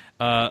as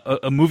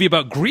a movie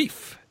about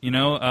grief.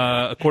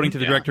 According to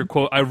the director,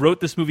 quote, "I wrote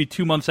this movie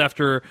 2 months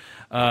after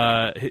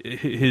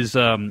his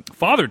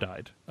father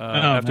died.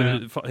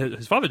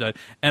 His father died,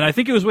 and I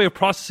think it was a way of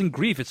processing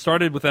grief. It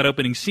started with that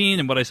opening scene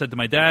and what I said to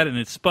my dad, and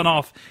it spun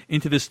off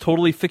into this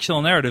totally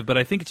fictional narrative. But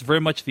I think it's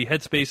very much the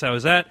headspace I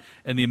was at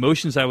and the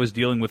emotions I was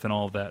dealing with and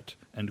all of that."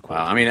 End quote.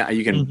 Wow. I mean,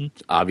 you can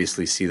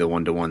obviously see the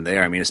one-to-one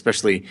there. I mean,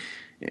 especially,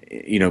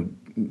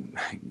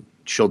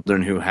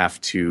 children who have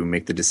to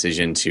make the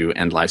decision to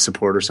end life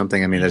support or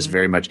something. I mean, there's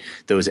very much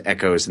those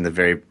echoes in the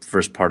very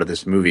first part of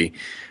this movie.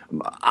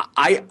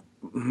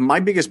 My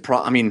biggest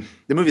problem, I mean,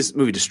 the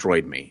movie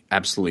destroyed me,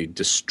 absolutely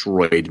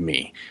destroyed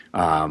me.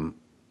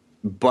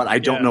 But I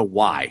don't know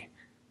why.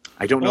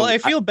 I don't know. Well, I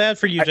feel bad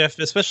for you, Jeff,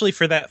 especially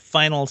for that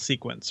final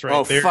sequence, right?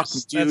 Oh, fuck,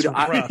 dude.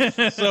 That's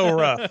rough. So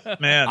rough,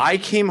 man. I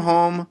came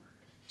home.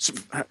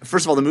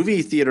 First of all, the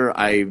movie theater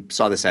I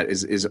saw this at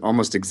is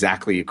almost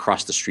exactly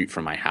across the street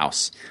from my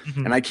house.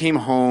 Mm-hmm. And I came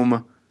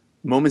home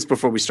moments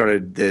before we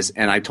started this,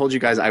 and I told you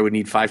guys I would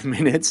need 5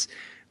 minutes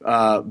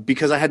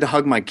because I had to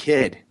hug my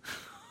kid.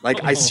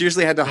 Like, I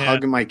seriously had to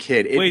hug my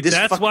kid. Wait,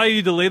 that's why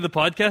you delayed the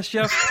podcast,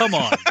 Jeff? Come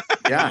on.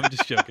 Yeah. I'm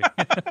just joking.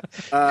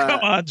 Come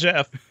on,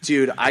 Jeff.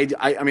 Dude, I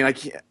mean,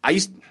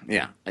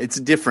 it's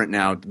different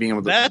now being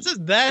able to.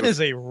 That is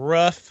a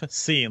rough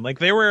scene. Like,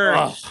 there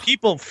were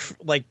people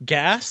like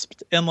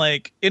gasped and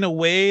like in a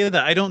way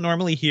that I don't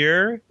normally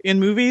hear in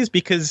movies,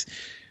 because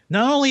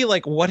not only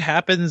like what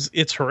happens,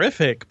 it's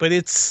horrific, but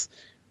it's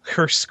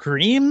her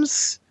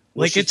screams.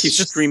 Well, like, it's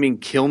just screaming,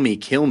 "Kill me,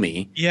 kill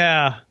me."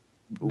 Yeah.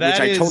 Which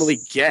I totally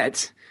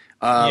get.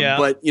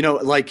 But, you know,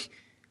 like,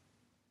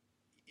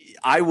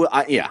 I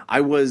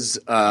was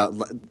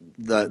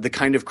the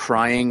kind of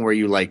crying where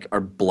you, like, are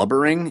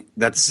blubbering.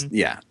 That's,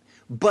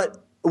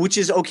 But, which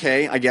is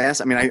okay, I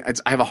guess. I mean,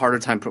 I have a harder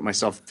time putting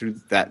myself through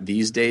that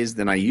these days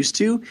than I used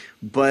to.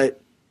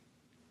 But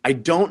I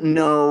don't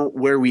know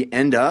where we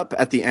end up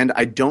at the end.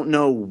 I don't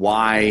know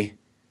why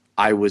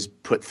I was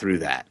put through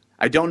that.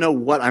 I don't know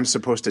what I'm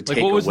supposed to take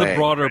away. What was the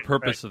broader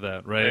purpose of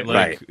that, right?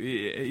 Like,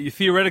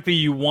 theoretically,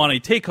 you want a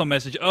take-home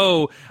message.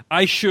 Oh,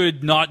 I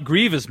should not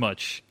grieve as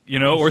much, you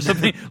know, or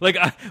something. Like,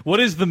 what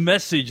is the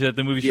message that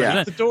the movie should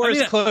present? The door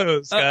is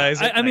closed,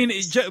 guys. I mean,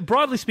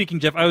 broadly speaking,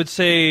 Jeff, I would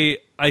say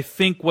I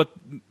think what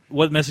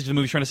message the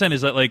movie's trying to send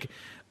is that, like,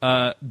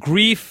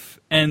 grief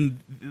and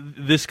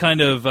this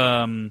kind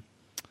of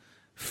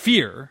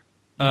fear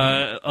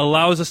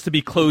allows us to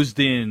be closed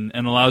in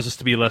and allows us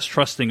to be less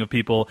trusting of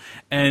people,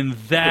 and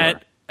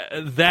that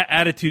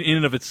attitude in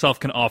and of itself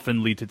can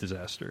often lead to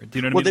disaster. Do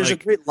you know what I mean? Well, there's a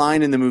great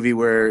line in the movie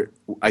where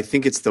I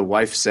think it's the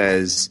wife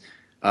says,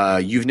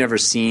 "You've never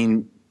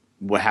seen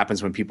what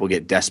happens when people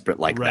get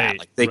desperate like that.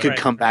 Like, they could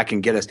come back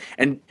and get us."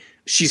 And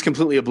she's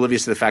completely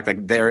oblivious to the fact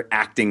that they're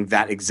acting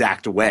that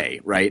exact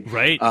way, right?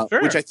 Right.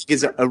 Which I think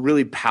is a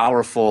really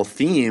powerful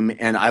theme,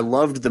 and I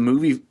loved the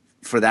movie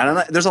for that.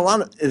 And there's a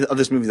lot of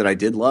this movie that I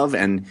did love,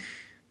 and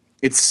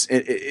it's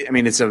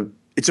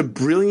a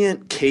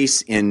brilliant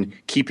case in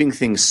keeping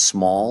things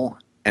small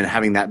and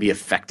having that be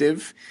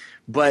effective.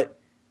 But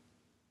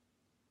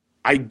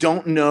I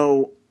don't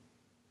know.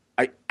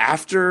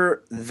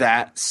 After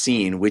that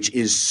scene, which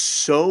is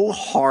so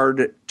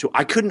hard to,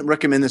 I couldn't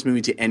recommend this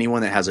movie to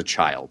anyone that has a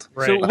child.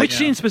 Right. So, which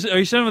scene specifically? Are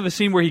you talking about the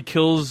scene where he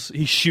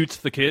shoots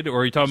the kid,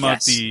 or are you talking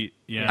about the?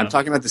 Yeah, I'm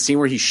talking about the scene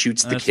where he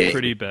shoots the kid. That's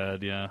pretty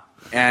bad, yeah.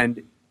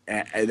 And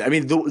I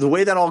mean, the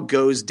way that all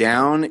goes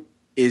down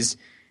is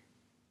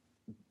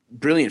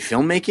brilliant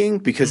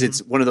filmmaking, because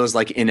it's one of those,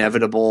 like,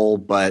 inevitable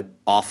but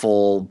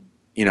awful,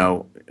 you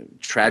know,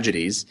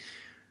 tragedies.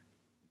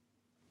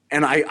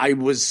 And I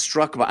was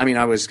struck by, I mean,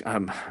 I was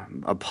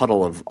a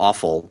puddle of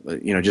awful,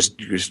 you know, just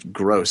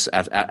gross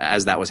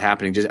as that was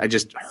happening.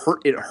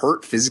 It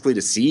hurt physically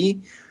to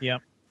see. Yeah.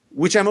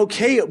 Which I'm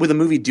okay with a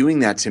movie doing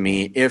that to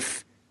me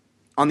if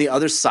on the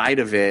other side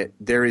of it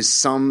there is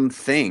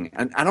something.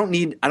 And I don't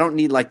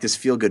need like this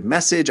feel good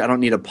message. I don't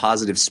need a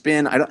positive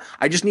spin.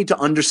 I just need to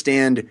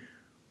understand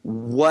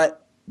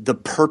what the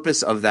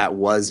purpose of that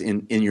was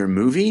in your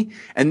movie.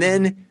 And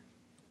then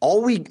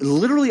all we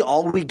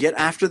get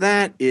after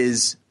that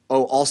is,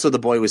 oh, also the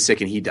boy was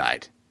sick and he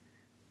died.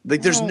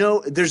 Like, there's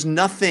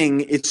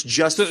nothing. It's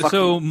just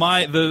so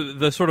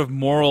the sort of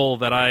moral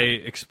that I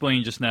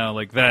explained just now,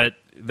 like that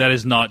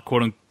is not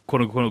quote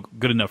unquote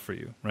good enough for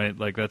you, right?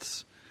 Like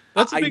that's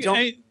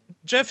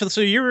Jeff.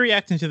 So you're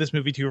reacting to this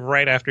movie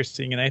right after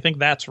seeing it. I think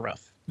that's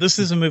rough. This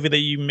is a movie that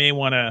you may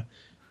want to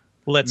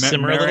let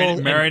simmer a little,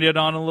 marinate it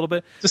on a little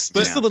bit, just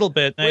a little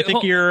bit. And I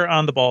think you're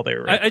on the ball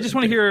there. Right? I just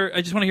want to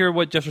hear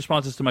what Jeff's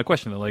response is to my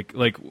question.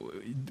 Like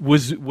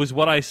was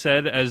what I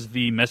said as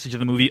the message of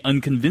the movie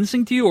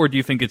unconvincing to you, or do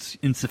you think it's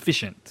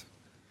insufficient?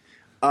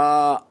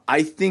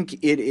 I think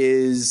it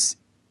is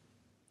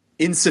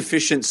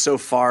insufficient so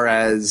far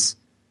as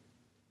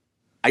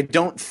I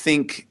don't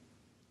think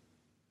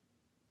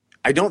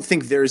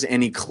there's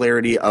any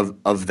clarity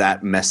of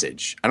that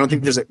message. I don't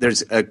think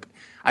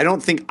I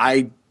don't think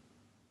I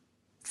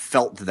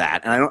felt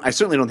that, and I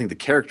certainly don't think the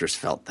characters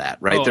felt that.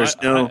 Right?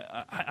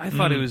 I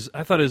thought it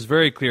was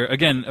very clear.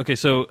 Again, okay,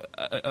 so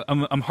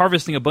I'm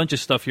harvesting a bunch of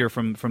stuff here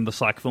from the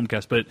Slack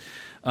Filmcast, but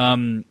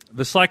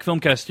the Slack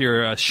Filmcast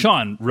here,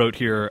 Sean wrote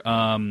here.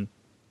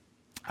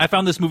 I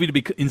found this movie to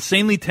be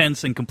insanely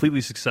tense and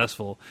completely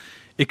successful.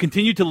 It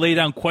continued to lay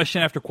down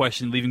question after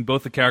question, leaving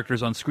both the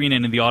characters on screen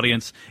and in the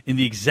audience in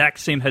the exact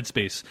same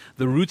headspace.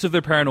 The roots of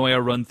their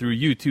paranoia run through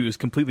you, too, is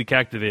completely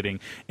captivating.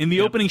 In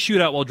the opening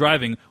shootout while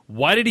driving,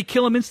 why did he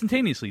kill him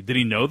instantaneously? Did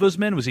he know those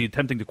men? Was he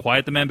attempting to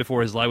quiet the men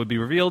before his lie would be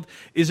revealed?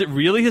 Is it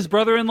really his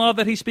brother-in-law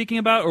that he's speaking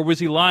about, or was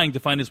he lying to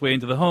find his way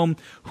into the home?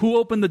 Who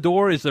opened the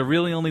door? Is there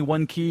really only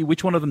one key?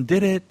 Which one of them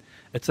did it?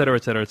 Et cetera,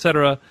 et cetera, et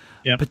cetera.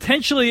 Yep.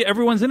 Potentially,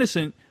 everyone's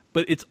innocent,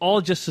 but it's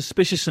all just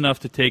suspicious enough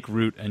to take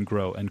root and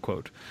grow, end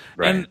quote.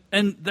 Right.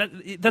 And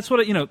that's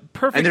what,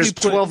 perfectly And there's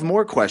put. 12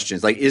 more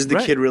questions. Like, is the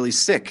Right. kid really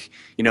sick?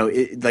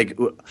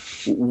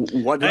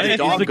 What did the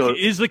dog go?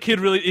 Is the kid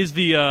really, is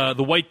the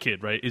white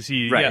kid, right? Is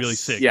he Right. really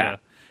sick? Yeah.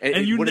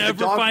 And you what if the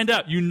never dog- find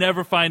out. You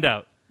never find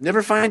out.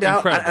 Never find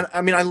out. Incredible.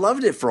 I mean, I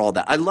loved it for all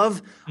that. I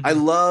love.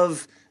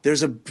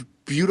 There's a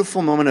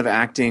beautiful moment of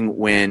acting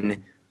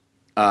when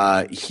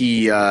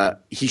he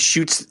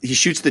shoots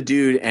the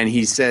dude and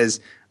he says,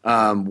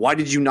 "Why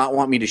did you not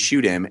want me to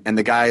shoot him?" And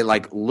the guy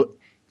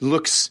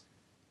looks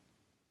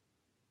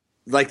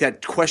like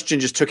that question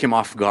just took him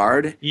off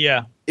guard.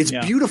 Yeah. It's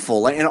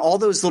beautiful, and all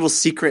those little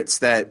secrets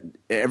that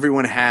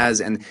everyone has,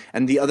 and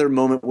the other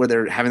moment where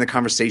they're having the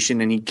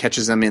conversation and he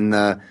catches them in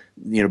the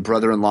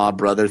brother-in-law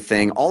brother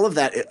thing. All of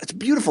that, it's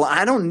beautiful.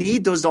 I don't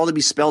need those all to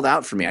be spelled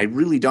out for me. I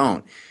really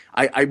don't.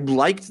 I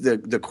liked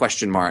the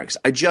question marks.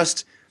 I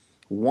just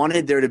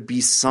wanted there to be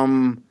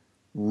some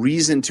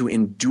reason to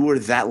endure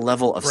that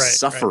level of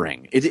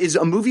suffering. Right. It is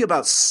a movie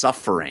about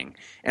suffering,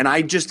 and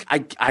I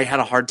had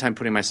a hard time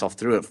putting myself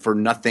through it for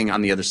nothing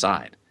on the other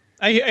side.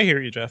 I hear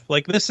you, Jeff.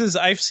 Like,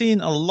 I've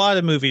seen a lot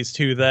of movies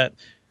too that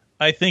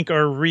I think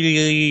are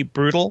really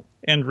brutal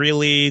and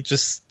really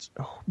just,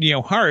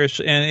 harsh,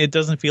 and it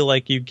doesn't feel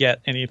like you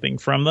get anything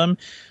from them.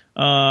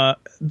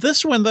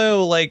 This one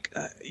though,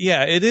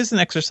 it is an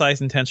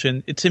exercise in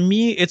tension. To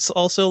me, it's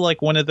also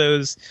like one of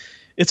those,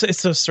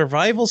 it's a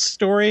survival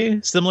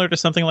story similar to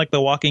something like The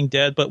Walking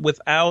Dead, but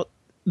without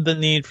the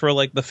need for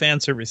the fan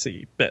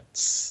servicey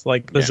bits,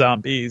 like the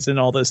zombies and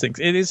all those things.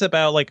 It is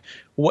about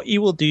what you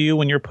will do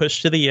when you're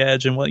pushed to the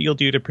edge and what you'll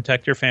do to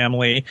protect your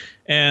family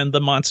and the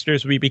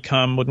monsters we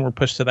become when we're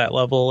pushed to that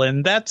level.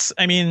 And that's,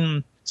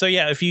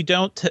 if you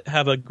don't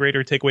have a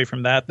greater takeaway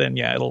from that, then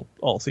it'll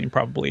all seem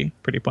probably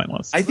pretty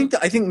pointless. I think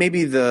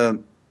maybe the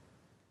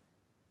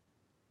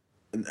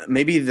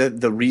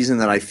reason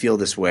that I feel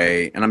this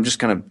way, and I'm just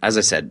kind of, as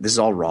I said, this is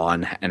all raw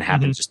and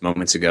happened just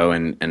moments ago,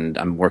 and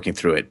I'm working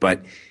through it.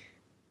 But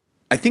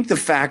I think the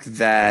fact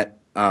that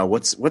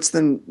what's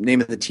the name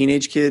of the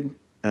teenage kid?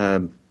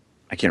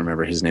 I can't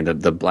remember his name.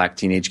 The black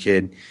teenage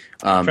kid.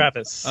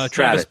 Travis.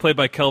 Travis, played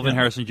by Kelvin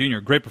Harrison Jr.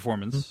 Great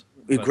performance.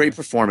 Great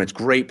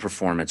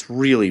performance.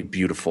 Really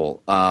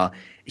beautiful.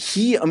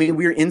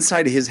 We're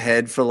inside his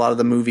head for a lot of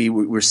the movie.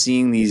 We're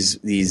seeing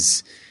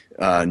these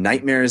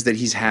nightmares that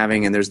he's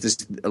having, and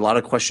there's a lot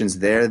of questions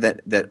there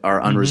that are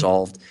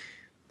unresolved.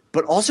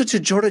 But also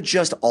to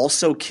just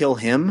also kill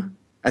him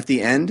at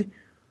the end,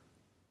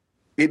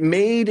 it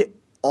made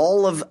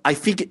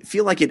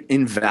feel like it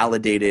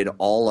invalidated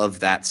all of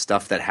that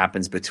stuff that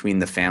happens between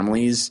the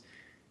families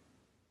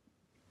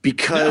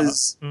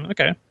because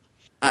okay.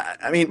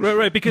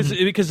 Right, because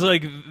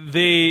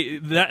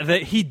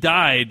that he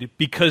died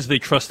because they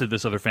trusted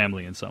this other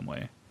family in some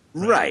way.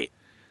 Right.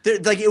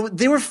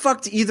 They were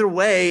fucked either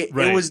way.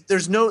 Right.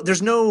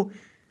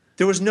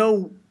 There was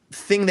no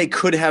thing they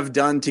could have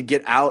done to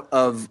get out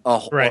of a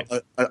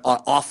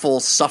awful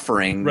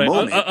suffering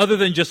moment, other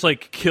than just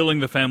killing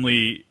the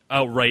family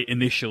outright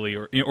initially,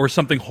 or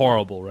something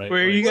horrible. Right?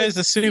 Were you guys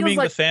assuming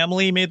the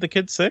family made the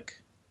kid sick?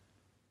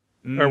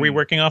 Are we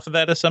working off of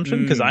that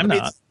assumption? Because I'm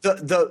not.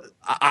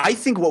 I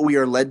think what we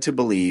are led to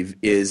believe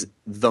is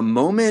the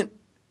moment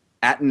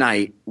at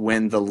night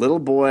when the little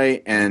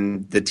boy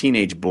and the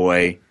teenage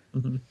boy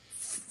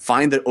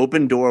find the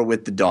open door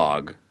with the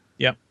dog.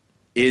 Yep.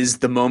 Is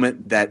the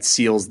moment that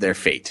seals their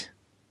fate,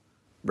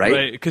 right?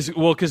 Right,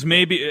 because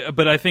maybe,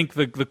 but I think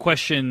the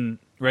question,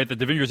 right, that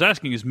Devendra is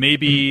asking is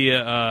maybe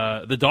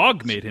the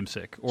dog made him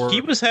sick, or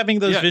he was having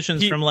those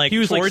visions from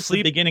towards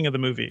the beginning of the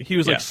movie. He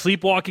was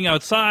sleepwalking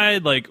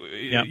outside,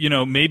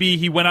 maybe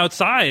he went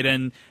outside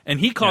and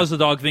he caused the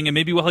dog thing, and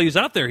maybe while he was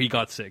out there he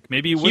got sick.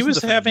 Maybe he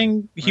was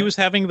having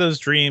those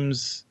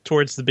dreams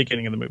towards the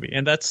beginning of the movie,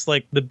 and that's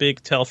the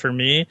big tell for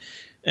me.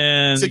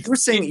 And so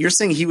you're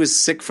saying he was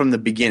sick from the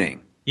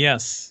beginning.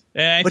 Yes.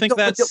 And I think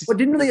that's. But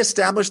didn't they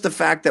establish the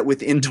fact that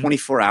within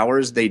 24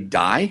 hours they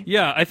die?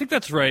 Yeah, I think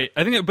that's right.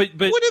 I think, but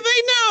what do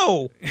they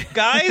know,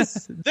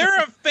 guys? They're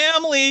a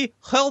family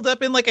held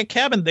up in a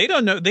cabin. They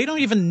don't know. They don't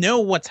even know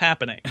what's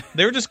happening.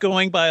 They're just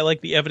going by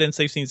the evidence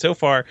they've seen so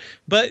far.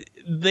 But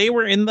they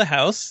were in the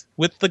house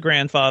with the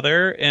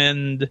grandfather,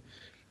 and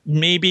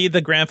maybe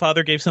the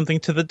grandfather gave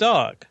something to the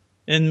dog,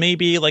 and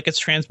maybe it's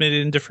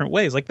transmitted in different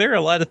ways. There are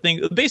a lot of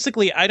things.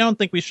 Basically, I don't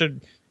think we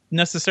should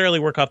necessarily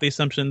work off the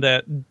assumption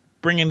that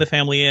bringing the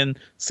family in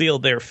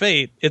sealed their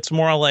fate. It's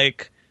more I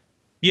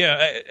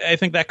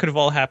think that could have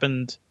all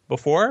happened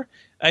before.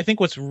 I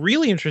think what's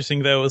really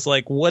interesting though is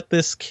what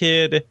this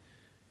kid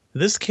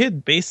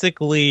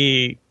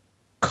basically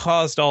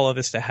caused all of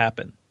this to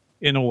happen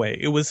in a way.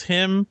 It was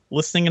him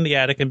listening in the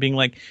attic and being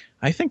like,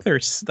 I think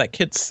that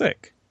kid's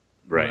sick.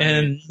 Right.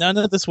 And none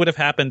of this would have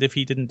happened if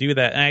he didn't do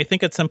that. And I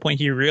think at some point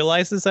he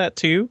realizes that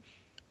too.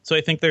 So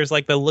I think there's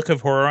like the look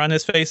of horror on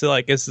his face,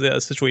 like as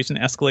the situation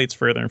escalates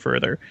further and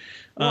further.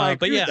 Well, I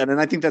agree with that, and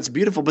I think that's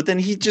beautiful. But then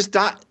he just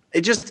died.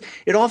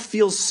 It all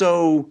feels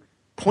so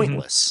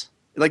pointless.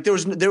 Mm-hmm. Like there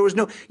was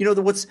no,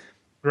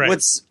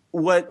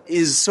 what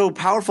is so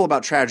powerful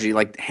about tragedy,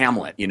 like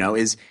Hamlet,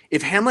 is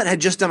if Hamlet had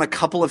just done a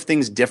couple of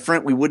things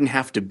different, we wouldn't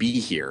have to be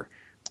here.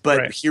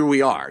 But here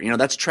we are.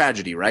 That's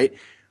tragedy, right?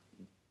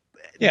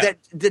 Yeah.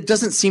 That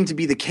doesn't seem to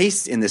be the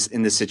case in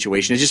this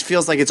situation. It just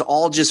feels like it's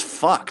all just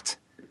fucked.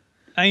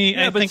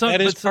 I think that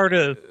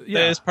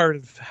is part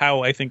of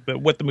how I think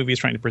what the movie is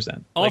trying to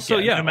present. Also,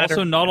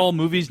 also not all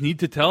movies need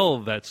to tell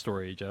that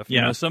story, Jeff.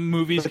 Some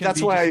movies can be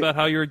just about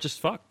how you're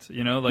just fucked.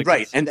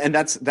 Right, and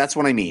that's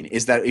what I mean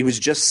is that it was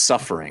just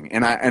suffering,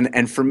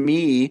 and for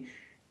me,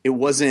 it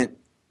wasn't.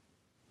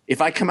 If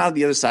I come out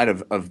the other side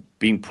of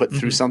being put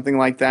through something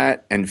like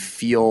that and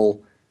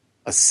feel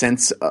a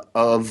sense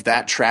of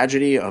that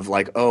tragedy of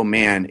like, oh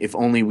man, if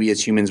only we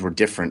as humans were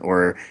different,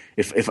 or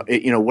if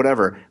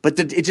whatever. But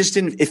it just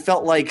didn't. It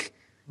felt like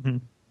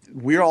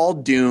we're all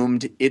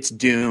doomed. It's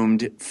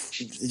doomed.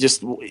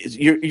 Just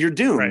you're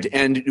doomed,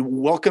 and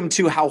welcome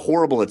to how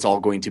horrible it's all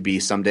going to be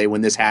someday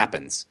when this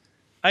happens.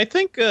 I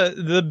think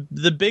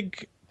the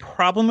big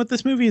problem with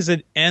this movie is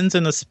it ends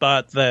in a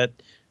spot that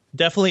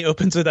definitely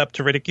opens it up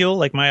to ridicule.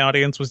 Like my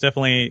audience was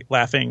definitely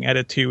laughing at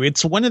it too.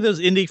 It's one of those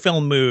indie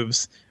film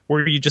moves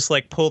where you just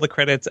like pull the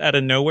credits out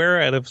of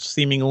nowhere, out of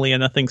seemingly a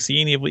nothing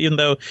scene, even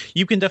though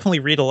you can definitely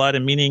read a lot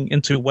of meaning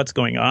into what's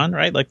going on,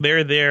 right? Like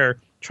they're there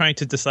trying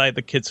to decide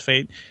the kid's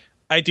fate.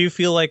 I do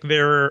feel like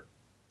there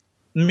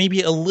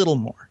maybe a little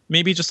more,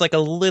 maybe just like a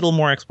little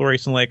more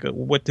exploration, like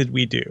what did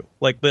we do?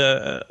 Like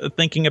the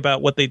thinking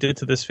about what they did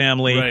to this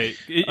family. Right.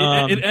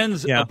 It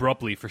ends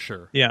abruptly for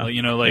sure. Yeah.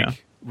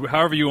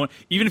 However you want,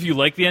 even if you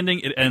like the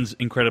ending, it ends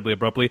incredibly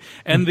abruptly.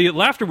 And the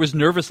laughter was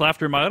nervous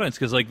laughter in my audience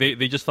because like they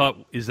just thought,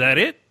 is that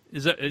it?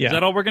 Is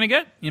that all we're going to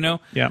get?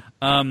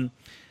 Yeah.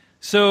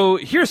 So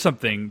here's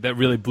something that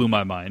really blew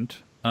my mind.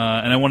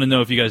 And I want to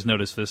know if you guys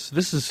noticed this.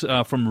 This is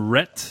from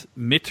Rhett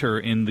Mitter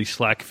in the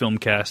Slack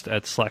Filmcast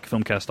at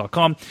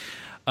slackfilmcast.com.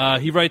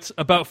 He writes,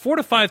 about 4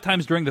 to 5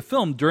 times during the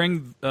film,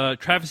 during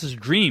Travis's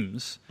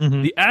dreams,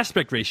 the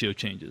aspect ratio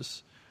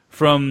changes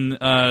from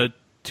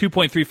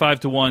 2.35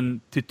 to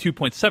 1 to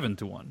 2.7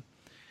 to 1.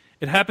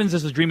 It happens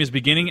as the dream is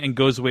beginning and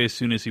goes away as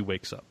soon as he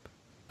wakes up.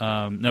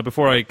 Now,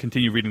 before I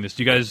continue reading this,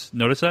 do you guys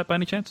notice that by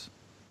any chance?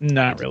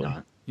 Not really.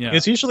 Yeah.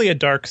 It's usually a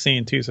dark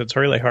scene, too, so it's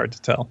really hard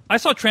to tell. I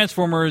saw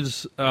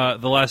Transformers the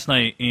last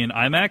night in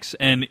IMAX,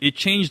 and it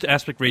changed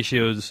aspect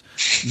ratios,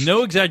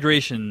 no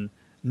exaggeration,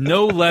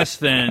 no less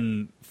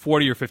than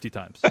 40 or 50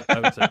 times, I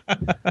would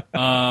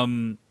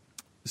say.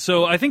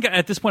 So I think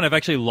at this point I've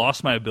actually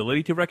lost my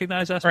ability to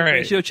recognize aspect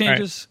ratio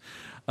changes.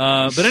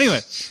 Right. But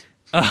anyway,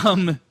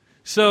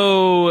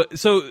 so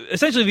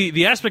essentially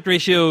the aspect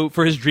ratio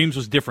for his dreams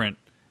was different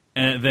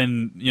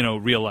than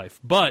real life.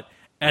 But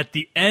at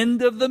the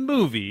end of the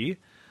movie,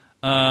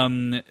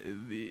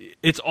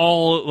 it's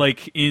all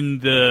like in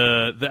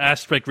the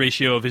aspect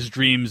ratio of his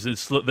dreams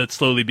that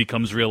slowly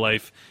becomes real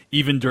life,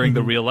 even during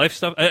the real life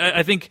stuff.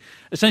 I think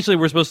essentially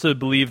we're supposed to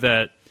believe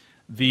that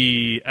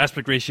the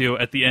aspect ratio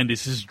at the end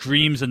is his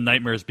dreams and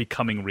nightmares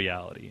becoming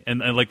reality, and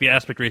like the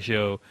aspect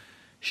ratio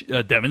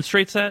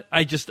demonstrates that.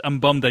 I'm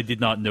bummed I did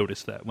not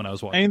notice that when I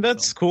was watching. I mean,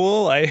 that's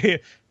cool. I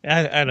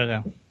don't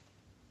know.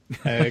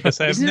 I guess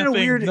I have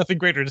nothing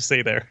greater to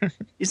say there.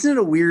 Isn't it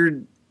a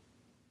weird?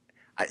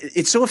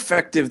 It's so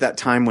effective that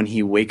time when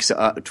he wakes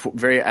up,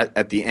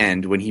 at the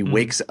end, when he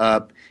wakes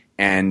up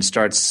and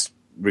starts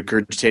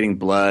regurgitating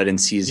blood and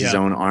sees his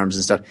own arms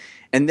and stuff.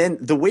 And then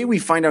the way we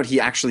find out he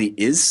actually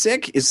is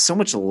sick is so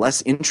much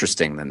less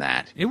interesting than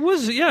that. It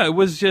was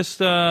just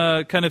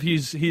kind of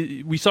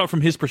we saw it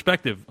from his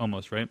perspective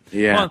almost, right?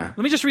 Yeah. Let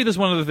me just read this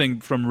one other thing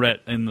from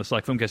Rhett in the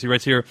Slack Filmcast. He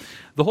writes here,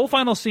 the whole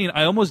final scene,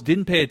 I almost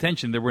didn't pay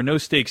attention. There were no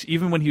stakes.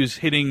 Even when he was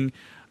hitting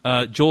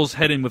Joel's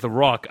head in with a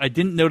rock, I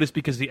didn't notice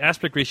because the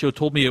aspect ratio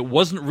told me it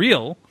wasn't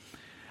real.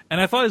 And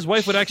I thought his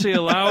wife would actually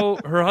allow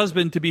her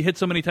husband to be hit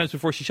so many times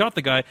before she shot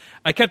the guy.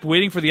 I kept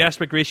waiting for the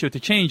aspect ratio to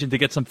change and to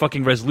get some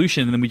fucking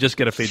resolution, and then we just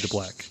get a fade to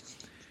black.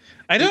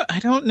 I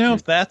don't know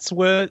if that's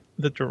what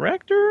the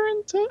director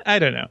intended. I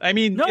don't know. I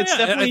mean, it's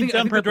definitely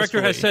done purposefully. I think the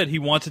director has said he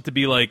wants it to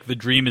be like the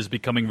dream is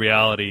becoming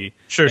reality.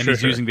 Sure,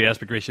 he's using the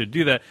aspect ratio to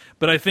do that.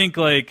 But I think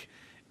like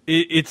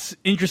it's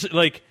interesting.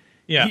 Like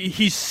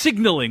he's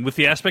signaling with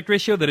the aspect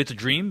ratio that it's a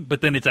dream,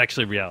 but then it's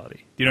actually reality.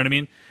 Do you know what I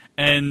mean?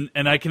 And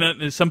I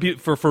can some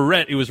people for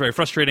Rhett it was very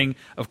frustrating.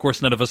 Of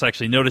course, none of us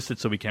actually noticed it,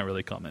 so we can't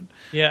really comment.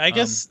 Yeah, I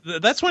guess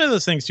that's one of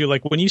those things too.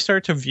 Like when you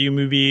start to view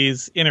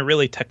movies in a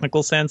really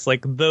technical sense,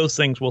 like those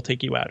things will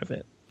take you out of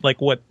it. Like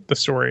what the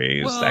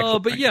story is. Well,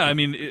 but yeah, I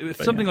mean,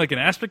 something like an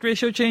aspect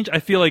ratio change, I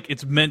feel like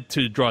it's meant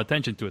to draw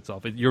attention to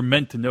itself. You're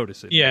meant to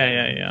notice it.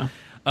 Yeah.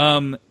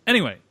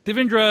 Anyway,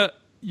 Devindra,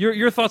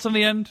 your thoughts on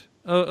the end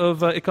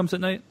of It Comes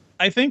at Night?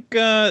 I think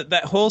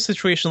that whole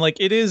situation, like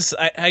it is,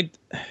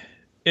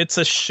 it's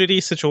a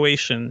shitty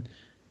situation,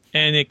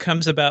 and it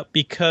comes about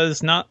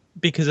not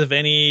because of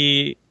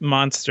any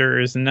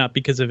monsters and not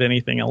because of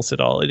anything else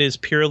at all. It is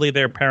purely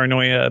their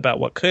paranoia about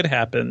what could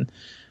happen.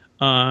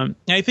 And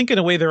I think in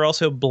a way they're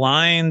also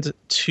blind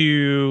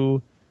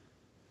to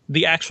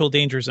the actual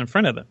dangers in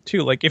front of them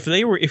too. Like if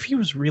he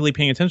was really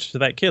paying attention to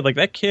that kid, like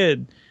that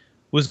kid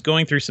was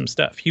going through some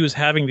stuff. He was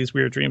having these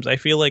weird dreams. I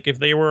feel like if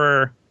they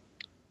were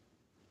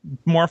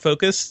more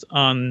focused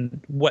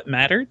on what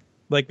mattered,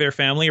 like their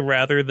family,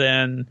 rather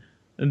than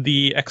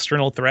the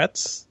external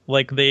threats,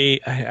 like they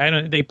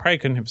probably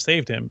couldn't have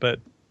saved him, but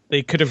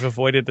they could have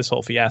avoided this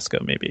whole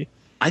fiasco maybe.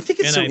 I think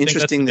it's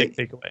interesting that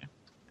takeaway.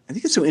 I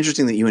think it's so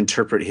interesting that you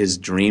interpret his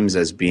dreams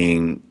as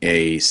being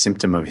a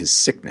symptom of his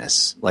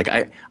sickness. Like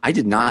I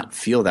did not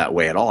feel that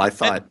way at all. I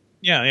thought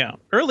yeah.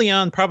 Early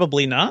on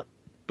probably not,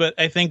 but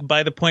I think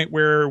by the point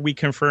where we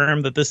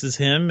confirm that this is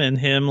him and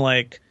him,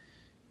 like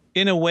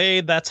in a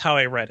way that's how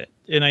I read it.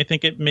 And I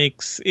think it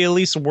at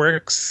least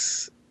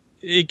works.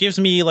 It gives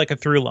me like a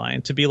through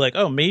line to be like,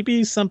 oh,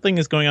 maybe something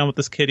is going on with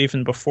this kid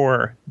even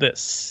before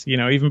this,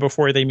 even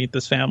before they meet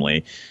this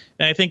family.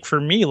 And I think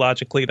for me,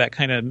 logically, that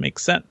kind of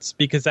makes sense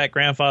because that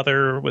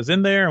grandfather was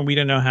in there and we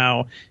didn't know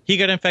how he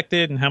got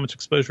infected and how much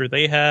exposure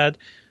they had.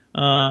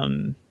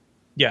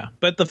 Yeah,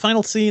 but the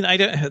final scene,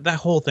 that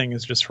whole thing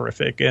is just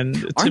horrific. And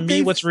to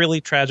me, what's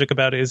really tragic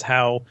about it is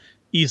how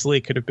easily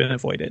it could have been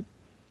avoided.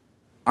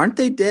 Aren't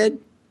they dead?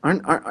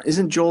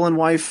 Isn't Joel and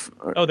wife?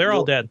 Oh, they're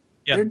all dead.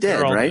 Yeah, they're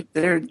dead, right?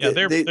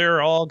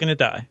 They're all gonna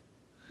die.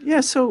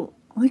 Yeah. So,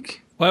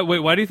 like, wait,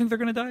 why do you think they're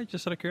gonna die?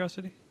 Just out of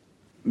curiosity.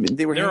 I mean,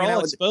 they're all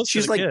exposed.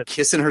 She's like kid.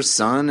 Kissing her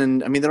son,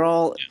 and I mean, they're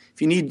all. Yeah.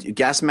 If you need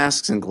gas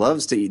masks and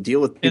gloves to deal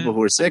with people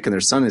who are sick, and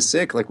their son is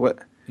sick, like what?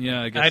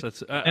 Yeah, I guess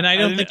that's. And I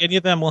don't think any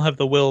of them will have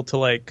the will to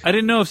like. I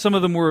didn't know if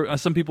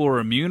some people were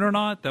immune or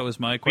not. That was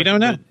my question. We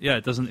don't know. Yeah,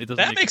 it doesn't.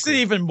 That makes it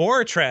even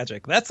more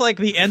tragic. That's like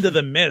the end of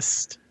The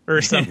Mist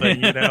or something.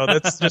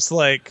 That's just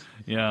like.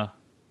 Yeah.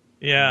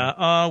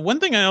 Yeah. One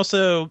thing I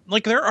also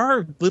like, there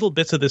are little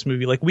bits of this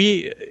movie. Like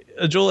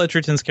Joel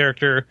Edgerton's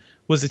character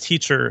was a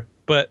teacher,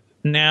 but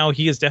now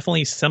he is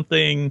definitely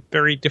something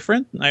very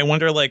different. I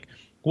wonder, like,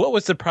 what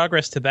was the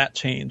progress to that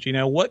change?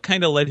 What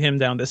kind of led him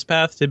down this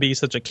path to be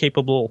such a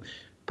capable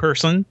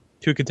person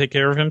who could take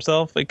care of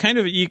himself? You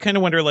kind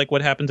of wonder, like,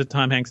 what happened to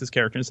Tom Hanks's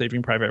character in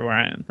Saving Private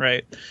Ryan,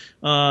 right?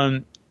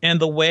 And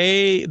the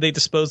way they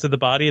disposed of the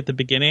body at the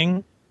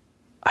beginning,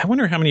 I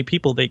wonder how many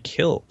people they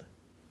killed.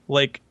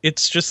 Like,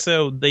 it's just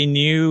so they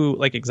knew,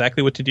 like,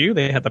 exactly what to do.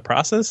 They had the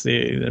process.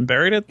 They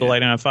buried it. They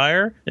light it on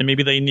fire. And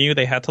maybe they knew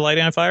they had to light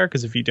it on fire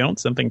because if you don't,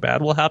 something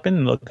bad will happen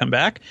and they'll come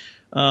back.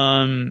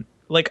 I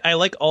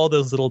like all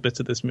those little bits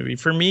of this movie.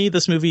 For me,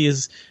 this movie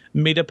is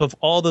made up of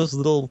all those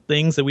little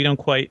things that we don't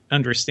quite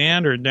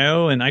understand or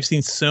know. And I've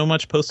seen so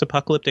much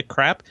post-apocalyptic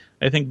crap.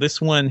 I think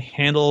this one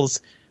handles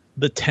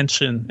the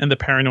tension and the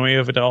paranoia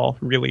of it all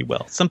really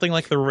well. Something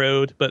like The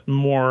Road, but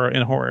more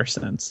in a horror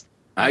sense.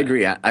 I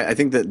agree. I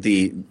think that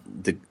the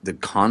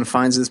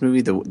confines of this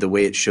movie, the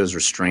way it shows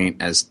restraint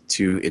as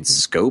to its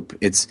scope,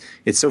 it's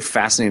so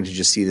fascinating to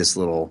just see this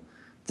little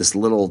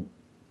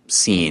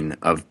scene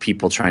of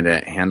people trying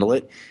to handle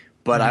it.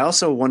 But I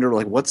also wonder,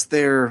 like, what's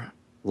their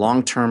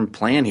long-term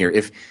plan here?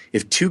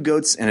 If two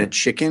goats and a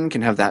chicken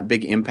can have that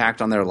big impact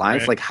on their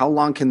life, like, how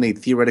long can they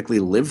theoretically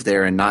live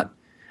there and not?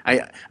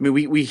 I mean,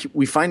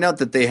 we find out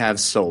that they have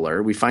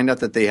solar. We find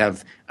out that they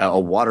have a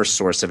water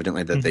source,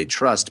 evidently, that they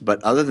trust.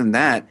 But other than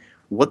that,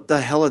 what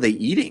the hell are they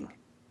eating?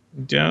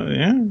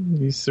 Yeah,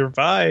 you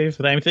survive.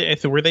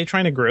 Were they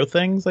trying to grow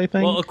things, I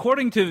think? Well,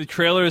 according to the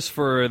trailers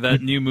for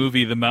that new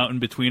movie, The Mountain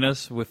Between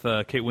Us, with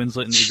Kate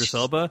Winslet and Idris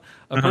Elba,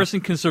 a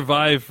person can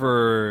survive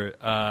for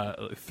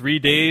 3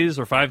 days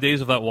or 5 days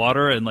without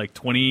water and like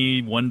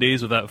 21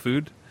 days without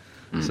food.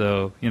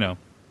 So,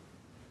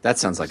 That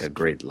sounds like a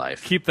great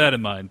life. Keep that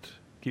in mind.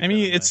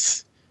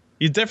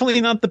 It's definitely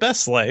not the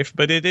best life,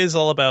 but it is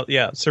all about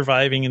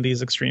surviving in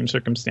these extreme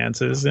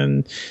circumstances.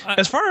 And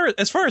as far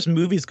as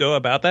movies go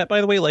about that,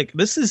 by the way, like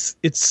it's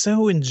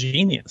so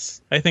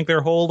ingenious. I think their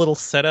whole little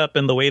setup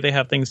and the way they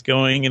have things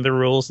going and the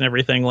rules and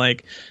everything,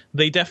 like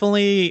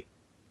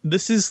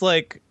this is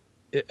like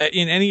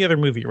in any other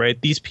movie, right?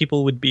 These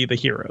people would be the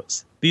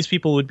heroes. These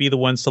people would be the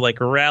ones to like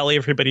rally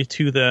everybody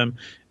to them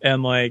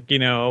and like,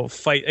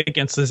 fight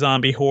against the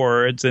zombie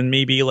hordes, and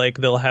maybe like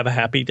they'll have a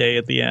happy day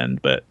at the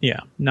end. But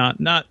not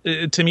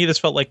to me, this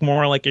felt like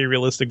more like a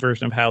realistic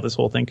version of how this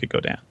whole thing could go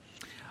down.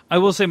 I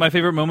will say my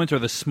favorite moments are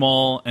the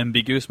small,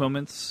 ambiguous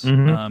moments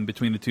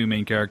between the two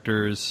main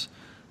characters.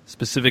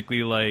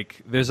 Specifically,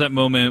 like there's that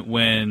moment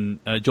when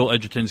Joel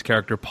Edgerton's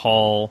character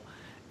Paul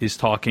is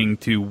talking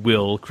to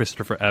Will,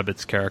 Christopher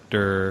Abbott's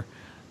character,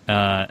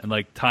 and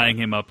like tying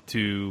him up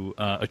to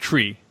a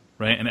tree,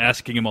 right, and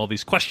asking him all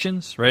these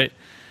questions, right,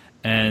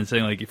 and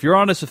saying like, if you're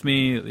honest with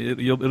me,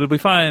 it'll be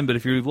fine, but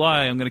if you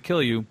lie, I'm going to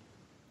kill you.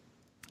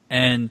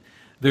 And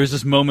there's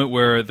this moment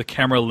where the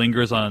camera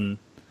lingers on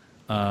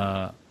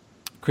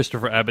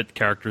Christopher Abbott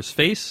character's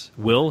face,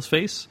 Will's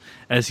face,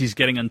 as he's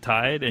getting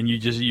untied, and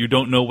you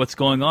don't know what's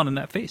going on in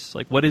that face.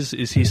 Like, what is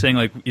he saying?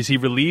 Like, is he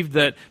relieved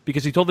that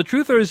because he told the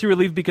truth, or is he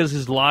relieved because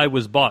his lie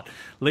was bought?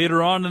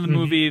 Later on in the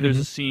movie, there's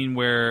a scene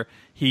where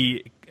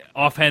he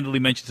offhandedly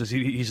mentions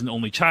he's an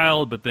only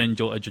child, but then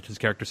Joel Edgerton's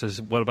character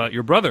says, "What about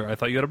your brother? I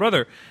thought you had a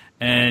brother."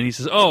 And he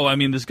says, "Oh, I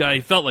mean, this guy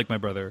felt like my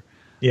brother."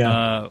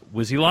 Yeah.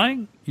 Was he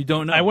lying? You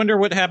don't know. I wonder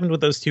what happened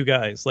with those two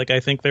guys. Like, I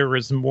think there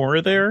was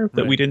more there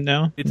that we didn't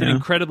know. It's an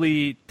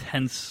incredibly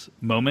tense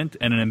moment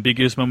and an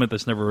ambiguous moment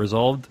that's never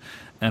resolved,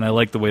 and I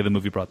like the way the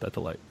movie brought that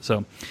to light.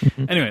 So,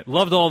 anyway,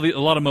 loved a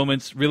lot of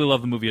moments. Really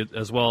loved the movie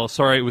as well.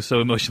 Sorry it was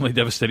so emotionally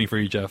devastating for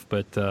you, Jeff,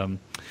 but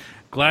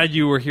glad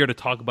you were here to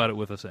talk about it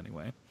with us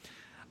anyway.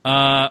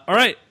 All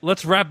right,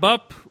 let's wrap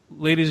up.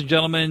 Ladies and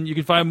gentlemen, you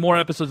can find more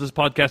episodes of this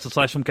podcast at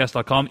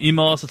 /filmcast.com.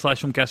 Email us at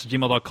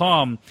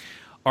 /filmcast@gmail.com.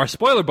 Our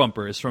spoiler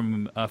bumper is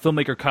from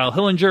filmmaker Kyle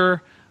Hillinger.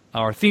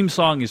 Our theme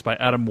song is by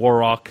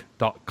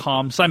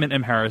AdamWarrock.com. Simon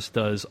M. Harris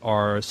does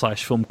our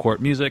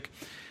 /FilmCourt music.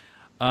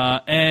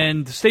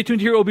 And stay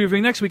tuned here. We'll be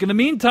reviewing next week. In the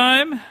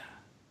meantime,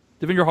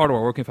 Devindra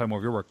Hardawar, where can you find more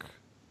of your work?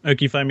 You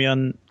can find me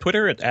on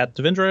Twitter at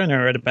Devindra and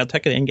at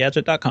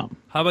badtech@engadget.com.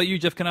 How about you,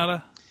 Jeff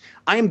Kanata?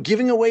 I am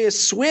giving away a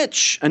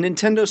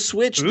Nintendo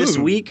Switch this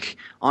week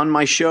on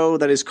my show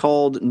that is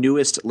called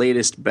Newest,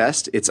 Latest,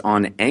 Best. It's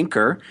on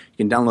Anchor. You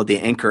can download the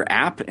Anchor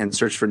app and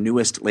search for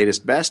Newest,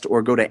 Latest, Best,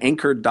 or go to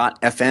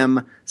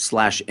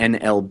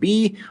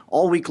anchor.fm/NLB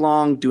all week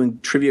long doing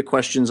trivia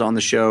questions on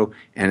the show.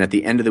 And at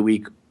the end of the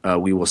week,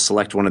 we will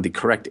select one of the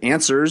correct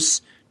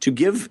answers to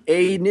give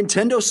a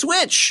Nintendo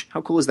Switch.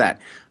 How cool is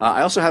that?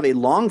 I also have a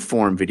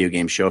long-form video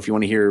game show. If you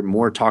want to hear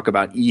more talk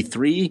about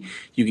E3,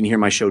 you can hear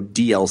my show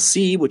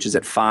DLC, which is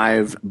at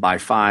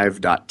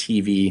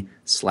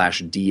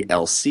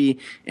 5by5.tv/DLC.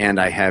 And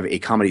I have a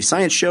comedy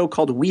science show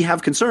called We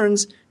Have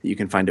Concerns that you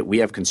can find at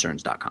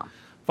wehaveconcerns.com.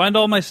 Find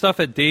all my stuff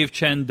at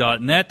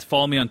davechen.net.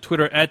 Follow me on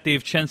Twitter at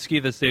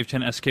DaveChensky. That's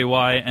DaveChen,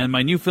 SKY. And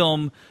my new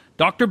film,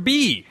 Dr.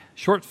 B,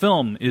 short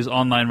film, is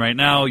online right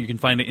now. You can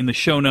find it in the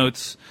show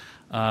notes.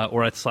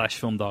 Or at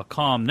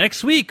 /film.com.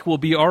 Next week will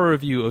be our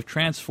review of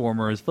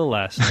Transformers: The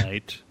Last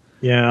Night.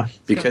 Yeah,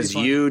 because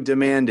you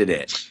demanded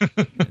it.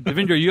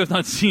 Devindra, you have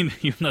not seen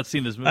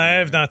this movie. I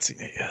have not seen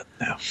it yet.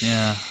 No.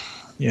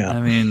 Yeah. I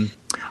mean,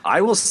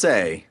 I will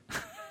say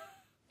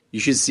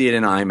you should see it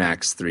in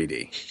IMAX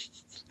 3D.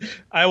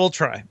 I will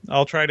try.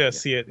 I'll try to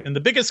see it in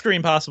the biggest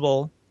screen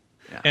possible.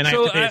 Yeah. And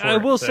I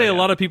will say a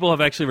lot of people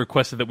have actually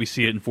requested that we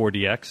see it in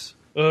 4DX.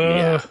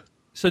 Yeah.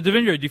 So,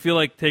 Devindra, do you feel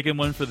like taking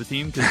one for the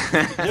team? Because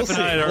Jeff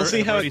and I have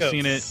already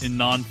seen it in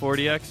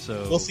non-4DX.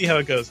 So we'll see how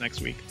it goes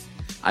next week.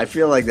 I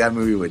feel like that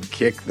movie would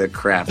kick the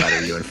crap out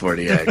of you in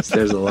 4DX.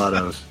 There's a lot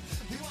of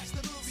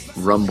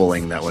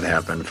rumbling that would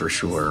happen for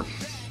sure.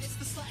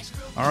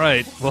 All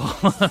right. Well,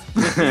 we'll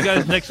see you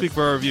guys next week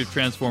for our review of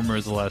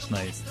Transformers: The Last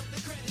Night.